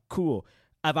job. Cool.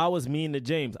 If I was mean to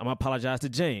James, I'm gonna apologize to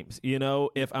James. You know,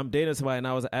 if I'm dating somebody and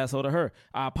I was an asshole to her,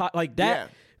 like that.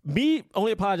 Yeah. Me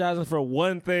only apologizing for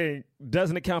one thing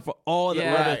doesn't account for all the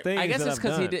other things. I guess that it's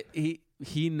because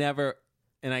he never,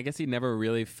 and I guess he never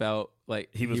really felt like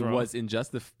he was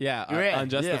unjustified.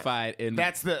 Unjustified. Yeah.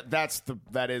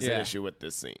 That is an issue with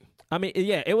this scene. I mean,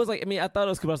 yeah, it was like. I mean, I thought it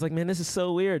was cool. I was like, man, this is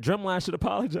so weird. Drumline should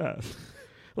apologize.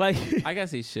 Like, I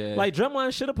guess he should. Like,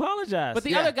 Drumline should apologize. But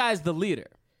the other guy's the leader.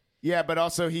 Yeah, but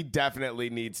also he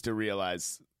definitely needs to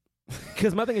realize.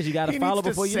 Because my thing is, you got to follow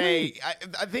before you leave.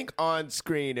 I think on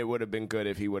screen it would have been good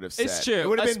if he would have said. It's true. It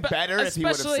would have been better if he would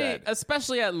have said.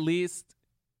 Especially at least.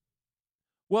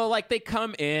 Well, like they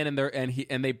come in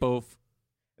and they both.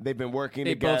 They've been working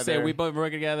they together. Both say we both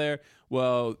work together.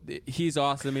 Well, he's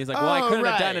awesome. He's like, well, I couldn't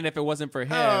have done it if it wasn't for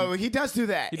him. Oh, he does do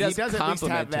that. He does at least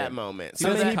have that him. moment.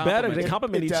 So he better. They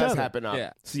compliment each other. It does happen.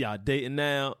 Yeah. See y'all dating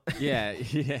now. Yeah.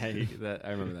 I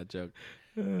remember that joke.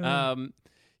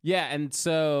 Yeah, and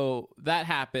so that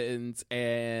happens,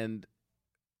 and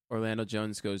Orlando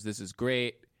Jones goes, "This is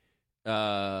great.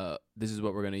 This is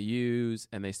what we're gonna use,"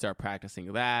 and they start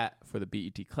practicing that for the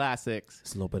BET Classics.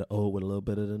 It's a little bit of old with a little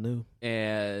bit of the new.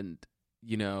 And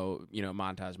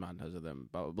montage of them,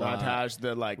 blah blah blah. Montage,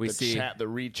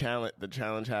 the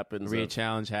challenge happens.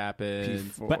 Re-challenge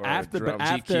happens. But after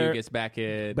GQ gets back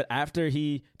in. But after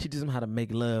he teaches them how to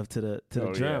make love to the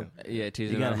drum. Yeah,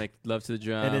 teaches them how to make love to the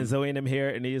drum. And then Zoe and him here,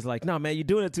 and he's like, "No, man, you're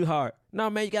doing it too hard. No,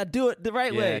 man, you got to do it the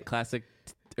right way." Classic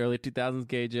early 2000s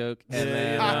gay joke. And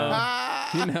then,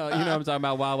 you know what I'm talking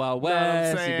about, Wild Wild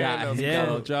West. You got a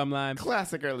little Drumline.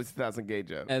 Classic early 2000 gay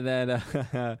joke. And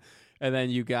then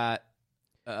you got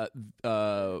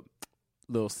little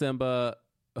Simba,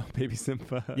 baby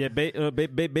Simba. Yeah,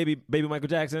 baby Michael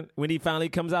Jackson. When he finally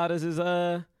comes out as his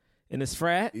in his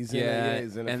frat. He's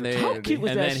in a how cute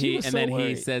was that?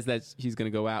 He says that he's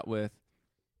gonna go out with.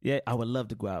 Yeah, I would love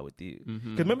to go out with you.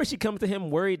 Because remember, she comes to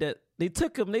him worried that they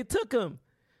took him. They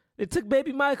took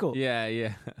baby Michael.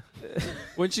 Yeah.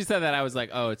 When she said that, I was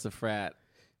like, oh, it's a frat.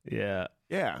 Yeah.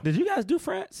 Yeah. Did you guys do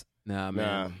frats? Nah, man.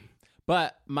 Nah.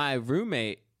 But my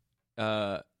roommate,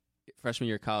 freshman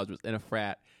year of college, was in a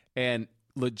frat, and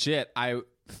legit, I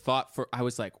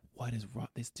was like, what is wrong?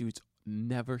 This dude's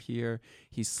never here.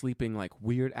 He's sleeping like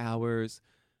weird hours.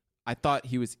 I thought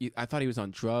he was on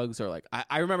drugs, or like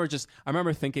I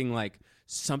remember thinking like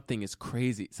something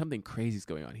crazy's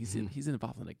going on. He's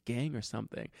involved in a gang or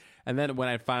something. And then when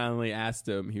I finally asked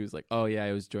him, he was like, "Oh yeah,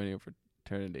 I was joining a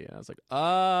fraternity." And I was like,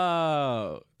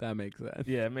 "Oh, that makes sense."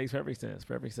 Yeah, it makes perfect sense.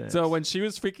 So when she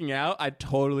was freaking out, I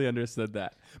totally understood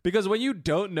that, because when you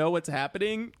don't know what's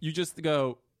happening, you just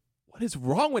go, what is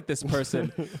wrong with this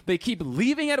person? They keep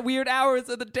leaving at weird hours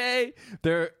of the day.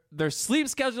 Their sleep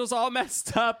schedule's all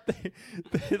messed up.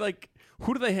 They like,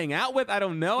 who do they hang out with? I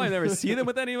don't know. I never see them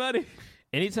with anybody.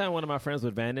 Anytime one of my friends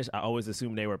would vanish, I always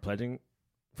assumed they were pledging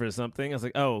for something. I was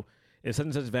like, oh, if such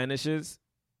and such vanishes,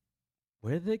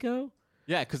 where did they go?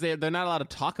 Yeah, because they're not allowed to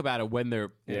talk about it when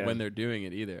they're doing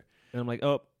it either. And I'm like,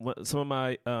 some of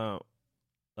my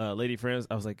lady friends,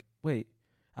 I was like, wait,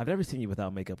 I've never seen you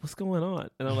without makeup. What's going on?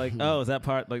 And I'm like, oh, is that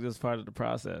part, like this part of the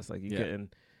process? Like you getting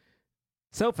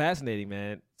so fascinating,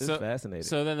 man. It's fascinating.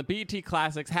 So then the BET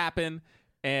Classics happen,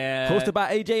 and hosted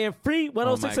by AJ and Free,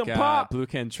 106 and Pop. Blue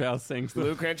Cantrell sings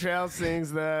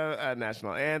the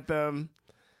national anthem.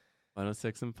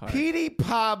 106 and Pop. Petey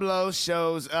Pablo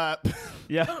shows up.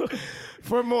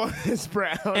 For Morris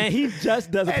Brown, and he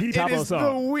just does a Petey Pablo song.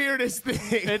 It's the weirdest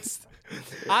thing. It's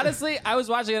honestly, I was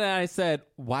watching it and I said,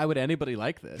 "Why would anybody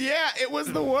like this?" Yeah, it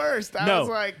was the worst. I was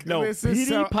like, "This is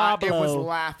Petey Pablo." It was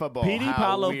laughable. Petey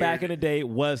Pablo back in the day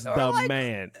was the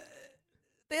man.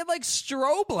 They had like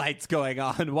strobe lights going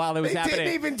on while it was happening. They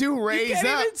didn't even do Raise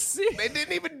Up. They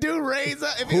didn't even do Raise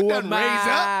Up. If you done Raise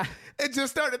Up and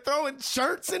just started throwing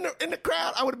shirts in the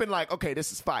crowd, I would have been like, okay,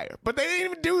 this is fire. But they didn't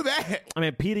even do that. I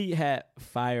mean, Petey had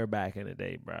fire back in the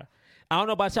day, bro. I don't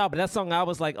know about y'all, but that song, I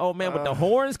was like, oh man, when the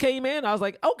horns came in, I was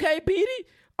like, okay, Petey,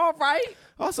 all right.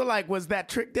 Also, like, was that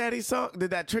Trick Daddy song? Did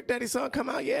that Trick Daddy song come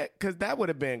out yet? Because that would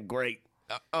have been great.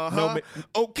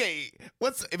 Okay,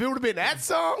 if it would have been that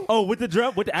song? Oh, with the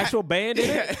drum, with the actual band in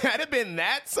it? Had it been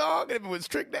that song, if it was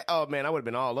Trick Daddy, oh man, I would have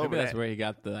been all over that. That's where he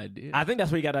got the idea. I think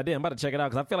that's where he got the idea. I'm about to check it out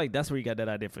because I feel like that's where he got that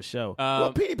idea for sure.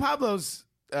 Well, Petey Pablo's,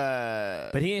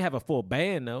 but he didn't have a full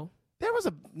band though. There was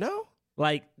no.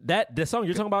 Like the song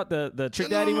you're talking about, the Trick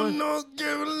Daddy one.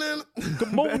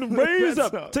 Come on and raise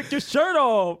up, take your shirt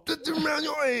off. Put it around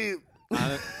your head.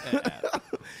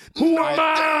 Who am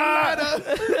I?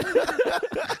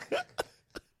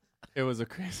 It was a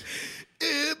crazy.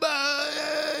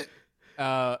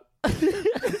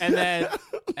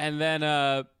 And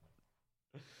then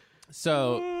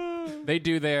so they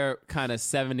do their kind of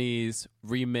 70s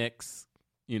remix,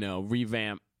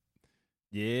 revamp.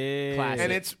 Yeah, classic.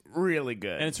 And it's really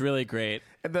good. And it's really great.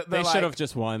 They should have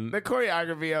just won. The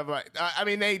choreography of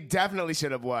they definitely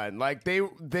should have won. Like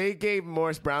they gave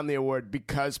Morris Brown the award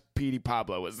because Petey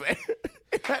Pablo was there.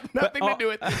 It had nothing to do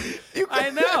with. I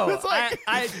know.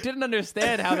 I didn't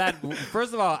understand how that.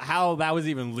 First of all, how that was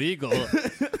even legal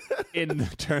in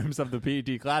terms of the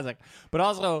BET Classic, but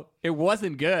also it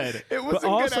wasn't good. It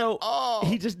wasn't good at all.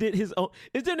 He just did his own.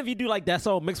 It's different if you do like that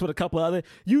song mixed with a couple other.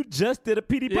 You just did a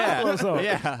Petey Pablo song.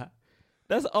 Yeah.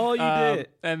 That's all you did.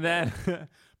 And then,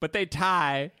 but they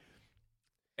tie,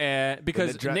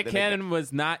 because Nick Cannon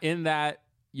was not in that,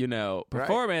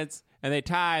 performance, and they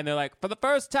tie, and they're like, for the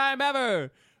first time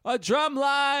ever, a drum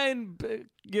line,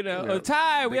 a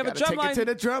tie. We have a drum line. Take it to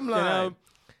the drum line,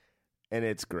 and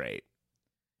it's great.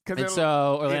 And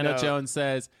so Orlando Jones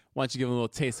says, "Why don't you give them a little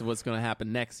taste of what's going to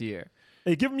happen next year?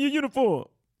 Hey, give them your uniform.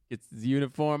 It's the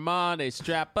uniform on. They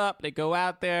strap up. They go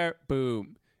out there.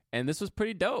 Boom. And this was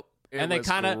pretty dope." They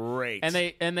kind of great. And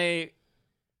they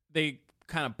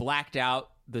kind of blacked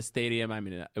out the stadium. I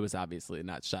mean, it was obviously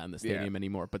not shot in the stadium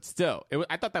anymore, but still,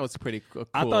 I thought that was pretty cool.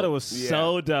 I thought it was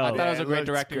so dope. I thought it was a great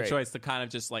directing choice to kind of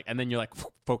just like, and then you're like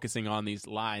focusing on these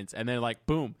lines, and then like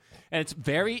boom, and it's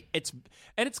very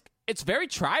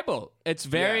tribal. It's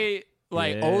very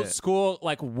old school,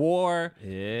 like war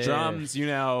drums.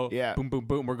 Boom, boom,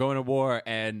 boom. We're going to war,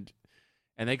 and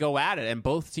they go at it, and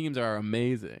both teams are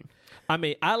amazing. I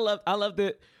mean, I loved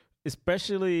it,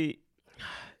 especially.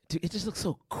 Dude, it just looks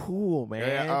so cool, man.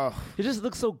 Yeah, it just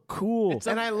looks so cool.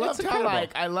 And I loved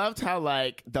how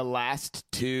the last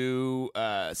two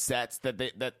sets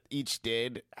that each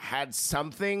did had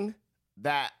something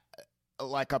that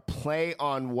like a play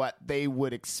on what they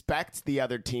would expect the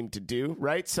other team to do,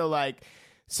 right? So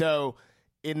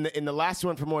in the last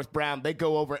one for Morris Brown, they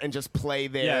go over and just play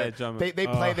their they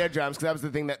play their drums because that was the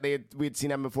thing that we had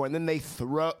seen them before, and then they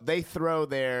throw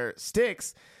their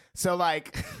sticks. So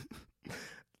like.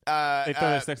 They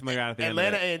throw their sticks on the ground at the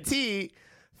Atlanta end. A&T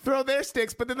throw their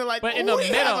sticks, but then they're like, but in the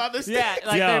middle, other sticks.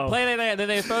 they're playing there, and then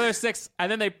they throw their sticks,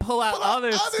 and then they pull out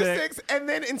other sticks, and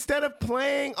then instead of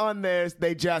playing on theirs,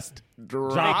 they just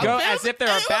drop. They go as if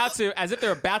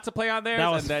they're about to play on theirs.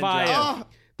 That was fire.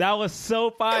 That was so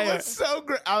fire. It was so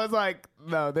great. I was like,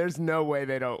 no, there's no way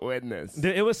they don't win this.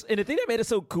 It was, and the thing that made it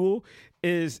so cool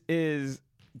is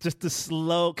just the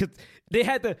slow, because they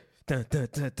had the. Dun, dun,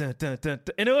 dun, dun, dun, dun,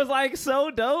 and it was like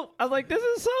so dope. I was like, this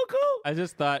is so cool. I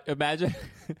just thought, imagine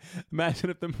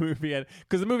if the movie had,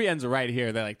 because the movie ends right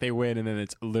here. They win and then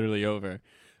it's literally over.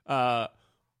 But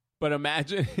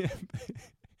imagine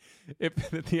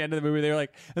if at the end of the movie they were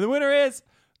like, and the winner is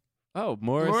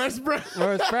Morris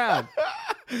Brown.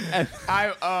 And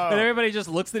everybody just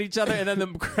looks at each other, and then the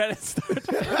credits start.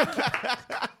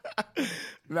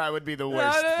 That would be the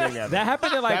worst thing ever. That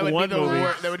happened in like one movie.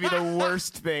 That would be the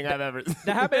worst thing I've ever seen.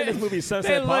 That happened in this movie,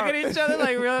 Sunset Park. They look at each other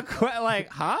like real quick, like,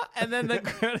 huh? And then the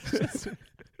credits just...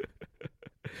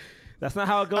 That's not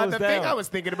how it goes the down. thing I was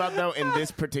thinking about, though, in this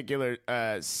particular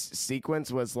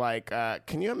sequence was like,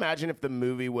 can you imagine if the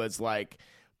movie was like,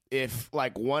 if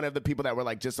like one of the people that were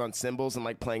like just on cymbals and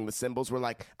like playing the cymbals were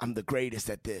like, I'm the greatest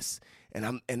at this,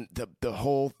 and the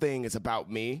whole thing is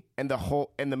about me, and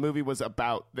the movie was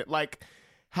about that. Like,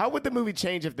 how would the movie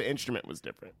change if the instrument was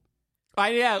different?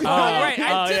 Right.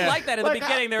 I did like that in the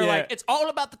beginning. They were like, it's all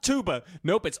about the tuba.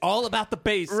 Nope, it's all about the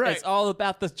bass. Right. It's all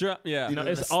about the drum. Yeah.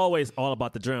 It's always all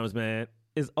about the drums, man.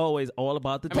 It's always all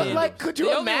about the drums. But like, could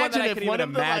you imagine if one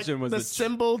of was the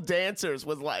cymbal dancers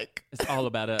was like, it's all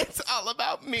about us. It's all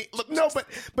about me. Look, no,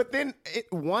 but then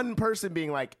one person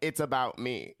being like, it's about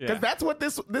me, because that's what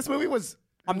this movie was.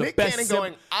 I'm Nick the best. Cannon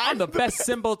going, I'm the best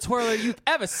cymbal twirler you've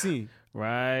ever seen.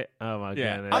 Right? Oh my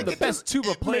god! I'm the best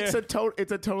tuba player.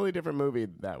 It's a totally different movie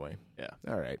that way. Yeah.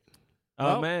 All right.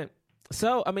 Oh man.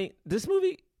 So I mean, this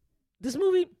movie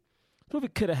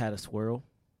could have had a swirl.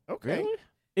 Okay. Really?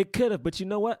 It could have, but you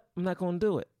know what? I'm not going to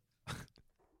do it.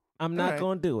 I'm not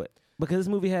going to do it because this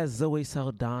movie has Zoe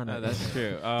Saldana. Oh, that's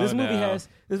true.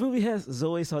 This movie has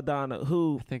Zoe Saldana,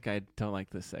 who I think I don't like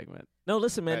this segment. No,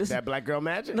 listen, man. That black girl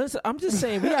magic. Listen, I'm just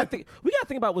saying we got to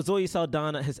think about what Zoe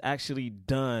Saldana has actually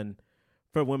done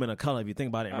for women of color. If you think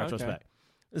about it in retrospect,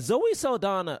 Zoe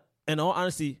Saldana, in all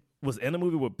honesty, was in a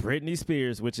movie with Britney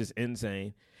Spears, which is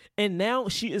insane, and now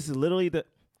she is literally the.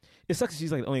 It sucks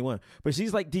she's like the only one, but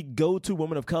she's like the go-to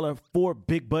woman of color for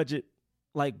big budget,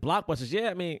 like blockbusters.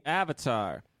 Yeah, I mean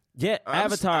Avatar. Yeah,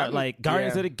 Avatar, like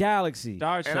Guardians of the Galaxy.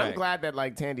 Star Trek. And I'm glad that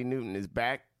like Tandy Newton is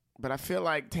back, but I feel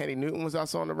like Tandy Newton was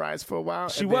also on the rise for a while.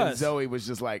 She and then was. Zoe was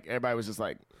just like, everybody was just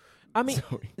like, I mean,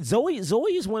 Zoe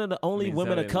is one of the only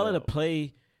women of color to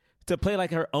play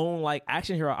like her own like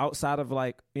action hero outside of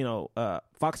like, you know,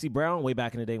 Foxy Brown way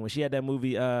back in the day when she had that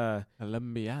movie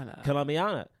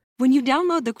Colombiana. When you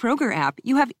download the Kroger app,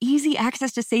 you have easy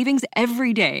access to savings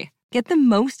every day. Get the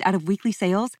most out of weekly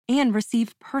sales and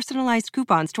receive personalized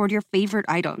coupons toward your favorite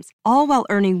items, all while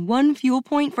earning 1 fuel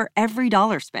point for every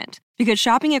dollar spent. Because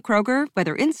shopping at Kroger,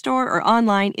 whether in-store or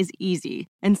online, is easy.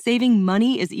 And saving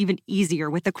money is even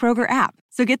easier with the Kroger app.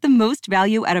 So get the most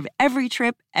value out of every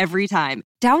trip, every time.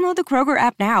 Download the Kroger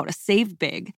app now to save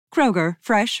big. Kroger,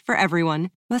 fresh for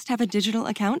everyone. Must have a digital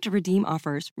account to redeem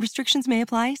offers. Restrictions may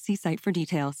apply. See site for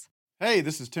details. Hey,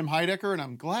 this is Tim Heidecker, and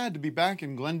I'm glad to be back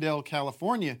in Glendale,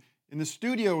 California, in the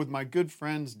studio with my good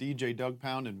friends DJ Doug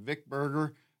Pound and Vic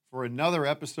Berger for another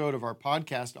episode of our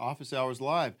podcast, Office Hours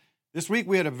Live. This week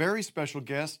we had a very special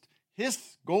guest,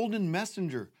 Hiss Golden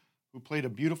Messenger, who played a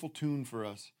beautiful tune for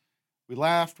us. We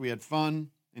laughed, we had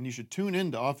fun, and you should tune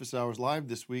in to Office Hours Live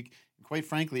this week, and quite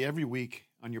frankly, every week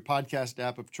on your podcast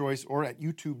app of choice or at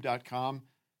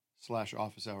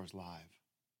youtube.com/officeHoursLive.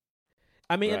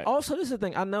 I mean, Right. and also this is the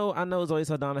thing. I know Zoe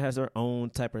Saldana has her own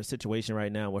type of situation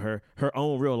right now with her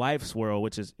own real life swirl,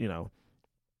 which is,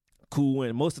 cool.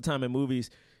 And most of the time in movies,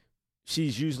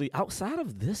 she's usually outside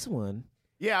of this one.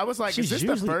 Yeah, I was like, She's is this the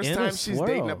usually first in a time she's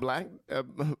dating swirl.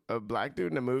 a black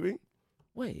dude in a movie?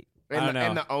 Wait, I don't know.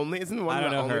 And the only isn't one I of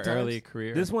don't the know only her times? early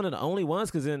career. this one of the only ones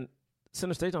because in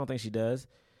Center Stage I don't think she does.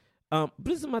 But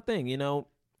this is my thing,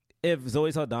 if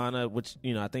Zoe Saldana, which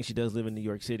I think she does live in New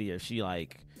York City, if she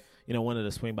wanted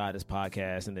to swing by this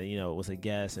podcast and then was a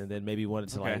guest and then maybe wanted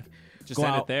to just go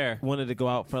send out, it there. wanted to go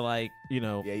out for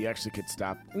Yeah, you actually could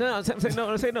stop. No, I'm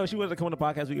saying no. She wanted to come on the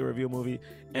podcast. We could review a movie,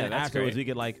 Yeah, and that's afterwards great.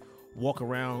 we could walk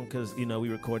around because we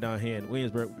record down here in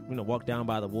Williamsburg. Walk down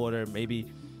by the water, maybe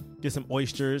get some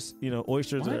oysters.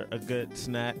 Oysters What? are a good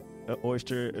snack. An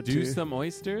oyster or Do two. some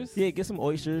oysters? Yeah, get some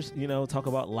oysters. Talk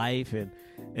about life and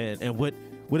what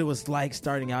it was like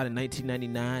starting out in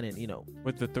 1999, and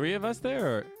With the three of us there?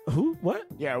 Or? who what?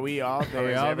 Yeah, are we all there?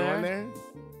 we Is all everyone there? there?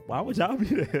 Why would y'all be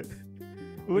there?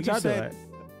 What You y'all said- doing?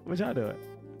 What y'all doing?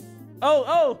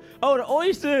 Oh, the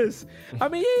oysters. I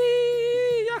mean,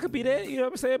 y'all could be there. You know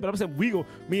what I'm saying? But I'm saying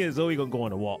me and Zoe gonna go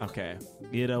on a walk. Okay.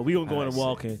 We gonna go on a see.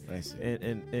 walk I see.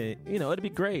 and it'd be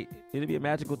great. It'd be a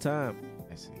magical time.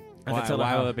 I see. I can tell her Why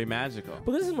how- will it be magical?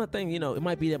 But this is my thing. It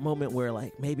might be that moment where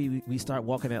maybe we start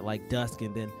walking at dusk,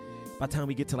 and then by the time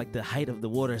we get to the height of the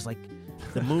water, it's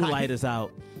the moonlight is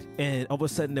out, and all of a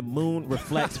sudden the moon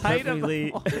reflects height of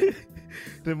the perfectly.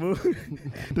 The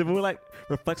moonlight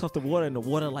reflects off the water, and the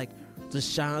water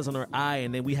just shines on our eye,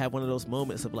 and then we have one of those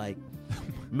moments of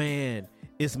man,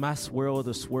 is my swirl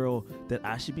the swirl that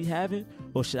I should be having,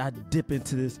 or should I dip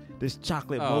into this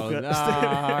chocolate mocha? No.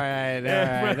 All right,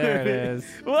 there it is.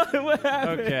 What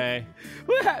happened? Okay.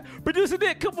 What happened? Producer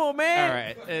Nick, come on, man. All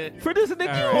right. Producer Nick,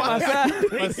 All you right. on my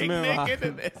side. Let's move Nick on.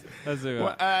 into this. Let's move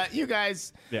on. Well, you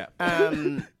guys. Yeah.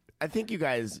 I think you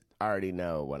guys already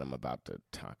know what I'm about to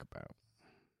talk about.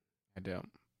 I don't.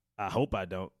 I hope I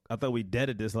don't. I thought we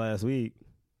deaded this last week.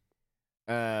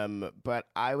 But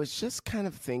I was just kind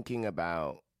of thinking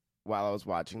about while I was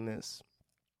watching this.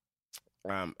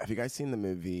 Have you guys seen the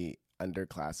movie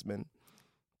Underclassmen?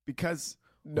 Because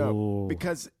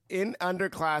in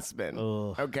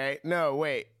Underclassmen, okay, no,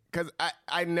 wait, because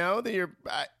I know that you're,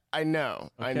 I know,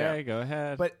 Okay, go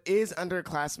ahead. but is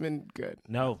Underclassmen good?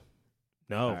 No.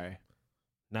 Sorry.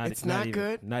 It's not even,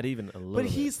 good? Not even a little. But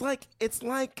bit. he's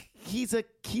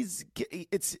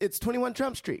 21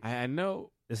 Jump Street. I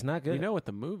know. It's not good. You know what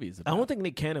the movie's I about. don't think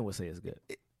Nick Cannon would say it's good.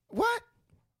 What?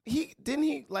 He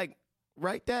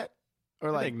write that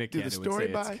or I think Nick do the Cannon would story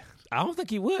say it's by? good. I don't think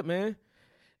he would, man.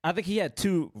 I think he had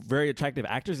two very attractive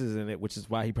actresses in it, which is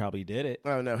why he probably did it.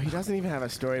 Oh no, he doesn't even have a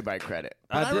story by credit.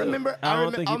 But I do. remember. I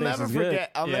don't think he I'll thinks never it's good.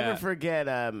 forget. I'll Yeah. never forget.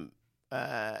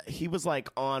 He was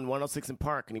on 106 in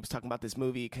Park, and he was talking about this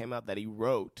movie he came out that he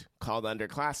wrote called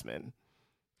Underclassmen.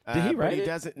 Did he but write he it?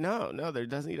 doesn't. No, he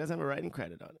doesn't have a writing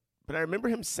credit on it. But I remember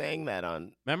him saying that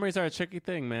on Memories are a tricky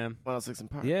thing, man. 106 in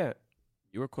Park. Yeah.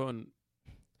 You were quoting.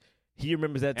 He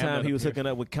remembers that time Hamlet he was appears.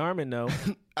 hooking up with Carmen, though.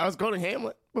 I was quoting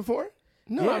Hamlet before.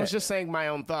 No, Yeah. I was just saying my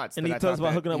own thoughts. And that he I tells thought about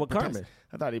that hooking up he with Carmen. protested-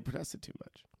 I thought he protested too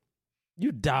much.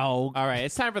 You dog. All right,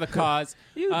 it's time for the cause.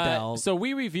 You dog. So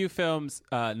we review films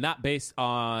not based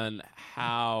on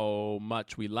how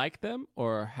much we like them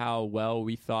or how well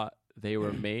we thought they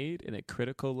were made in a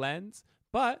critical lens,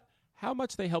 but how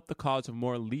much they help the cause of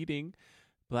more leading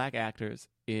black actors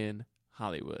in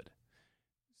Hollywood.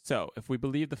 So if we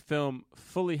believe the film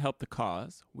fully helped the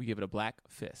cause, we give it a black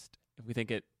fist. If we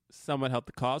think it somewhat helped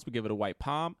the cause, we give it a white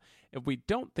palm. If we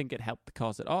don't think it helped the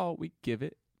cause at all, we give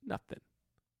it nothing.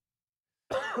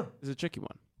 This is a tricky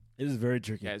one. It is very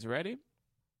tricky. You guys ready?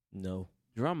 No.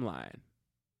 Drumline.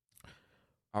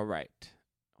 All right.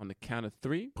 On the count of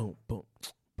 3. Boom, boom,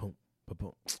 boom, boom,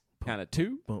 boom. Count of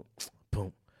 2. Boom,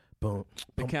 boom, boom.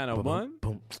 The count of 1.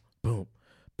 Boom, boom,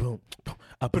 boom, boom.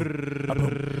 A boom, a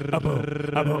boom, a boom,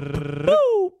 a boom.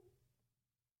 Boom.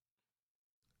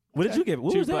 What did you give it?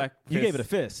 What Two was that? black You gave it a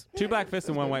fists. fist. 2 black fists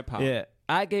and 1 white palm. Yeah,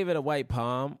 I gave it a white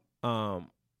palm. I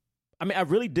mean, I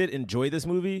really did enjoy this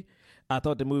movie. I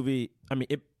thought the movie,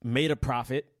 it made a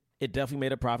profit. It definitely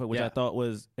made a profit, which Yeah. I thought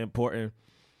was important.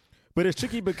 But it's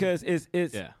tricky because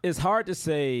it's hard to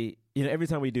say, every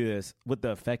time we do this, what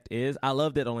the effect is. I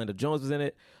love that Orlando Jones was in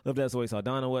it. Love that Zoe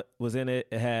Saldana was in it.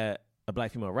 It had a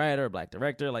black female writer, a black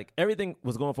director. Like, everything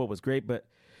was going for it was great. But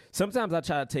sometimes I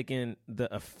try to take in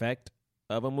the effect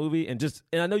of a movie and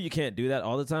I know you can't do that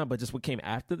all the time, but just what came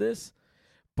after this,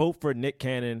 both for Nick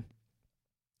Cannon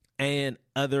and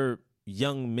other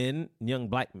young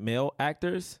black male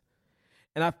actors.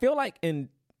 And I feel like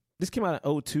this came out in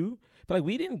 2002, but like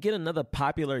we didn't get another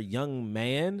popular young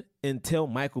man until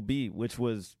Michael B, which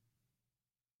was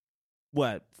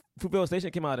what? Fruitvale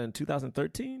Station came out in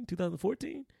 2013,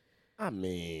 2014. I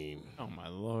mean, oh my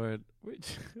Lord.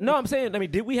 No, I'm saying, I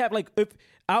mean, did we have like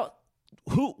what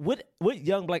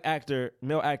young black actor,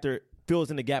 male actor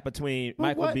fills in the gap between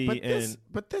Michael B and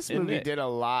this movie did a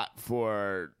lot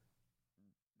for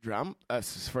Drumline.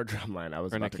 I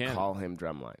was about to call him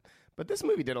Drumline. But this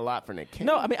movie did a lot for Nick Cannon.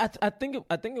 No, I mean, I think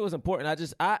it was important.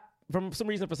 For some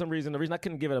reason, the reason I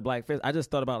couldn't give it a black face, I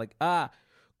just thought about like,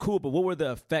 cool, but what were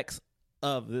the effects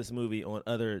of this movie on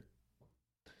other,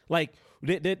 like,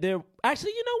 they're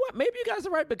actually, you know what? Maybe you guys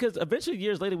are right, because eventually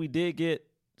years later we did get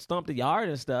Stomp the Yard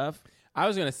and stuff. I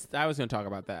was gonna talk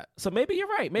about that. So maybe you're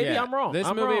right. Maybe I'm wrong.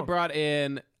 This movie brought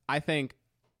in, I think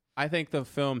the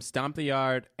film Stomp the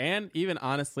Yard, and even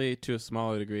honestly to a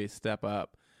smaller degree, Step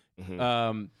Up.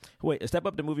 Mm-hmm. Wait, Step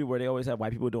Up, the movie where they always have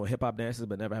white people doing hip hop dances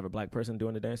but never have a black person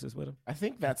doing the dances with them? I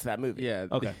think that's that movie. Yeah.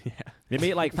 Okay. They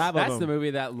made like 5 of them. That's the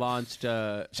movie that launched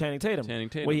Channing Tatum.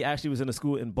 Where he actually was in a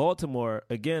school in Baltimore,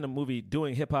 again, a movie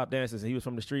doing hip hop dances, and he was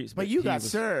from the streets. But you got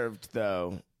served,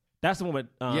 though. That's the one with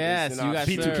yes, you got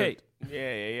B2K. Served.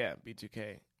 Yeah.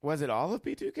 B2K. Was it all of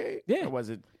B2K? Yeah. Or was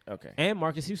it? Okay. And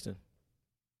Marcus Houston.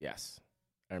 Yes.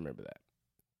 I remember that.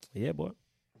 Yeah, boy.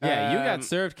 Yeah, You Got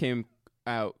Served came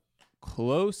out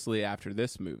closely after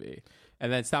this movie,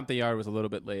 and then Stomp the Yard was a little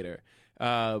bit later.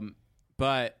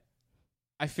 But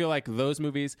I feel like those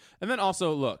movies, and then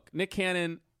also look, Nick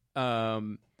Cannon,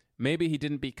 maybe he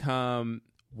didn't become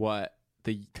what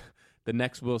the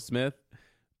next Will Smith,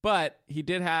 but he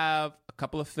did have a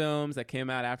couple of films that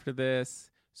came out after this.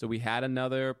 So we had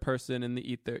another person in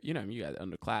the ether. You know, you got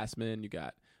Underclassmen, you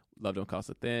got Love Don't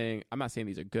Cost a Thing. I'm not saying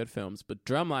these are good films, but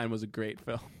Drumline was a great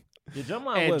film. Yeah,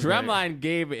 Drumline and was Drumline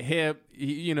gave it him.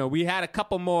 You know, we had a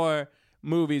couple more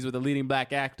movies with a leading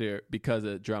black actor because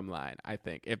of Drumline. I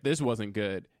think if this wasn't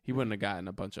good, he wouldn't have gotten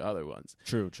a bunch of other ones.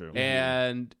 True.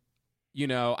 And you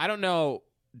know, I don't know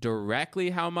directly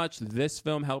how much this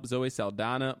film helped Zoe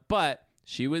Saldana, but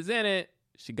she was in it.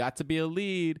 She got to be a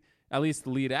lead, at least the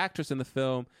lead actress in the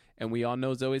film. And we all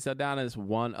know Zoe Saldana is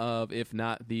one of, if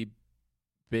not the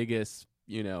biggest,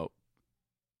 you know,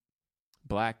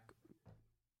 black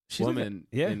woman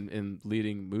in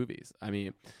leading movies. I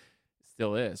mean,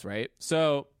 still is, right?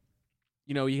 So,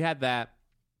 you know, you had that.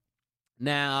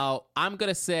 Now, I'm going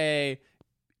to say,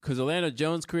 because Orlando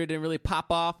Jones' career didn't really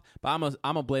pop off, but I'm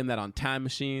gonna blame that on Time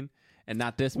Machine and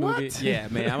not this movie. What? Yeah,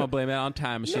 man, I'm gonna blame that on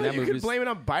Time Machine. No, that you movie can blame it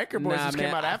on Biker Boys, which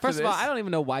came out after First this. of all, I don't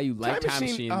even know why you like Time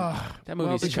Machine. That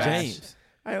movie's trash. James.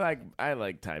 I like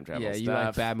time travel stuff. Yeah, you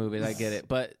like bad movies. I get it,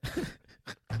 but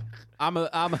I'm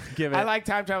a give it. I like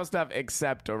time travel stuff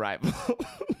except Arrival.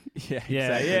 Yeah.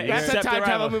 That's a Except time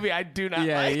travel Arrival. movie I do not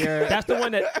like. That's the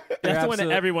one that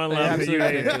everyone loves.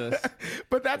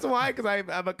 But that's why, because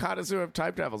I'm a connoisseur of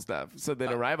time travel stuff. So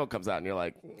then Arrival comes out, and you're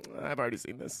like, I've already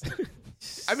seen this.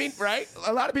 I mean, right?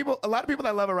 A lot of people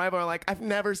that love Arrival are like, I've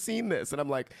never seen this, and I'm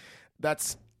like,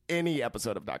 that's any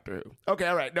episode of Doctor Who. Okay,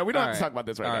 all right. No, we don't have to talk about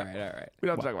this right now. All right. We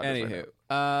don't have to talk about this right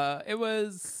now. It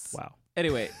was wow.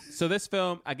 Anyway, so this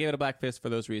film, I gave it a black fist for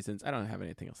those reasons. I don't have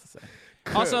anything else to say.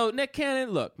 Cool. Also, Nick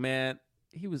Cannon, look, man,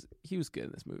 he was good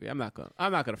in this movie. I'm not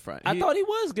gonna front. I thought he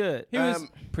was good. He was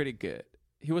pretty good.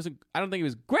 He wasn't. I don't think he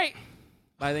was great,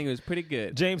 but I think he was pretty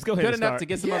good. James, go ahead. Good and enough start. to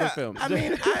get some other films. I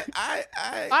mean,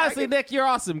 I honestly, Nick, you're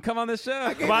awesome. Come on this show.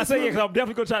 I say, I'm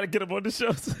definitely gonna try to get him on the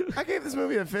show. I gave this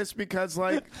movie a fist because,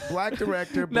 like, black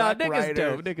director, no, black Nick writer. is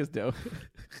dope. Nick is dope.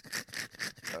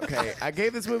 Okay, I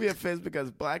gave this movie a fist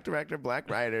because black director, black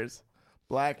writers,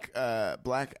 black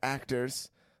actors,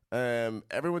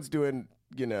 everyone's doing,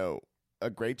 you know, a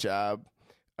great job.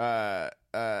 How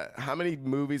many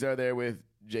movies are there with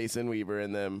Jason Weaver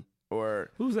in them?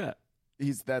 Or who's that?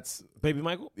 That's Baby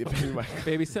Michael. Yeah, Baby Michael.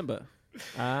 Baby Simba.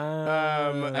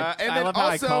 And I love how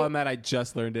I call him that. I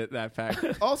just learned that fact.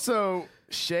 Also,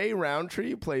 Shay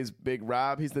Roundtree plays Big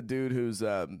Rob. He's the dude who's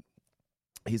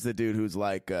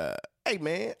like, hey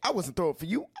man, I wasn't throwing for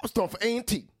you. I was throwing for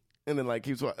A&T. And then like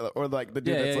or like the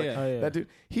dude that dude.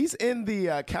 He's in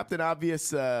the Captain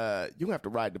Obvious. You don't have to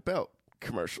ride the belt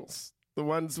commercials. The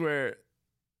ones where.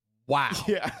 Wow.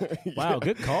 Yeah. Wow.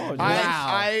 Good call.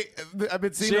 I've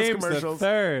been seeing James those commercials. the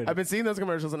Third. I've been seeing those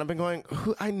commercials, and I've been going,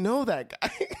 I know that guy.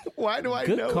 Why do I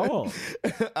know? Good call.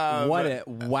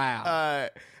 Wow.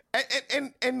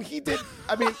 And he did.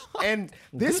 I mean, and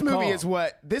this movie is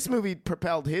what this movie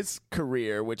propelled his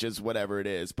career, which is whatever it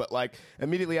is. But like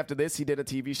immediately after this, he did a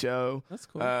TV show. That's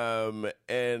cool.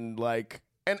 And like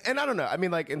And I don't know. I mean,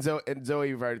 like, and Zoe,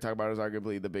 you've already talked about, is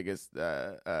arguably the biggest.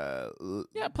 Yeah.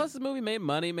 Plus, the movie made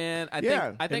money, man. I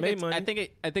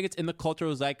think it's in the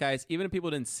cultural zeitgeist. Even if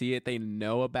people didn't see it, they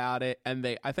know about it, and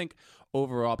I think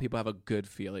overall people have a good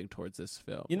feeling towards this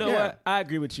film. You know what? I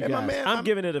agree with you guys. I'm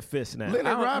giving it a fist now.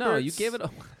 Leonard Roberts. No, you gave it.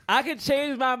 I can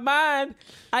change my mind.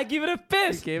 I give it a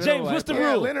fist. James, what's the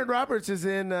rule? Leonard Roberts is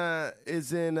in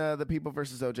The People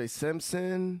versus O.J.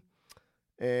 Simpson.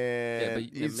 And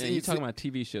you're talking about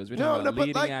TV shows. We're talking about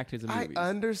leading actors in movies. I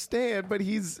understand, but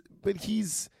he's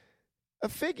a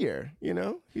figure. You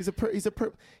know,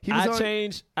 I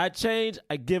change.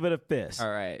 I give it a fist.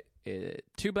 All right,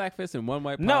 2 black fists and 1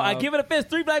 white. No, I give it a fist.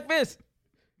 3 black fists.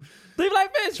 3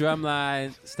 black fists.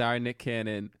 Drumline, starring Nick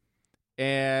Cannon.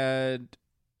 And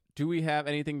do we have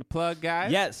anything to plug,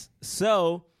 guys? Yes.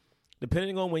 So,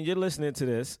 depending on when you're listening to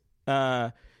this,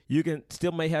 you can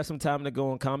still may have some time to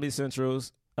go on Comedy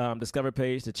Central's Discover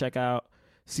page to check out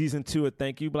season 2 of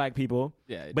Thank You Black People.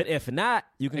 Yeah. But if not,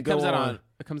 you can go on.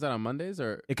 It comes out on Mondays,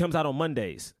 or it comes out on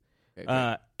Mondays.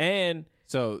 Okay, and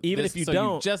so even if you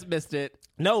don't, you just missed it.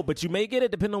 No, but you may get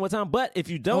it depending on what time. But if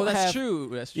you don't, that's true.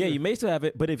 That's true. Yeah, you may still have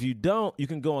it. But if you don't, you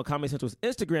can go on Comedy Central's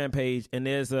Instagram page, and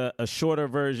there's a shorter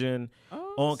version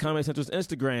on Comedy Central's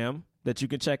Instagram that you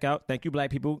can check out. Thank You Black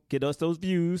People. Get us those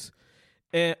views.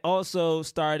 And also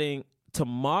starting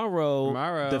tomorrow,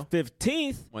 the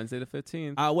 15th. Wednesday the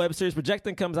 15th. Our web series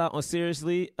Projecting comes out on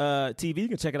Seriously TV. You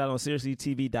can check it out on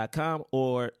seriouslytv.com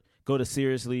or go to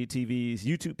Seriously TV's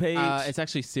YouTube page. It's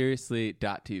actually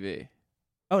seriously.tv.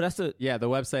 Oh, that's the... Yeah, the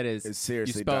website is... It's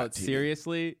seriously. You spell it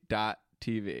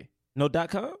seriously.tv. No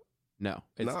 .com? No,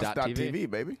 it's no, it's .tv,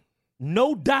 baby.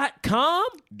 No .com?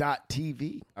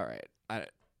 .tv. All right.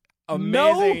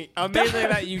 Amazing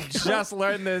that you just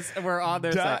learned this and we're on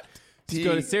their site. Just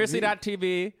go to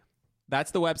seriously.tv.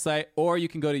 That's the website. Or you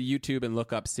can go to YouTube and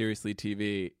look up Seriously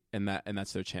TV, and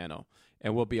that's their channel.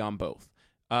 And we'll be on both.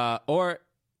 Or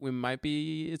it might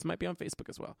be on Facebook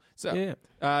as well. So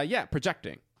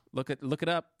Projecting. Look it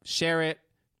up, share it,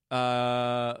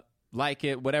 like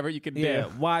it, whatever you can do.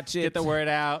 Watch it. Get the word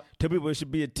out. Tell people it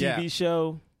should be a TV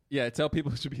show. Yeah, tell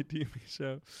people it should be a TV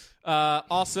show.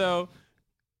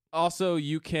 Also,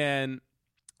 you can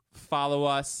follow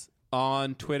us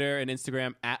on Twitter and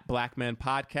Instagram at Blackman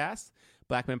Podcast.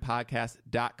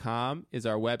 BlackmanPodcast.com is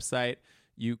our website.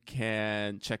 You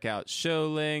can check out show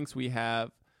links. We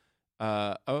have,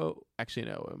 actually,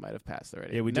 no, it might have passed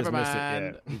already. Yeah, we just missed it.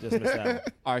 Yeah, we just missed that one.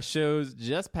 Our shows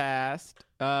just passed.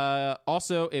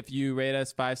 Also, if you rate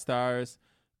us 5 stars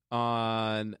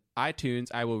on iTunes,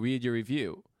 I will read your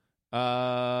review.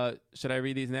 Should I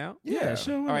read these now? Yeah,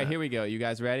 sure. All right, here we go. You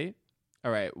guys ready?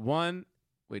 All right, 1.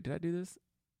 Wait, did I do this?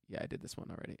 Yeah, I did this one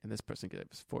already. And this person gave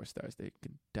us 4 stars. They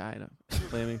can die in a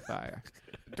flaming fire.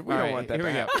 We don't want that. Here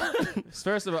we go.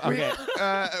 First of all, okay.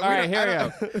 All right, here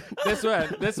we go.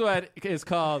 This one is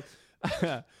called.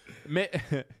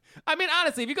 I mean,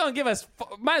 honestly, if you're gonna give us,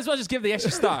 might as well just give the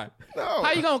extra star. No.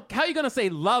 How you gonna say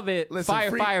love it,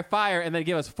 fire, and then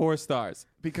give us 4 stars?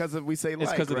 Because we say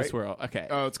it's because of the swirl. Okay.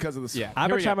 Oh, it's because of the swirl. Yeah. I'm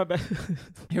gonna try my best.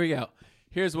 Here we go.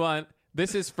 Here's one.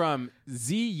 This is from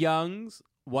Z Youngs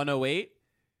 108.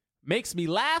 Makes me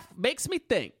laugh, makes me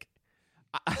think.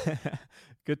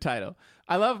 Good title.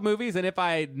 I love movies, and if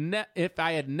I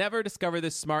had never discovered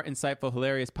this smart, insightful,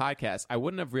 hilarious podcast, I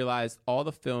wouldn't have realized all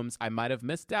the films I might have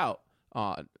missed out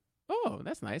on. Oh,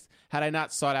 that's nice. Had I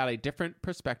not sought out a different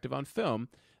perspective on film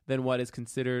than what is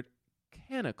considered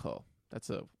canonical.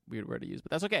 That's a weird word to use, but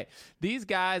that's okay. These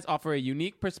guys offer a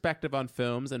unique perspective on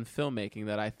films and filmmaking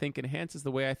that I think enhances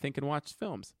the way I think and watch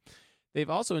films. They've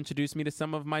also introduced me to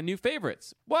some of my new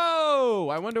favorites. Whoa!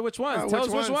 I wonder which ones. Tell us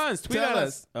which ones. Tweet at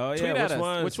us. Oh, yeah. Tweet at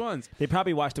us. Which ones? They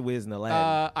probably watched The Wiz and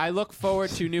Aladdin. I look forward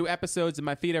to new episodes in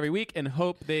my feed every week and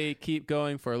hope they keep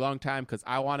going for a long time because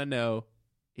I want to know,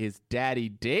 is Daddy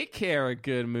Daycare a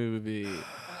good movie?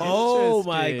 Oh,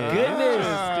 my goodness.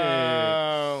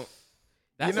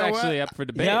 That's actually up for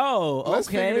debate. Yo, Let's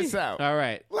figure this out. All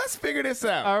right. Let's figure this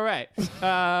out. All right.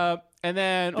 And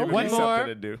then one more.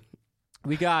 To do.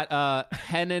 We got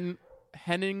Henning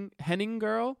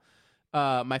Girl,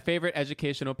 my favorite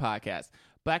educational podcast.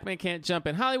 Black Man Can't Jump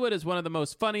in Hollywood is one of the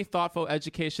most funny, thoughtful,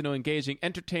 educational, engaging,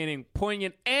 entertaining,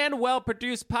 poignant, and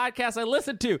well-produced podcasts I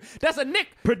listen to. That's a Nick.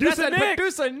 Producer Nick.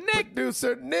 Producer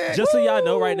Nick. Just so y'all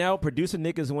know right now, Producer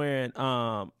Nick is wearing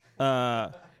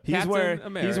he's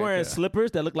wearing slippers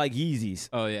that look like Yeezys.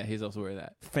 Oh yeah, he's also wearing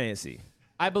that. Fancy.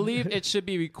 I believe it should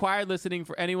be required listening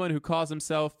for anyone who calls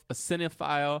himself a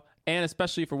cinephile and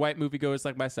especially for white moviegoers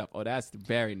like myself. Oh, that's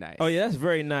very nice. Oh, yeah, that's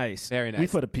very nice. Very nice. We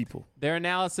for the people. Their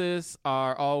analysis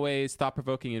are always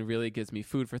thought-provoking and really gives me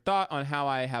food for thought on how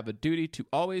I have a duty to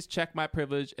always check my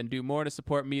privilege and do more to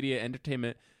support media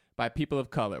entertainment by people of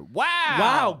color. Wow.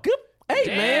 Wow. Good. Hey,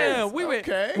 Damn, man. we went.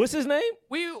 Okay. What's his name?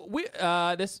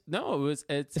 It's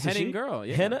Henning Girl.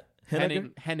 Yeah.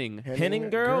 Henning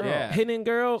Girl? Yeah. Henning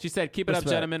Girl? She said, keep it Respect.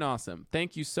 up, gentlemen. Awesome.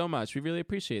 Thank you so much. We really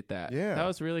appreciate that. Yeah. That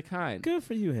was really kind. Good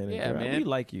for you, Henning Yeah, Girl. man. We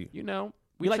like you. You know,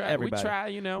 We like try, everybody. We try,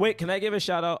 you know. Wait, can I give a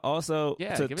shout out also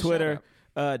Yeah, to give a Twitter?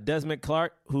 shout Desmond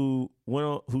Clark, who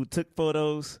took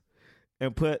photos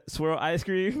and put swirl ice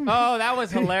cream. Oh, that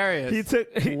was hilarious. He took.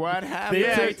 What happened?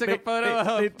 he took a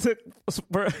photo They of took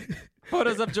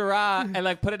photos of Gerard and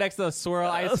like put it next to the swirl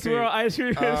ice cream. swirl ice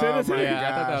cream. Oh, my Yeah, I thought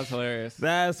that gosh. was hilarious.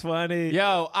 That's funny.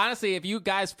 Yo, honestly, if you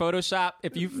guys Photoshop,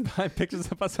 if you find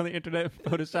pictures of us on the internet,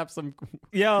 Photoshop some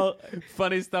Yo,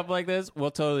 funny stuff like this,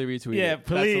 we'll totally retweet yeah, it.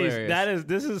 please. That's hilarious.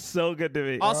 This is so good to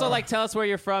me. Also, like, tell us where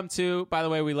you're from too. By the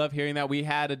way, we love hearing that. We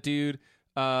had a dude,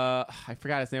 I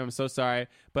forgot his name. I'm so sorry,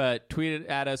 but tweeted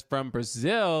at us from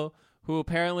Brazil who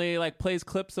apparently like plays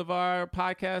clips of our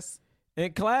podcast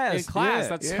in class. Yeah.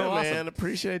 That's Yeah, so man. awesome.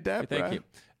 Appreciate that, Thank bro.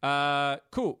 you.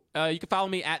 Cool. You can follow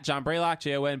me at John Braylock,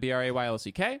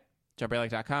 JONBRAYLOCK,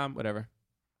 johnbraylock.com, whatever.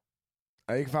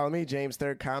 You can follow me, James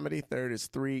Third Comedy. Third is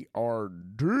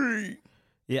 3RD.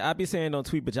 Yeah, I be saying don't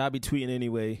tweet, but y'all be tweeting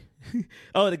anyway.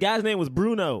 Oh, the guy's name was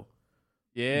Bruno.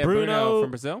 Yeah, Bruno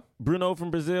from Brazil. Bruno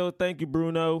from Brazil. Thank you,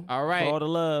 Bruno. All right. For all the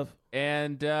love.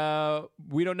 And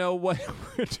we don't know what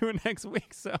we're doing next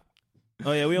week, so.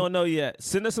 Oh, yeah, we don't know yet.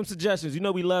 Send us some suggestions. You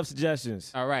know we love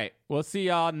suggestions. All right. We'll see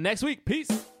y'all next week. Peace.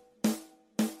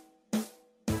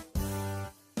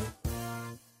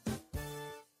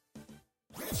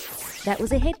 That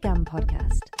was a HeadGum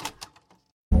podcast.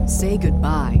 Say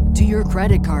goodbye to your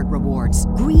credit card rewards.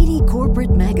 Greedy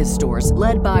corporate mega stores,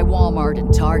 led by Walmart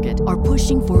and Target, are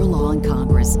pushing for a law in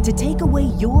Congress to take away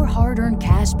your hard-earned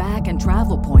cash back and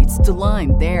travel points to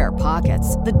line their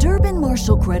pockets. The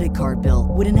Durbin-Marshall credit card bill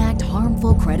would enact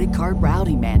harmful credit card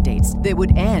routing mandates that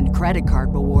would end credit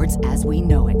card rewards as we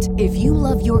know it. If you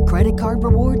love your credit card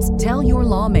rewards, tell your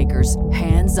lawmakers,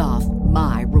 hands off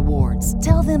my rewards.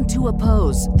 Tell them to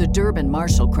oppose the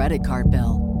Durbin-Marshall credit card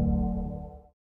bill.